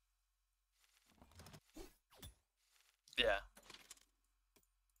 Yeah.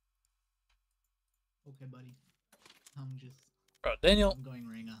 Okay, buddy. I'm just. Bro, Daniel. I'm going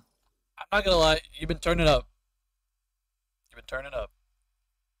Ringa. I'm not gonna lie, you've been turning up. You've been turning up.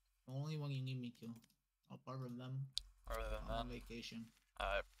 Only when you need me to. Apart from them. Other than I'm on that. vacation.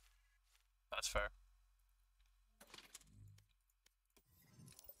 That's fair.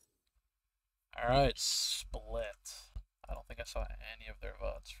 Alright, Split. I don't think I saw any of their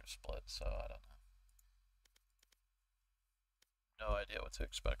VODs for Split, so I don't know. No idea what to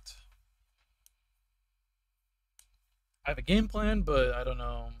expect. I have a game plan, but I don't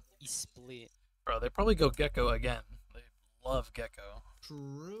know. Split. Bro, they probably go Gecko again. They love Gecko.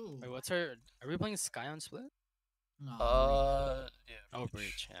 True. Wait, what's our? Are we playing Sky on Split? No. Yeah. Oh,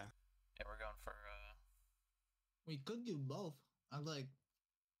 Breach. Yeah. Yeah, we're going for. We could do both. I'm like.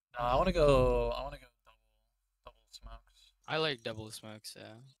 No, I want to go. Double smokes. I like double smokes.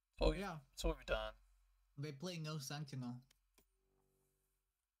 Yeah. Oh yeah. That's what we've done. They play no Sentinel.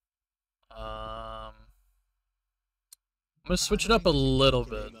 I'm gonna switch it up a little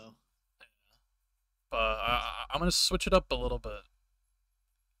bit. But I'm gonna switch it up a little bit.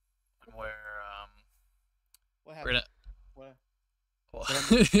 Where What we're happened? gonna.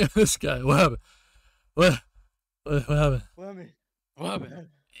 What? Yeah, this guy. What happened? What happened? What happened? What happened?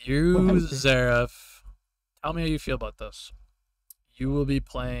 You, Zaref, tell me how you feel about this. You will be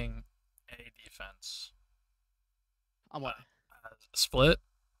playing A defense. On what? Split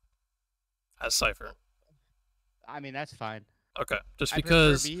as Cypher. I mean, that's fine. Okay, just I prefer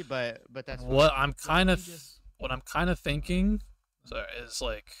because B, but that's fine. what I'm kind of thinking is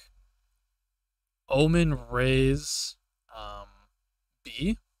like Omen Raise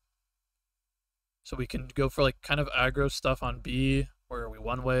B. So we can go for like kind of aggro stuff on B where we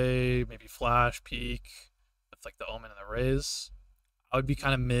one way, maybe flash, peek with like the Omen and the Raise. I would be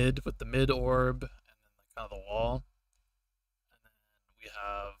kind of mid with the mid orb and then like kind of the wall. And then we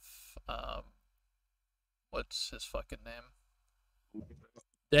have what's his fucking name?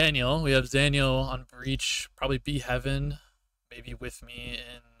 Daniel. We have Daniel on Breach, probably B Heaven, maybe with me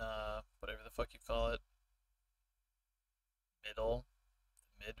in whatever the fuck you call it. Middle.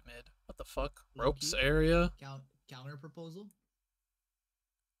 Mid. What the fuck? Ropes area? Counter proposal?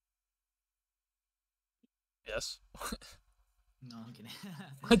 Yes. No, I'm kidding.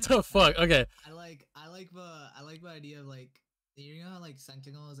 What the fuck? Okay. I like the idea of like, you know how like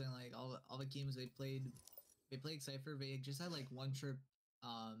Sentinels and like all the games they played Cypher, they just had like one trip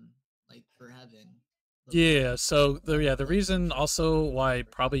like for Heaven. Yeah, so the reason also why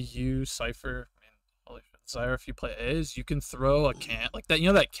probably you Cypher, I mean, holy shit, Zyra, if you play A, is you can throw a cam like that. You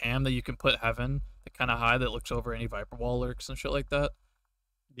know that cam that you can put Heaven, the kind of high that looks over any Viper wall lurks and shit like that.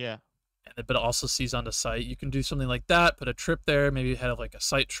 Yeah. And but it also sees onto site. You can do something like that. Put a trip there, maybe have like a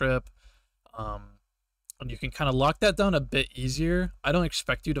site trip, and you can kind of lock that down a bit easier. I don't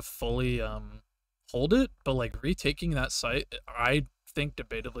expect you to fully hold it, but like retaking that site, I think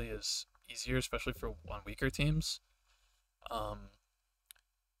debatably is easier, especially for on weaker teams. I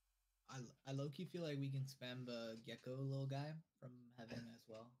low-key feel like we can spam the Gecko little guy from Heaven as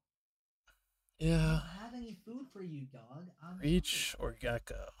well. Yeah. I don't have any food for you, dog. I'm Reach or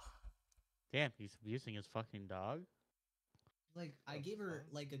Gecko? Damn, he's abusing his fucking dog. Like, I gave her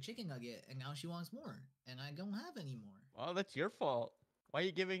like a chicken nugget, and now she wants more, and I don't have any more. Well, that's your fault. Why are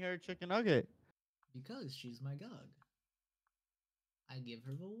you giving her a chicken nugget? Because she's my dog. I give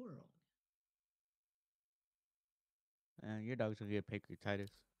her the world. Your dog's gonna get pancreatitis.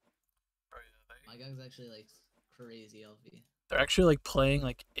 My dog's actually like crazy healthy. They're actually like playing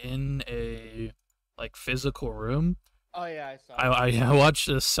like in a like physical room. Oh yeah, I saw. I watched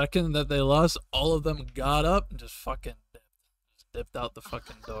the second that they lost. All of them got up and just fucking dipped out the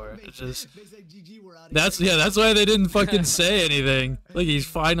fucking door. It's just that's why they didn't fucking say anything. Like he's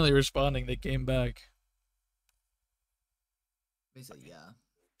finally responding. They came back. They said yeah.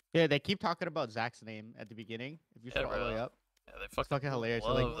 Yeah, they keep talking about Zach's name at the beginning. If you Yeah, scroll all the way bro. up, Yeah, they it's fucking fucking hilarious.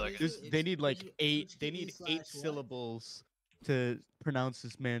 They're love like, that guy. they need like Huge they K need slash 8 what? syllables to pronounce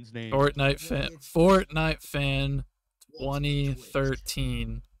this man's name. Fortnite fan What's the Twitch?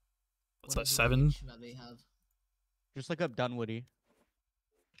 2013. What's What that, is the 7? Twitch that they have? Just look up Dunwoody.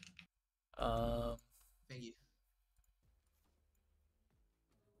 Thank you.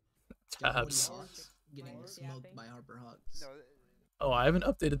 Tabs. Getting smoked by Harper Hawks. Oh, I haven't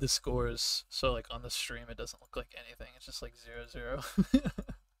updated the scores, so like on the stream it doesn't look like anything. It's just like 0-0.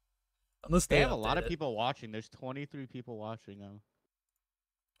 Unless They they have a lot update of it. people watching. There's 23 people watching now.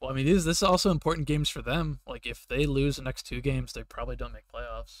 Well, I mean, this is also important games for them. Like, if they lose the next 2 games, they probably don't make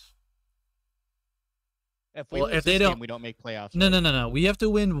playoffs. If we lose this game, we don't make playoffs. No, right? no, no, no. We have to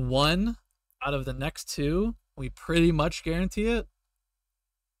win 1 out of the next 2. We pretty much guarantee it.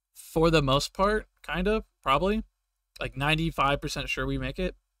 For the most part, kind of, probably. Like 95% sure we make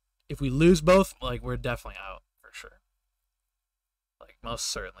it. If we lose both, like, we're definitely out for sure. Like, most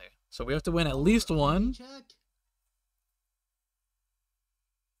certainly. So we have to win at least 1.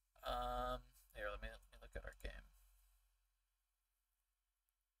 Here, let me look at our game.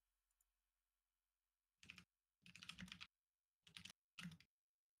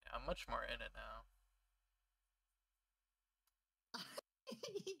 Yeah, I'm much more in it now.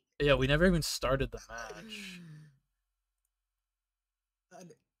 Yeah, we never even started the match.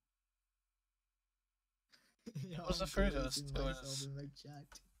 What was the first? It was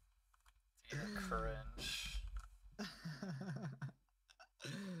yeah, cringe.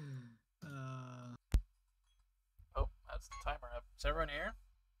 Oh, that's the timer up. Is everyone here?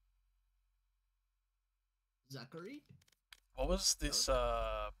 Zachary? What was this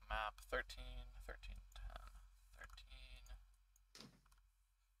map? 13, 13, 10, 13,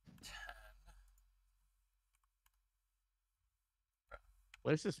 10.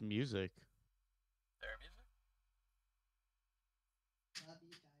 What is this music? Their music?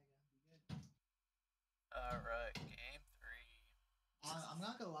 Alright, game 3. I'm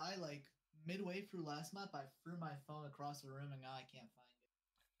not gonna lie, like midway through last map, I threw my phone across the room and now I can't find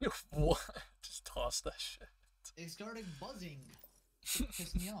it. What? Just toss that shit. It started buzzing. It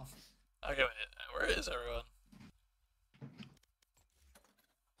pissed me off. Okay, wait, where is everyone?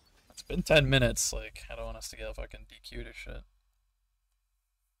 It's been 10 minutes, like, I don't want us to get fucking DQ'd or shit.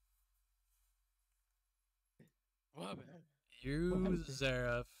 What happened? You,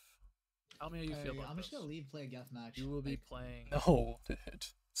 Zaref, tell me how you feel about I'm this. just gonna leave, play a Geth match. You will be playing... No, dude.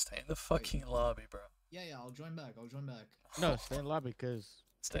 Stay in the fucking lobby, bro. Yeah, I'll join back. No, stay in the lobby, because...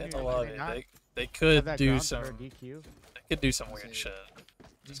 Stay in the lobby. They could do some... DQ? They could do some weird shit.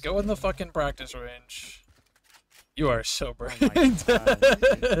 Just go in the fucking practice range. You are so brain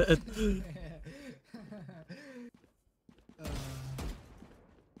dead.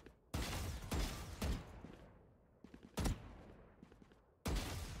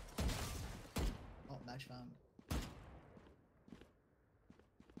 Oh, match found.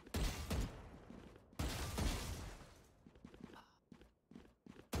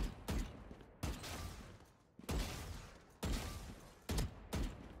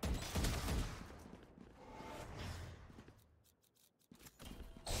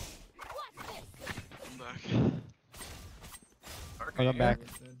 I'm back. I'm back.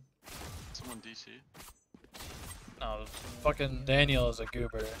 Someone DC. No, fucking Daniel is a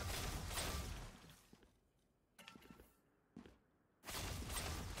goober.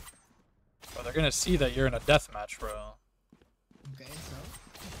 Bro, they're gonna see that you're in a deathmatch, bro. Okay, so.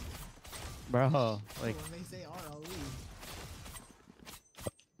 Bro, like... When they say R, I'll leave.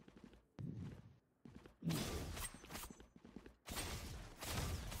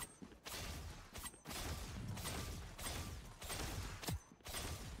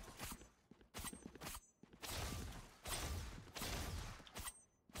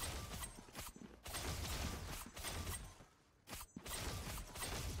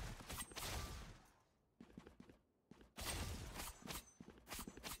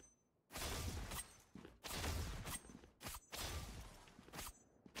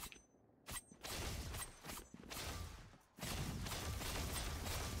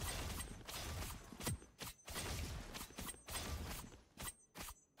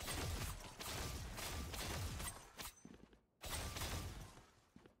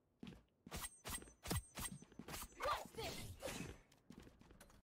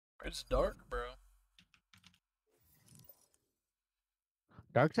 It's dark, bro.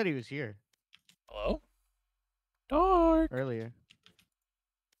 Dark said he was here. Hello? Dark! Earlier.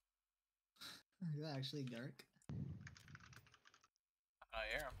 Is that actually dark? I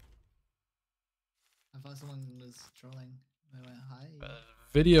hear him. I thought someone was trolling. I went high.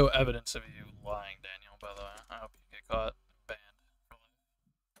 Video evidence of you lying, Daniel, by the way. I hope you get caught and banned.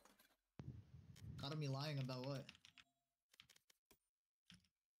 Caught me lying about what?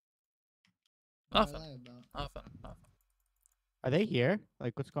 Nothing. What did I lie about? Nothing. Are they here?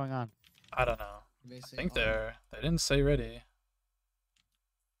 Like, what's going on? I don't know. They I say think R. they didn't say ready.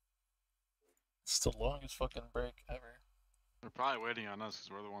 It's the longest fucking break ever. They're probably waiting on us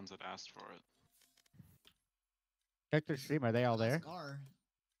because we're the ones that asked for it. Check their stream. Are they all there? Ask R.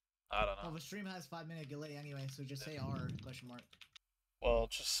 I don't know. Well, the stream has 5-minute delay anyway, so just say R, question mark. Well,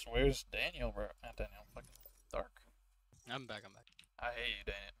 just where's Daniel, bro? Not Daniel, fucking Dark. I'm back. I hate you,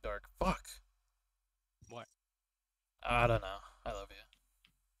 Daniel. Dark. Fuck. What? I don't know. I love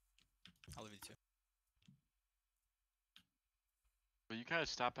you. I love you too. But you guys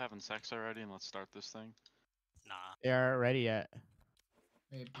stop having sex already and let's start this thing. Nah. They aren't ready yet.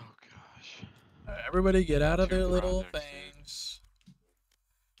 Wait, Oh gosh. Alright, everybody get out of Two their little projects, dude. things.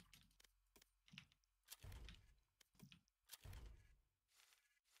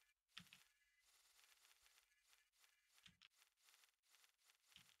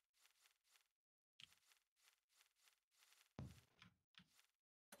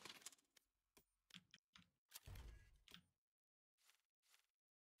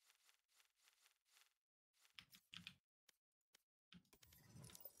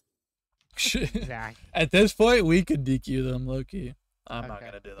 Zach. At this point, we could DQ them, Loki. I'm not Okay.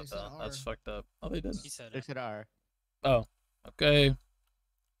 gonna do They that said though. That's R. fucked up. Oh, they did. He said They it. said R. Oh, okay.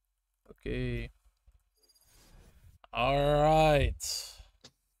 Okay. Alright.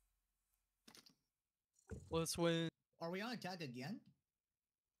 Let's win. Are we on attack again?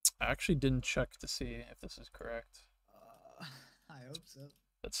 I actually didn't check to see if this is correct. I hope so.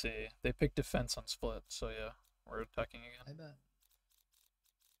 Let's see. They picked defense on split, so yeah, we're attacking I again. bet.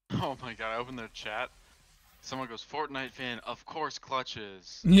 Oh my god, I opened their chat. Someone goes, Fortnite fan, of course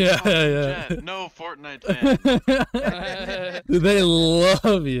clutches. Yeah, Fucking yeah. Jet, no Fortnite fan. They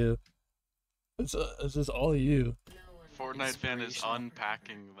love you. It's just all you. Fortnite fan is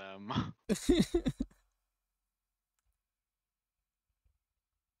unpacking them.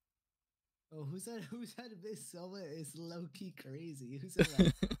 Oh, who said Miss Silva is low key crazy? Who said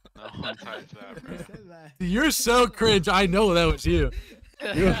that? No one typed that, Who bro. said that? You're so cringe. I know that was you.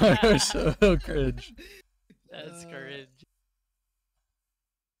 You are so cringe. That's courage.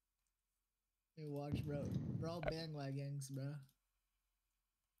 Hey, watch, bro. We're all bandwagons, bro.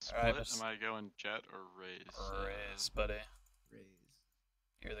 Split, Alright, just- am I going Jet or Raze? Raise, buddy. Raise.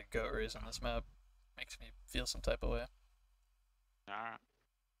 You're the goat raise on this map. Makes me feel some type of way. Alright.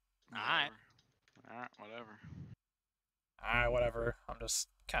 Alright. Alright, whatever. Alright, whatever. I'm just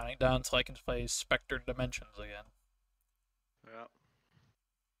counting down till I can play Spectre Dimensions again. Yep.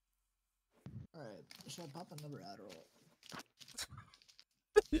 Alright, should I pop another Adderall?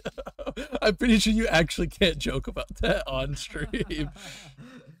 I'm pretty sure you actually can't joke about that on stream.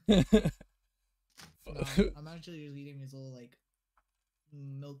 No, I'm actually just eating these little, like,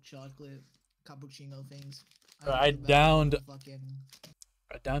 milk chocolate cappuccino things. Bro, don't I feel bad about downed- the fucking...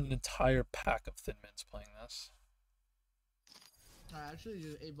 I downed an entire pack of Thin Mints playing this. I actually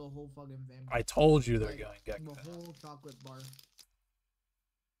just ate the whole fucking thing. I told you they're Like, going Gekko. the whole chocolate bar.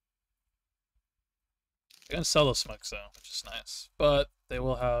 They're gonna sell the smokes though, which is nice. But they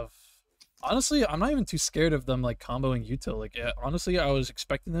will have. Honestly, I'm not even too scared of them like comboing util. Like, yeah, honestly, I was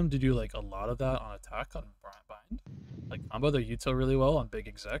expecting them to do like a lot of that on attack on bind, like combo their util really well on big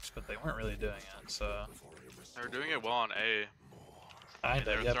execs, but they weren't really doing it. So They were doing it well on A. I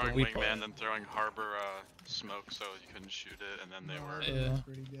They were yeah, but throwing we Wingman, then throwing Harbor smoke so you couldn't shoot it, and then they were Yeah.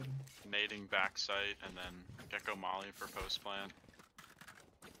 Pretty good. nading backside, and then Gecko Molly for post plan.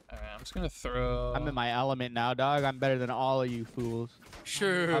 Alright, I'm just gonna throw. I'm in my element now, dog. I'm better than all of you fools.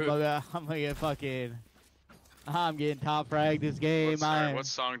 Sure. I'm gonna get fucking. I'm getting top frag this game. What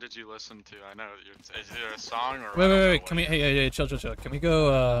song did you listen to? I know is it a song or? Wait. Can we? Hey, chill. Can we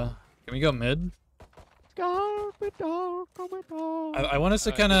go? Can we go mid? I want us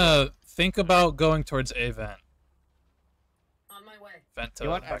to kind of think about going towards A vent. On my way. Vent to You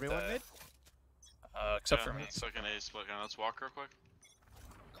want impact everyone A. mid? Except for me. It's like an A split. Let's walk real quick.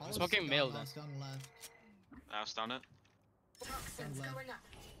 Call smoking us male down, then. last down left. Now stun it. Toxins left. going up.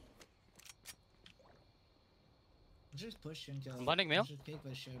 Just push into. Blinding male? Just take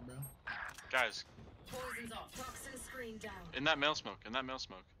this shit, bro. Guys, Poison's off. Toxin screen down. in that mail smoke.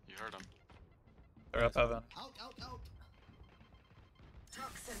 You heard him. They're up heaven. Out.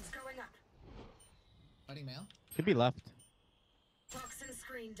 Toxins going up. Fighting male. Could be left. Toxin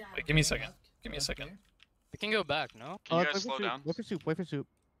screen down. Wait, give me a second. Left. Give me a Left second. clear. We can go back, no? Can you wait guys for slow soup. down? Wait for soup.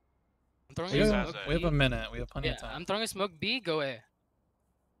 I'm throwing We a have, smoke we have B. a minute. We have plenty Yeah, of time. I'm throwing a smoke B. Go A.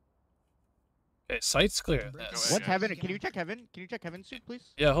 Okay, site's clear. Yes. What's heaven? Can you check heaven? Can you check heaven soon,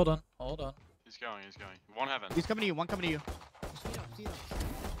 please? Yeah, hold on. Hold on. He's going. He's going. One heaven. He's coming to you. One coming to you. Speed up, speed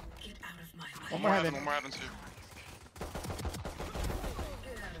up. One more heaven. One more heaven too.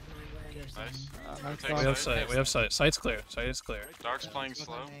 Nice. We have sight. We have sight. Sight's clear. Sight is clear. Dark's playing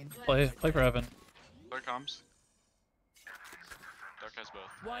slow. Play for heaven. There comes. Dark has both.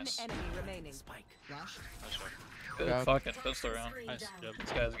 One Nice. enemy remaining. Flash. Nice shot. Good Yeah. fucking pistol round. Nice. Yep.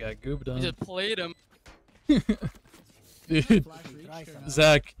 This guy's got gooped You on. just played him. Dude, Flash reached or not?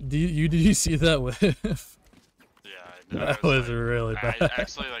 Zach, did you see that whiff? Yeah, I did. That was really I bad.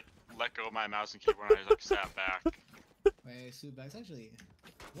 actually like let go of my mouse and keyboard and I like sat back. Wait, Subex, actually,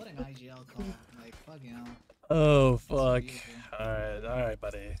 what an IGL call. Like, fucking hell. Oh That's fuck. beautiful. Alright,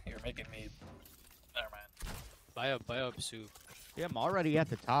 buddy. You're making me. Never mind. Buy up, soup. Yeah, I'm already at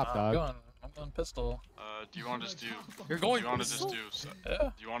the top, I'm dog. going pistol. Do you want to just do? You're going Do you want to pistol? just do? Yeah.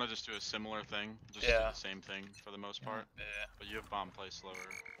 Do you want to just do a similar thing? Just do Yeah. the same thing for the most part. Yeah. But you have bomb play slower.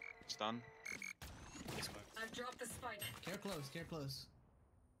 Stun. I've dropped the spike. Care close, care close.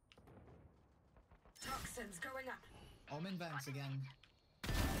 Toxins going up. Omen vents again.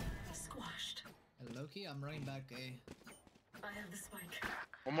 Squashed. Hello, Loki, I'm running back A. I have the spike.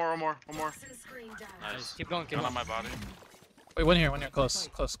 One more. Toxin screen down. Nice. Keep going. Keep Gun on going. my body. Wait, one here. Close.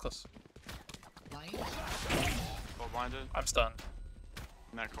 Lying. Full blinded. I'm stunned.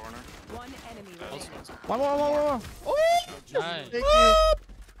 In that corner. One enemy remaining. One more. Oh! Nice. Thank you.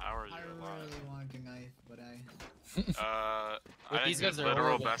 How are you I alive? really want a knife, but I... I these think guys the are literal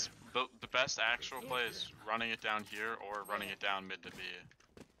horrible. best, the best actual play is running it down here or running it down mid to B.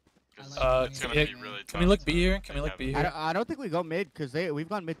 'Cause it's gonna yeah, be really tough. Can we look B to here? Can we take look B heaven. here? I don't think we go mid because we've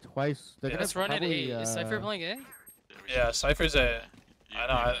gone mid twice. They're Yeah, gonna Let's run it probably, A. Is Cypher playing A? Yeah, we Yeah, should- Cypher's A. you I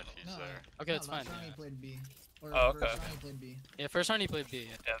know, leave it if he's No, there. Okay, it's last fine. round he played B. Or Oh, first okay. round he played B. Yeah, first round he played B.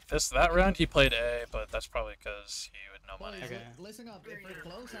 Yeah, that round he played A, but that's probably because he would know money. Boys, Okay. listen up. If we're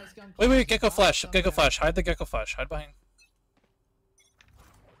close, I come Wait, close. Gecko I'll flash, come Gecko back. flash. Hide the Gecko flash. Hide behind.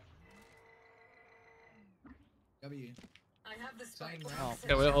 W. I have the spike. Same Oh,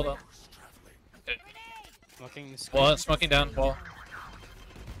 Okay, wait, hold on. Smoking the screen. Wall, smoking down. Wall.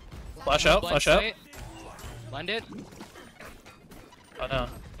 Flash out. Blind Flash out. sight. Blinded. Oh no.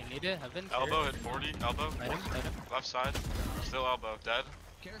 You need it. Heaven. Elbow hit 40. Elbow. Light him. Left side. Still elbow. Dead.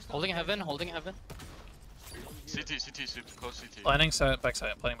 Holding heaven. Holding heaven. CT. Super close CT. Planning side,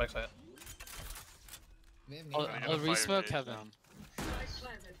 backside. Planning backside. They have I'll, neither. Gotta I'll fire re-smoke gauge heaven. down. Spike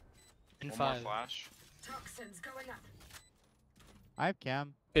planted. In One more 5. flash. Toxins going up. I have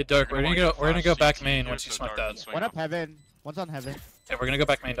cam. Okay, Dark. We're gonna go. We're gonna go back main here, once you so smoke Dark that. can swing One off. up heaven. One's on heaven. Okay, we're gonna go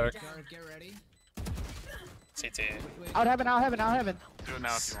back main, Dark. Guard, get ready. CT. Wait, Out heaven. Out heaven. Do it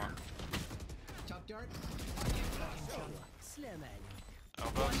now if you want. Chuck dart. Slim man.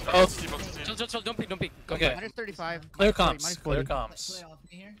 Elbow. Oh. Keep up CT. Chill. Don't peek. Go Okay. back. Minus 35. Clear minus 40, comms. minus Clear 40. comms. Play off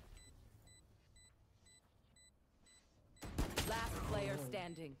me here. Last player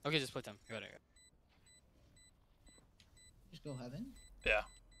standing. Okay, just put them. You got it. Just go heaven. Yeah.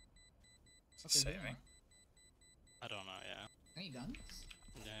 Okay, Saving. I don't know. Yeah. Any guns?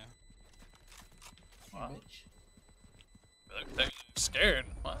 Yeah. Wow. Bitch. They're scared.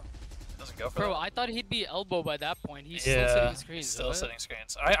 What? Doesn't go for Bro, that. I thought he'd be elbow by that point. He's still sitting screens. still what? sitting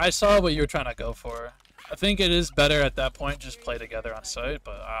screens. I saw what you were trying to go for. I think it is better at that point, just play together on site,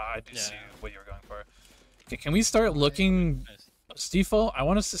 but I do see what you were going for. Okay, can we start looking... Nice. Stefo, I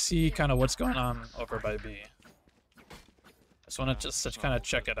want us to see kind of what's going on over by B. I just want to just kind of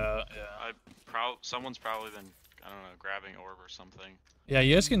check it out, yeah. Someone's probably been, I don't know, grabbing orb or something. Yeah,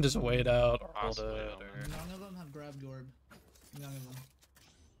 you guys can just wait out or hold Possibly, it. I don't Or... None of them have grabbed orb. None of them.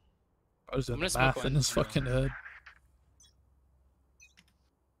 I was doing gonna the smoke math one. in his fucking head.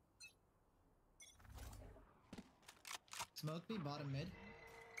 Smoke me, bottom mid.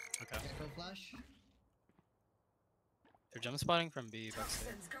 Okay. Gecko flash. They're jump spotting from B. Backside.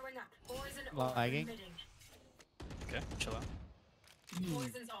 Toxins going up. Poison Lagging. emitting. Okay, chill out.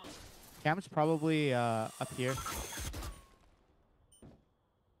 Poison's off. Cam's probably up here.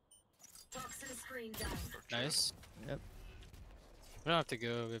 Toxin screen down. Nice. Yep. We don't have to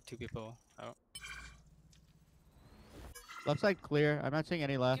go. We have 2 people out. Left side clear. I'm not seeing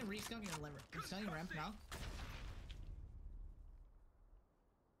any You left. can rescan your rescan ramp now.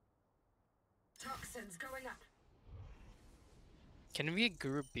 Toxins going up. Can we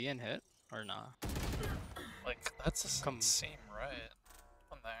group B and hit or not? Like, that doesn't Come. seem right.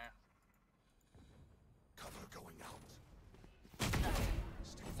 On there. Cover going out.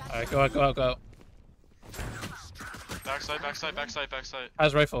 Alright, go out. Backside, backside, backside, backside.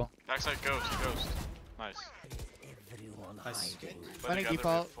 Has rifle. Backside, ghost. Nice. Nice. Play Running together,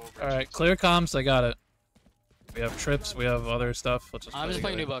 default. full All right, bridge. clear comms. I got it. We have trips. We have other stuff. Let's just. I'm just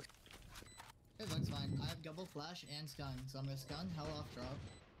playing new together. book. It looks fine. I have double flash and stun, so I'm gonna stun hell off drop,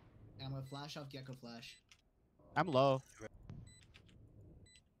 and I'm gonna flash off gecko flash. I'm low.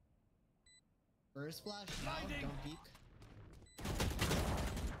 First flash now, don't peek.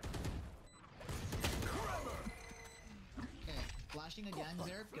 Okay, flashing again,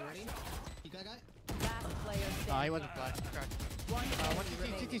 Zerf, get ready. Peek that guy. Last player standing. No, he wasn't flash. One One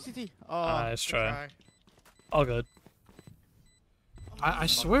enemy CT, remaining. CT. Oh, Nice good try. All good. I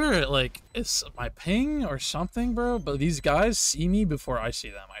swear, like, it's my ping or something, bro. But these guys see me before I see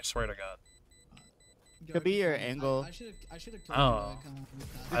them. I swear to God. Could be your angle. I should have Oh.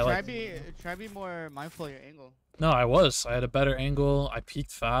 I Try like- be more mindful of your angle. No, I was. I had a better angle. I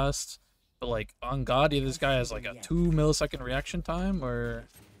peaked fast. But like, on God, either this guy has like a 2 millisecond reaction time, or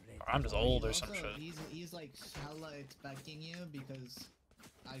I'm just old or some shit. He's like hella expecting you because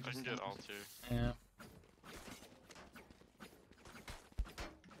I I just can get all two. Yeah.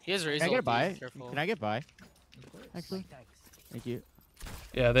 He has raised Can I get ulti, by? Careful. Can I get by? Actually, thank you.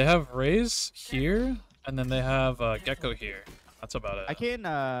 Yeah, they have Raze here, and then they have Gecko here. That's about it. I can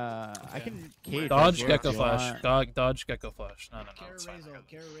cage. Dodge right Gecko here if you flash. want. Dodge Gecko flash. No, Care it's fine. Razel,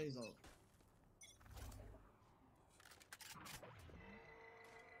 Care Razel.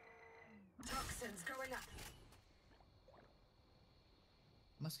 Toxins going up.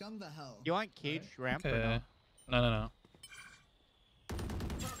 Must come the hell. You want cage ramp or Okay. no? No.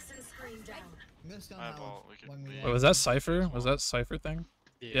 Toxin screen down. I'm gonna stun I have hell all. We could when we be- land. Wait, was that Cypher? Was that Cypher thing?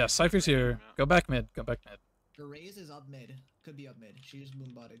 Yeah, Cypher's here. Go back mid. Go back mid. The Raze is up mid. Could be up mid. She just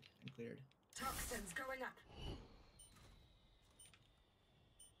boom botted and cleared. Toxins going up.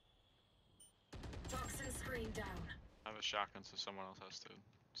 Toxin screen down. I have a shotgun, so someone else has to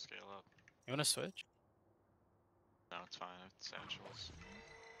scale up. You wanna switch? No, it's fine. It's essentials.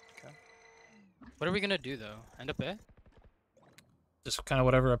 Okay. What are we gonna do though? End up A? Just kind of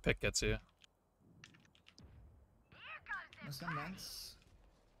whatever a pick gets you. Must come vents.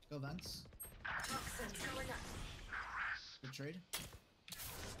 Go vents. Toxins going up. Good trade.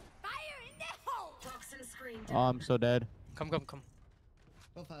 Fire in the hole. Toxin screen Oh, down. I'm so dead. Come. Go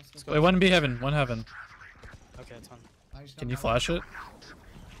fast. Go Wait, one B heaven. One heaven. Okay, it's on. fast. Can you flash it?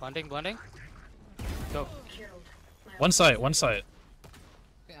 Blinding. Go. Killed. One site. One site.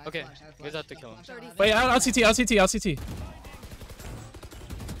 Okay, I you guys flash, have to I kill him. flash, I have Wait, it. out CT. Out CT. Out CT. I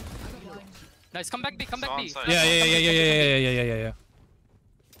got blind. Nice. Come back B. Come back It's B. on site. Yeah.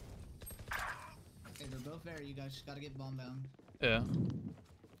 Okay, they're both there. You guys just gotta get bomb down. Yeah.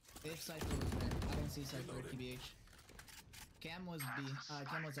 If Cypher was there. I don't see Cypher, TBH. Cam was B.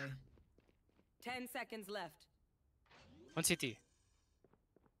 Cam was A. 10 seconds left. One CT.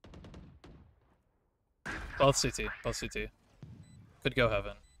 Both CT. Both CT. Could go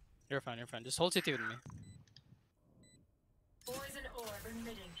heaven. You're fine. Just hold CT with me. Poison orb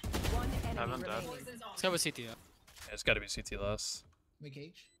emitting. One enemy Haven't died. remaining. Poison's Let's go with CT. Yeah, it's got to be CT less. We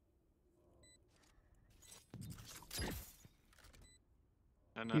cage.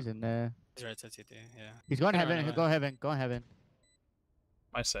 And He's in there. He's right side CT. Yeah. He's going Can heaven. run He'll away. go heaven. Go heaven.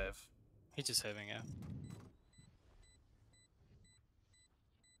 My save. He's just saving. Yeah.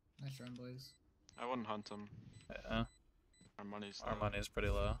 Nice run, boys. I wouldn't hunt him. Yeah. Our money's Our low. money is pretty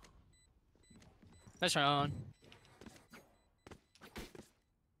low. Nice round.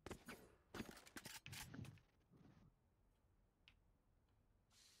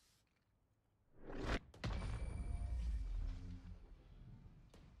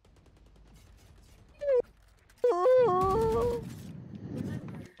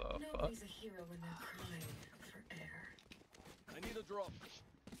 Nobody's a hero when they're crying for air. I need a drop.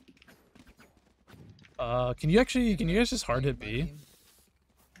 Can you guys just hard hit B? Team.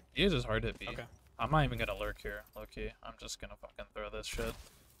 You guys just hard hit B. Okay. I'm not even gonna lurk here, low-key. I'm just gonna fucking throw this shit.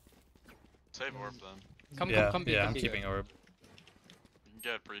 Save orb then. Come Yeah, B. yeah, come I'm B. keeping orb. You can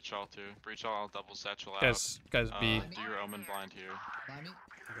get breach all too. Breach all, I'll double satchel out. Guys, B. Do your omen blind here. Buy me.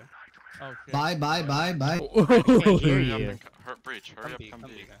 Oh shit. Bye. Can't hear Hurry up you. and breach. Hurry Come up, B. come Come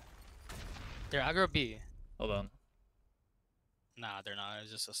B. B. They're aggro B. Hold on. Nah, they're not.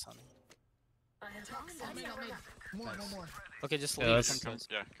 It's just a stun. I have toxins On me. going up. More, no more. Okay, just Yeah, leave. let's- Come to us.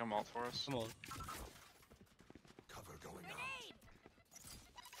 Yeah, come alt for us. Come on. Cover going out.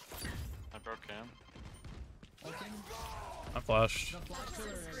 I broke cam. Looking. I'm flashed. The flash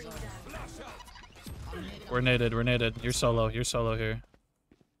killer is We're naded. You're solo here.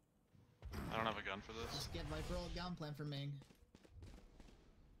 I don't have a gun for this. Just get Viper ult down, plan for Ming.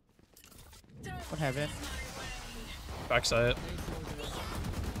 What heaven? Backside.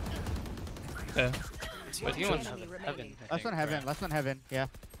 Okay. Wait, you want heaven? Heaven. I Last think, one heaven. right? Last one heaven. Yeah.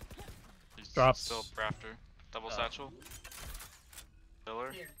 He's Drops. still rafter. Double satchel.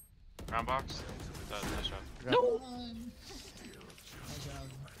 Pillar. Round box. Nice job. No.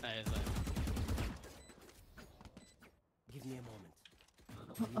 Nice. Give me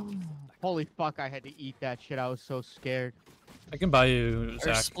a moment. Holy fuck! I had to eat that shit. I was so scared. I can buy you,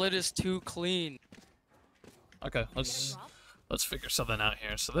 Our Zach. split is too clean. Okay, let's figure something out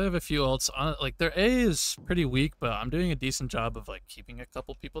here. So they have a few ults on it. Like their A is pretty weak, but I'm doing a decent job of like keeping a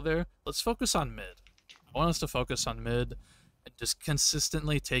couple people there. Let's focus on mid. I want us to focus on mid and just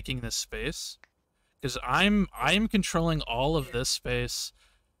consistently taking this space. Because I'm controlling all of this space.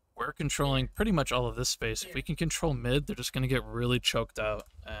 We're controlling pretty much all of this space. If we can control mid, they're just gonna get really choked out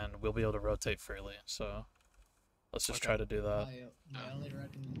and we'll be able to rotate freely. So let's just try to do that. My only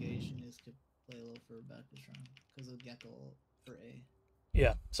recommendation is to play a little further back this round because of Gecko for A.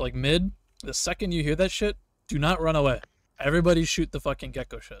 Yeah, so like mid, the second you hear that shit, do not run away. Everybody shoot the fucking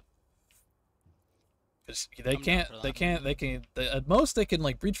Gecko shit. Because they can, at most they can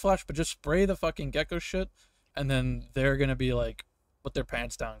like breach flash, but just spray the fucking Gecko shit, and then they're gonna be like, put their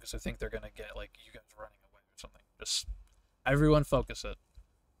pants down because I think they're gonna get like you guys running away or something. Just everyone focus it.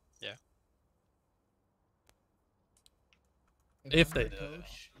 Yeah. If I'm they their do.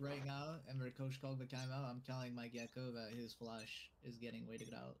 coach right now, and their coach called the timeout, I'm telling my Gecko that his flash is getting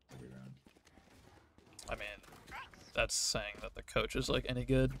waited out every round. I mean, that's saying that the coach is like any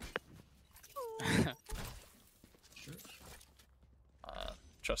good. Sure.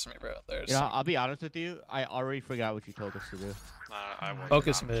 Trust me, bro. There's You know, I'll be honest with you. I already forgot what you told us to do. I won't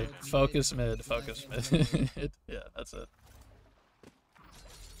focus not mid, change. focus mid, focus mid. Yeah, that's it.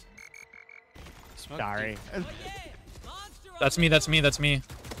 Smoke Sorry. That's me, that's me, that's me.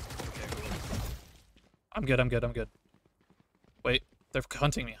 I'm good, I'm good, I'm good. Wait, they're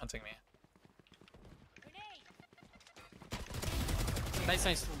hunting me, hunting me. Nice,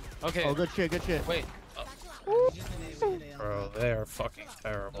 nice. Okay. Oh, good shit, good shit. Wait. Bro, they are fucking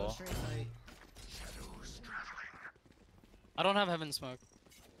terrible. I don't have heaven smoke.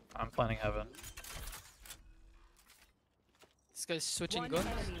 I'm planning heaven. This guy's switching One guns.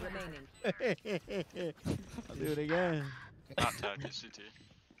 enemy remaining. I'll do it again. Not tag, he's CT.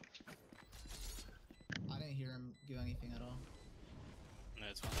 I didn't hear him do anything at all. No,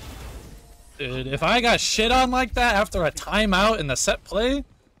 it's fine. Dude, if I got shit on like that after a timeout in the set play,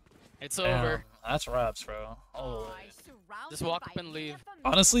 It's damn, over. that's raps, bro. Holy. Just walk up and leave.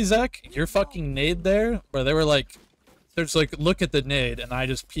 Honestly, Zach, your fucking nade there, where they were like, there's like, look at the nade, and I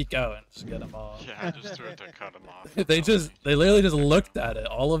just peek out and just get them all. Yeah, I just threw it to cut him off. they literally just looked at it.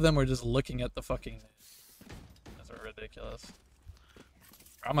 All of them were just looking at the fucking nade. That's ridiculous.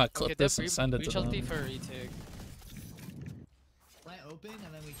 I'm gonna clip this and send it to them. Reach LT for retake. Plant open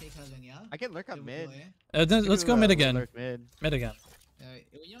and then we take heaven, yeah? I can lurk on mid. Let's go mid again. Lurk mid. Mid again. Alright,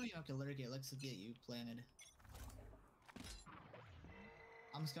 you don't even have to lurk it, let's get you planted.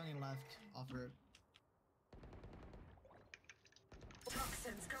 I'm scanning left, offer.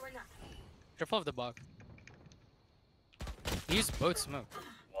 Toxins going up. Careful of the block. Use both smoke.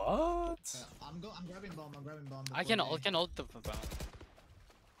 What? I'm grabbing bomb, I can ult the bomb.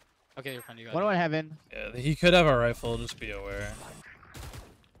 Okay, you're fine, you got What it. do I have in? Yeah, he could have a rifle, just be aware.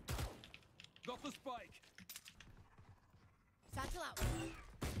 Got the spike. Satchel out.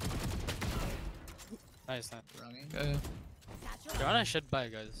 Nice, nice. Okay. Joanna should buy,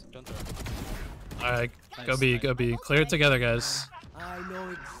 guys. Don't throw. Alright, go Nice, B, nice. go B. Clear it together, guys. I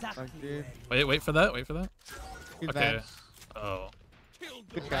know exactly. Wait for that, wait for that. He's Okay. back. Oh.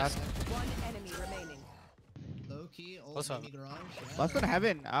 Good shot. One enemy remaining. Low key, old What's up? baby garage. Yeah. Last one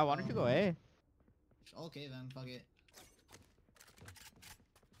heaven. Why don't you go A? Okay then, fuck it.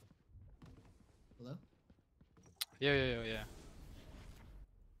 Hello? Yeah.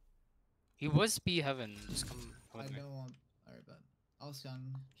 He was B heaven. Just come I with me. don't want. Alright, but I'll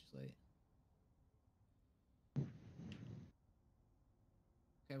stun. Just wait.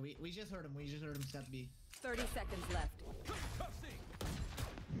 Okay, we just heard him. We just heard him step B. 30 seconds left.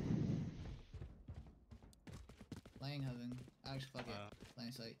 Playing heaven. Actually, fuck it.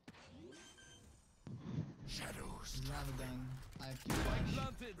 Playing sight. Shadows. You have a gun. I have two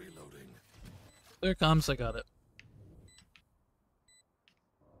flash. Reloading. There it comes, I got it.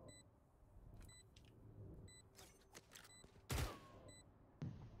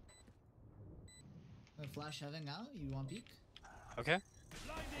 Flash heaven now? You want peek? Okay.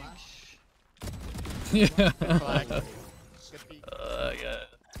 Flash. Yeah. Flag. Yeah.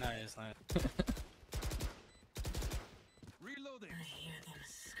 Nice, nice. Reloading.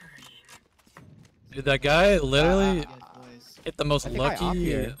 Dude, that guy literally Yes, boys. hit the most I think I op lucky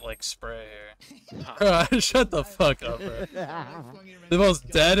here. like spray here. Bro, shut the fuck up, bro. The most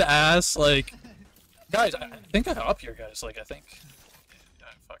dead ass like. Guys, I think I op here, guys. Like I think. I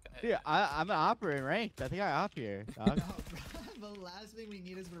fucking hit. Dude, I'm an operator ranked. I think I op here. Dog. The last thing we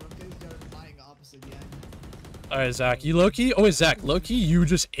need is for Rumpke to start buying ops again. All right, Zach. You Loki. Oh, wait, Zach. Loki. You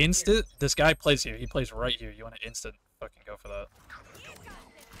just instant. This guy plays here. He plays right here. You want to instant fucking go for that.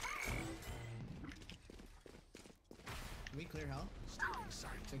 Can we clear hell?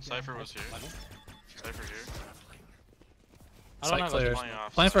 Cypher was here. Cypher here. I don't Site have clear. Playing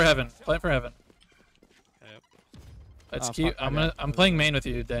off. Plan for heaven. Plan for heaven. Yep. Let's Oh, keep. fuck, I got I'm playing main with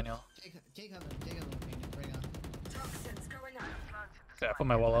you, Daniel. Take heaven with me. Bring on. Okay, I put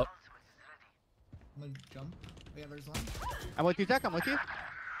my wall up. I'm gonna jump. We have ours one. I'm with you, Zach. I'm with you.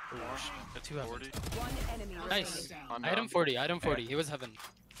 It's Two heaven. 40. One enemy Nice. remaining. On Item down. 40. Item 40. He was heaven.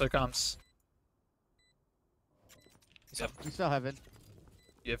 There comes. Yep. We still haven't.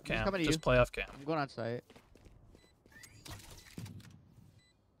 You have He's cam. coming to Just you. play off cam. I'm going on site.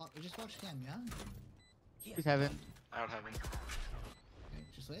 Oh, we just watched cam, yeah? He's heaven. Out heaven. Okay,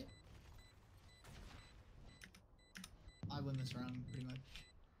 just wait. I win this round, pretty much.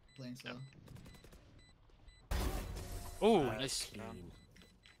 Playing slow. Oh, nice.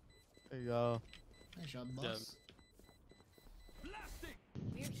 There you go. Nice job, boss.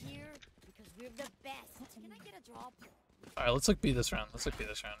 We're here because we're the best. Can I get a drop? All right, let's look B this round. Let's look B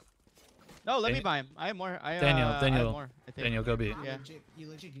this round. No, let me Dan- buy him. I have more. I have Daniel. more, I think. Daniel, go B. Yeah. You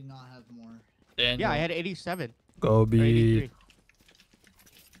legit do not have more. Daniel. Yeah, I had 87. Go Or B. 83.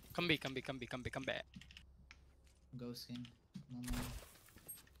 Come B, come B, come B, come B, come back. Ghost game. No more.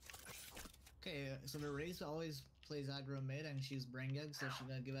 Okay, so the Raze always plays aggro mid and she's brain gag, so she's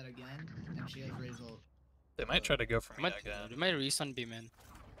gonna give it again, and she has Raze ult. They might try to go for me Might, again. we might re-stun B, man.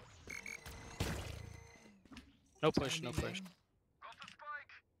 No push, no push.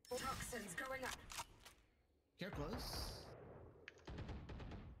 Care close.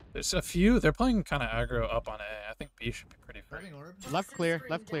 There's a few. They're playing kind of aggro up on A. I think B should be pretty free. Grabbing orb. Left clear.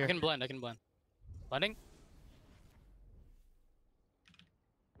 Left I clear. can blend, I can blend. Blending?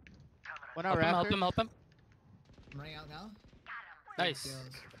 One Help hour him, help after. him, help him. I'm running out now. Nice. Kills.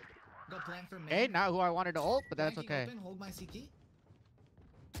 Go plan for mid. Hey, not who I wanted to ult, but that's Flanking okay. Open, hold my CT.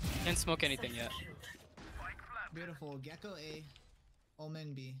 Can't smoke anything yet. Beautiful. Gecko A.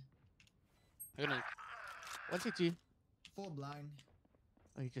 Omen B. I'm gonna... One CT. Full blind.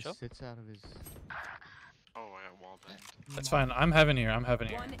 Oh, he just Sure. sits out of his. Oh, I got wall banged. That's fine. I'm heaven here. I'm heaven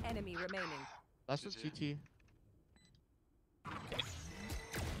here. One enemy remaining. Last one CT.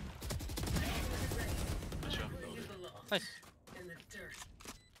 Good job. Nice.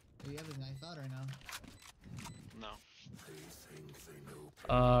 Do you have his knife out right now? No.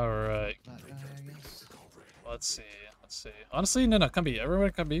 All right. That guy, I guess. Let's see. Let's see. Honestly, no, come B.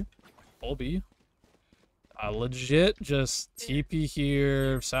 Everyone come B. Full B. Legit, just TP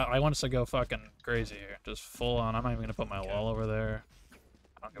here. I want us to go fucking crazy here. Just full on. I'm not even gonna put my wall over there.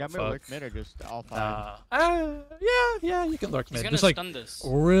 I don't Got give me a lurk fuck. mid or just all five? Yeah, you can lurk He's mid. gonna Just like stun this.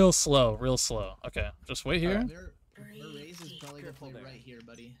 real slow. Okay, just wait here. Their Raze is probably gonna play right here,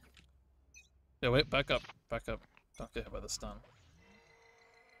 buddy. Yeah, wait, back up. Don't get hit by the stun.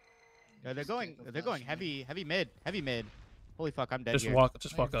 Yeah, they're going. They're going heavy mid. Heavy mid. Holy fuck, I'm dead Just here. walk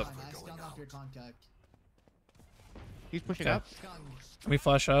No, up. you're fine. I scanned off your contact. He's pushing Okay. up. Scanned. Can we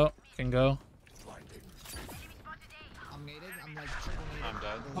flash out? Can go. I'm mated. I'm like triple mated.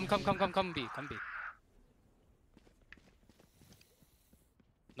 I'm dead. Come B, come B.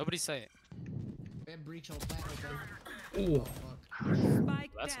 Nobody say it. We have breach ult plant open. Ooh. Oh, fuck.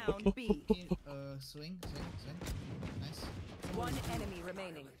 Spike That's- down B. Swing. Nice. One enemy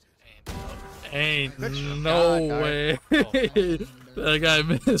remaining. Ain't Good no shot, dog. way. That guy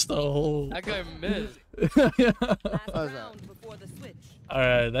missed a whole. That guy missed. Last was that? round before the switch. All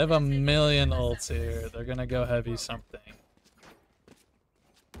right, they have a million ults here. They're gonna go heavy something.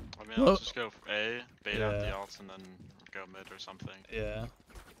 I mean, let's just go A, bait out the Yeah. ults, and then go mid or something. Yeah.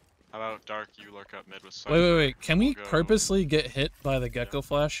 How about Dark, you lurk up mid with Wait, Cypher? wait. Can we We'll go- purposely get hit by the gecko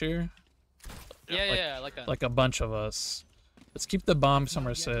flash here? Yeah, like- yeah, like that. Like a bunch of us. Let's keep the bomb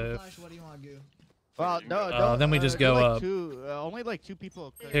somewhere Gecko safe. Flash, what do you want to do? Well, no, Oh, then we just do go like up. Two, only like two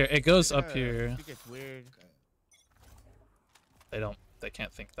people. Here, it goes up here. I think it's weird. They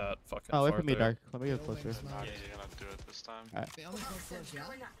can't think that fucking Oh, wait far for me, through. Dark. Let me get closer. Yeah, you're gonna do it this time. Alright. They only smoke close,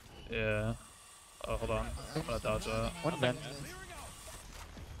 yeah? Yeah. Oh, hold on. I'm gonna dodge that. One vent.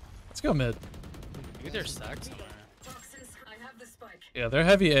 Let's go mid. Maybe they're stacked somewhere. Yeah, they're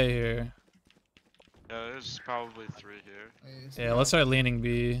heavy A here. Yeah, there's probably 3 here. Yeah, let's start leaning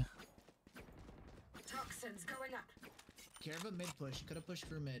B. Toxins going up. Care of a mid push. Could have pushed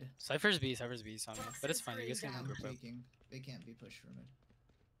for mid. Cypher's B, on me. But it's fine, you guys can I'm group up. taking. They can't be pushed for mid.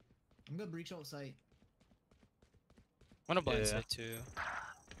 I'm gonna breach out sight. Wanna blind Yeah. side too.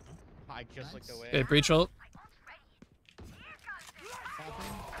 I just looked away. Hey, breach ult.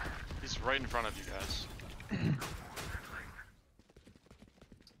 He's right in front of you guys.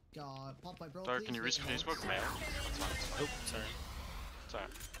 God, pop my bro. Dark, can you reach Facebook mail? That's fine. It's fine. Oh, sorry. Sorry.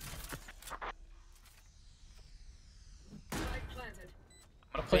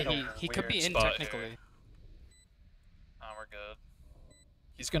 I'm gonna play Wait, he could be in spot technically. Here. Oh, we're good.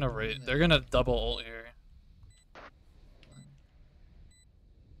 He's gonna rate. They're gonna double ult here.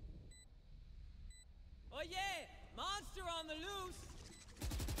 Oh yeah! Monster on the loose!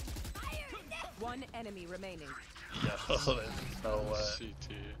 One enemy remaining. Yo, there's no way.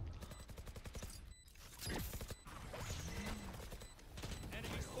 CT.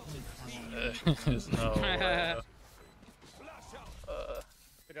 There's no way.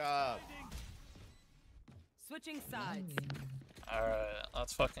 Good job. Switching sides. Alright,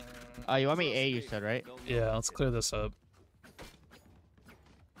 let's fucking... You want me A, you said, right? Yeah, let's clear this up.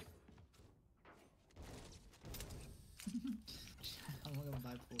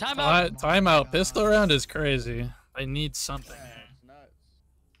 Timeout. Pistol round is crazy. I need something.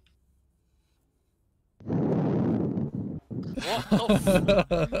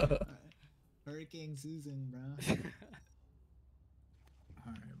 Hurricane Susan, bro.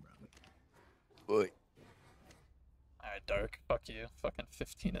 Alright, bro. Alright, Dark. Fuck you. Fucking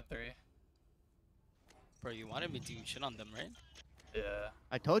 15-3. Bro, you wanted me to shit on them, right? Yeah.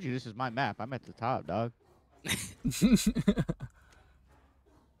 I told you this is my map. I'm at the top, dog.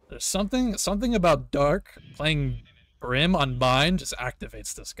 There's something about Dark playing Brim on Bind just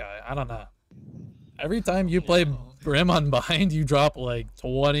activates this guy. I don't know. Every time you play Brim on Bind, you drop like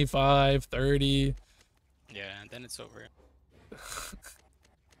 25, 30. Yeah, and then it's over.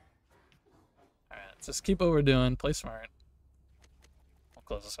 Alright, just keep what we're doing. Play smart. We'll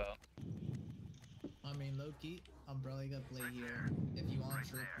close this out. I mean, low key, I'm probably gonna play here. If you want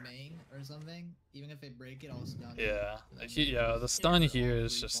trip main or something, even if they break it, I'll stun. Yeah, the stun here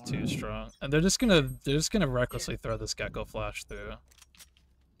is just too strong, and they're just gonna recklessly throw this Gecko Flash through.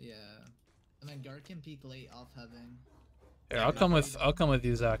 Yeah, and then Guard can peek late off heaven. Here, I'll come with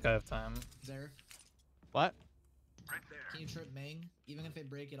you, Zach. I have time. Zerf, What? can you trip main? Even if they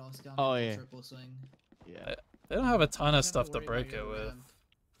break it, I'll stun. Oh, yeah. Triple swing. Yeah. They don't have a ton of have to stuff to worry break about it your with. ramp.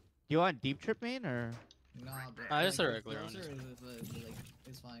 You want deep trip main or? Nah, bro. Just a like, regular one. closer like,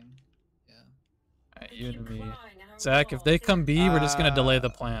 it's fine. Yeah. Alright, you and me. Zach, if they come B, we're just gonna delay the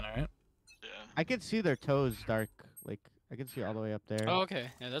plan, alright? Yeah. I can see their toes, Dark. Like, I can see all the way up there. Oh, okay.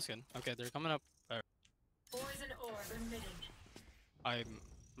 Yeah, that's good. Okay, they're coming up. Poison orb emitting. I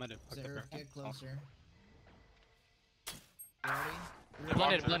might have fucked up. Zerf, here. get closer.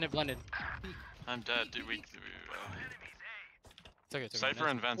 Blended. I'm dead. Dude, we It's okay. Cypher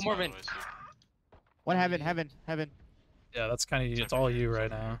and Vents, One more by the vent. way, so- One heaven. Yeah, that's kind of it's all you right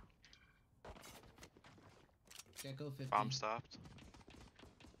now. Gecko 50. Bomb stopped.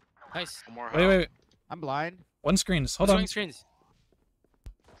 Nice. One more Wait. I'm blind. One screens. Hold Swing on. screens.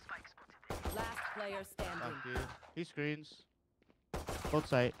 Last player standing. Fuck, dude. He screens. Both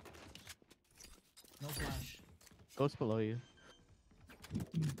sight. No flash. Ghost below you.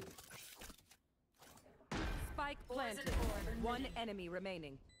 Spike planted. One enemy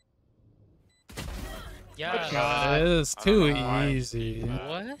remaining. Yeah. It is too why. easy.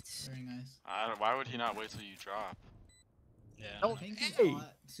 What? Very nice. Why would he not wait till you drop? Yeah. I think he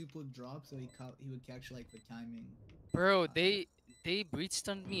thought Soup would drop, so he would catch like the timing. Bro, they breach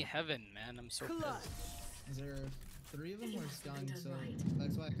stunned me heaven, man. I'm so pissed. Is there 3 of them were stunned, so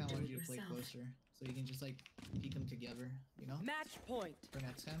that's why I kind of wanted you to play closer, so you can just like peek them together, you know? Match point. For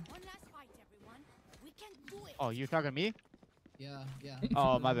next time. One last fight, everyone. We can do it. Oh, you're talking to me? Yeah.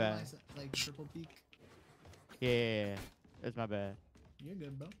 Oh, The my one bad. I said, like triple peek. Yeah. That's my bad. You're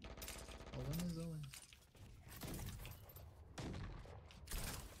good, bro. Owen is Owen.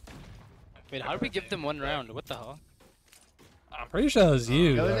 Wait, how did we give them one round? What the hell? I'm pretty sure that was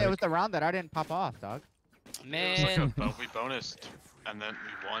you. It was Dark. the round that I didn't pop off, dog. Man. We bonused, and then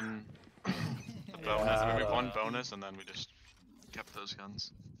we won. The bonus. Yeah, We won bonus, and then we just kept those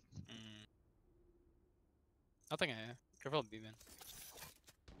guns. Nothing. Careful, B man.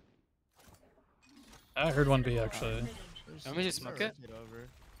 I heard one B actually. Let me just smoke it.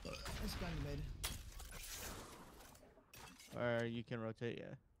 Let's go in mid. Or you can rotate,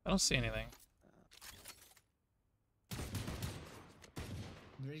 yeah. I don't see anything.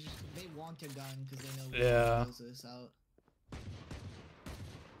 They want a gun because they know we Yeah. can close this out.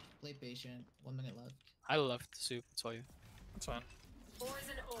 Play patient. 1 minute left. I left soup. That's why. That's fine.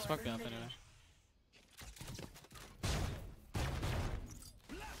 Smoke me up anyway.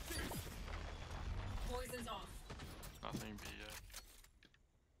 Poison's off. Nothing B yet.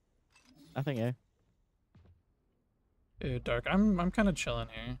 Nothing, eh? Dude, Dark, I'm kind of chilling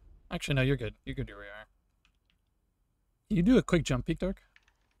here. Actually, no, you're good. You're good where you are. Can you do a quick jump peek, Dark?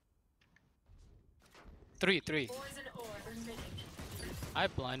 3. Poison orb emitting. I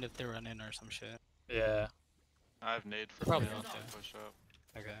blind if they run in or some shit. Yeah. I have nade for Probably B not, to yeah. push up.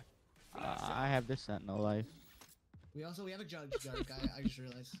 Okay. I have this Sentinel life. We have a judge, Dark. I just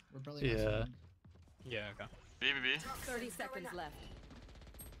realized we're probably not Yeah. someone. Yeah, okay. B. 30 seconds left.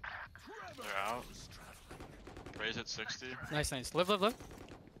 They're out. Raise at 60. Nice. Live.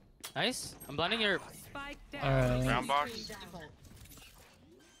 Nice. I'm blinding your. Spike down. Alright. Ground box.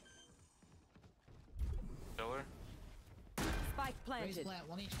 Pillar. Spike Raise planted. plant,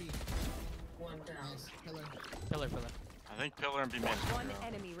 1 HP. One down. Nice. Pillar. Pillar. I think pillar and B main. One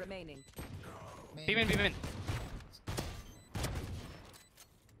enemy remaining. Beam in.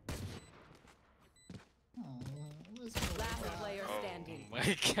 Oh, let's go. Last player Oh. standing.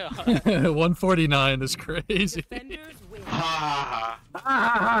 My god. 149 is crazy. Defenders win. Ha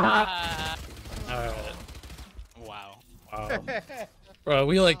Alright. Wow. Wow. Bro,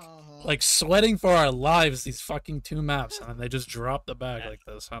 we like sweating for our lives these fucking 2 maps, and then they just drop the bag like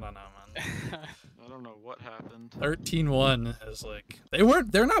this. I don't know, man. I don't know what happened. 13-1 is like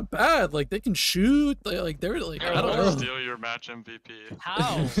they're not bad. Like they can shoot. They're like I don't know. Steal your match MVP.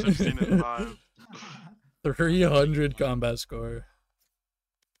 How? 16 and 5. 300 combat score.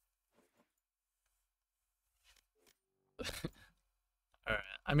 Alright.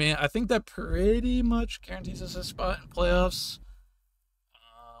 I mean, I think that pretty much guarantees us a spot in playoffs.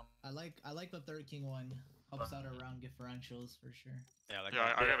 I like the Third King one. Helps out around differentials for sure. Yeah, like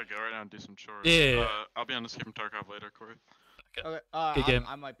Yeah, I gotta go right now and do some chores. Yeah. I'll be on this game in Tarkov later, Corey. Okay. Good game.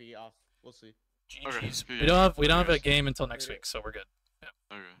 I might be off. We'll see. Okay. Jeez. good We don't have a guys. game until next week, so we're good.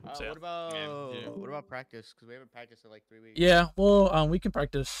 Okay. So, yeah. What about practice? Because we haven't practiced in like 3 weeks. Yeah, well, we can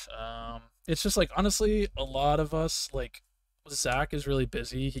practice. It's just like honestly, a lot of us like Zach is really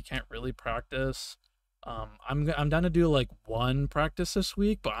busy. He can't really practice. I'm down to do like 1 practice this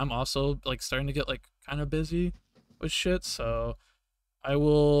week, but I'm also like starting to get like kind of busy with shit. So I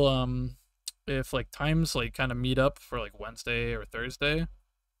will if like times like kind of meet up for like Wednesday or Thursday,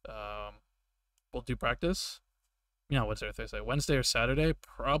 we'll do practice. You know, Wednesday or Thursday, Wednesday or Saturday.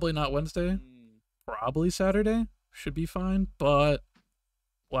 Probably not Wednesday. Probably Saturday should be fine, but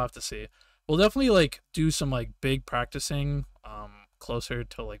we'll have to see. We'll definitely like do some like big practicing closer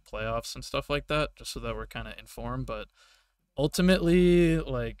to like playoffs and stuff like that, just so that we're kind of informed. But ultimately,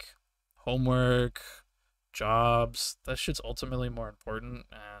 like homework, jobs, that shit's ultimately more important,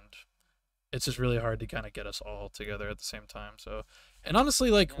 and it's just really hard to kind of get us all together at the same time. So, and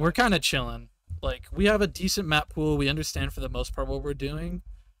honestly, like we're kind of chilling. Like we have a decent map pool. We understand for the most part what we're doing.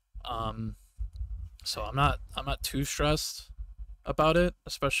 So I'm not too stressed about it,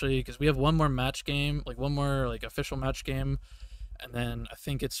 especially because we have one more match game, like one more like official match game, and then I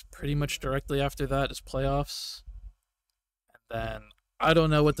think it's pretty much directly after that is playoffs. And then I don't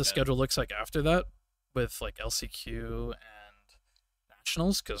know what the schedule looks like after that with like LCQ and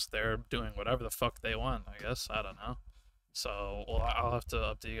nationals, because they're doing whatever the fuck they want, I guess. I don't know. So well, I'll have to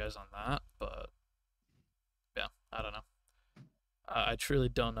update you guys on that, but yeah, I don't know. I truly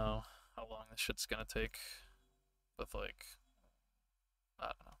don't know how long this shit's gonna take with like, I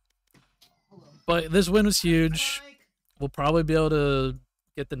don't know. But this win was huge. We'll probably be able to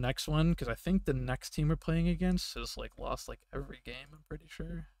get the next one, because I think the next team we're playing against has like lost like every game, I'm pretty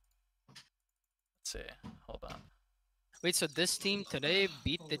sure. Let's see. Hold on. Wait, so this team today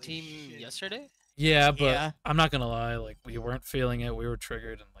beat the team yesterday? Yeah, but Yeah. I'm not gonna lie, like we weren't feeling it. We were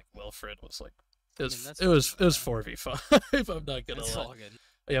triggered, and like Wilfred was like, it was that's it was 4v5. I'm not gonna It's lie. all good.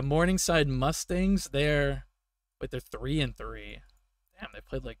 Yeah, Morningside Mustangs. They're 3-3. Damn, they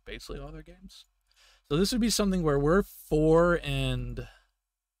played like basically all their games. So this would be something where we're 4-2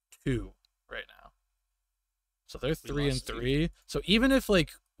 right now. So they're 3-3. So even if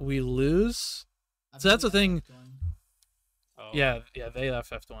like we lose, so that's the thing. Oh. Yeah, they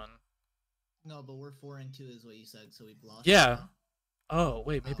FF'd one. No, but we're 4-2 is what you said, so we've lost. Yeah. Oh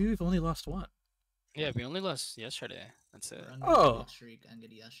wait, maybe we've only lost one. Yeah, we only lost yesterday. That's it. Oh. Streak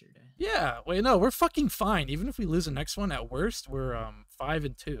ended yesterday. Yeah. Wait, no, we're fucking fine. Even if we lose the next one, at worst, we're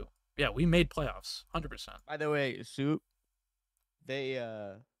 5-2. Yeah, we made playoffs, 100%. By the way, Soup, they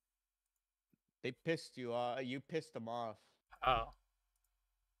pissed you off. You pissed them off. Oh.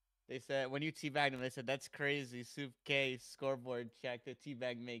 They said when you teabagged them, they said that's crazy. Soup K scoreboard check. The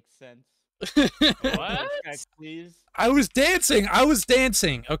teabag makes sense. What? Respect, please. I was dancing.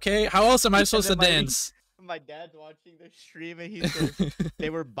 Okay, how else am I supposed to And then dance? My dad's watching the stream and he says they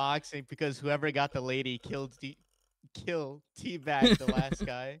were boxing because whoever got the lady killed teabag the last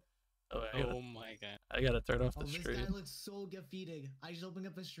guy. Oh, Oh my god. I gotta turn off the This stream. guy looks so defeated. I just opened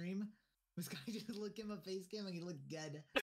up a stream. This guy just looked at my face cam and he looked dead.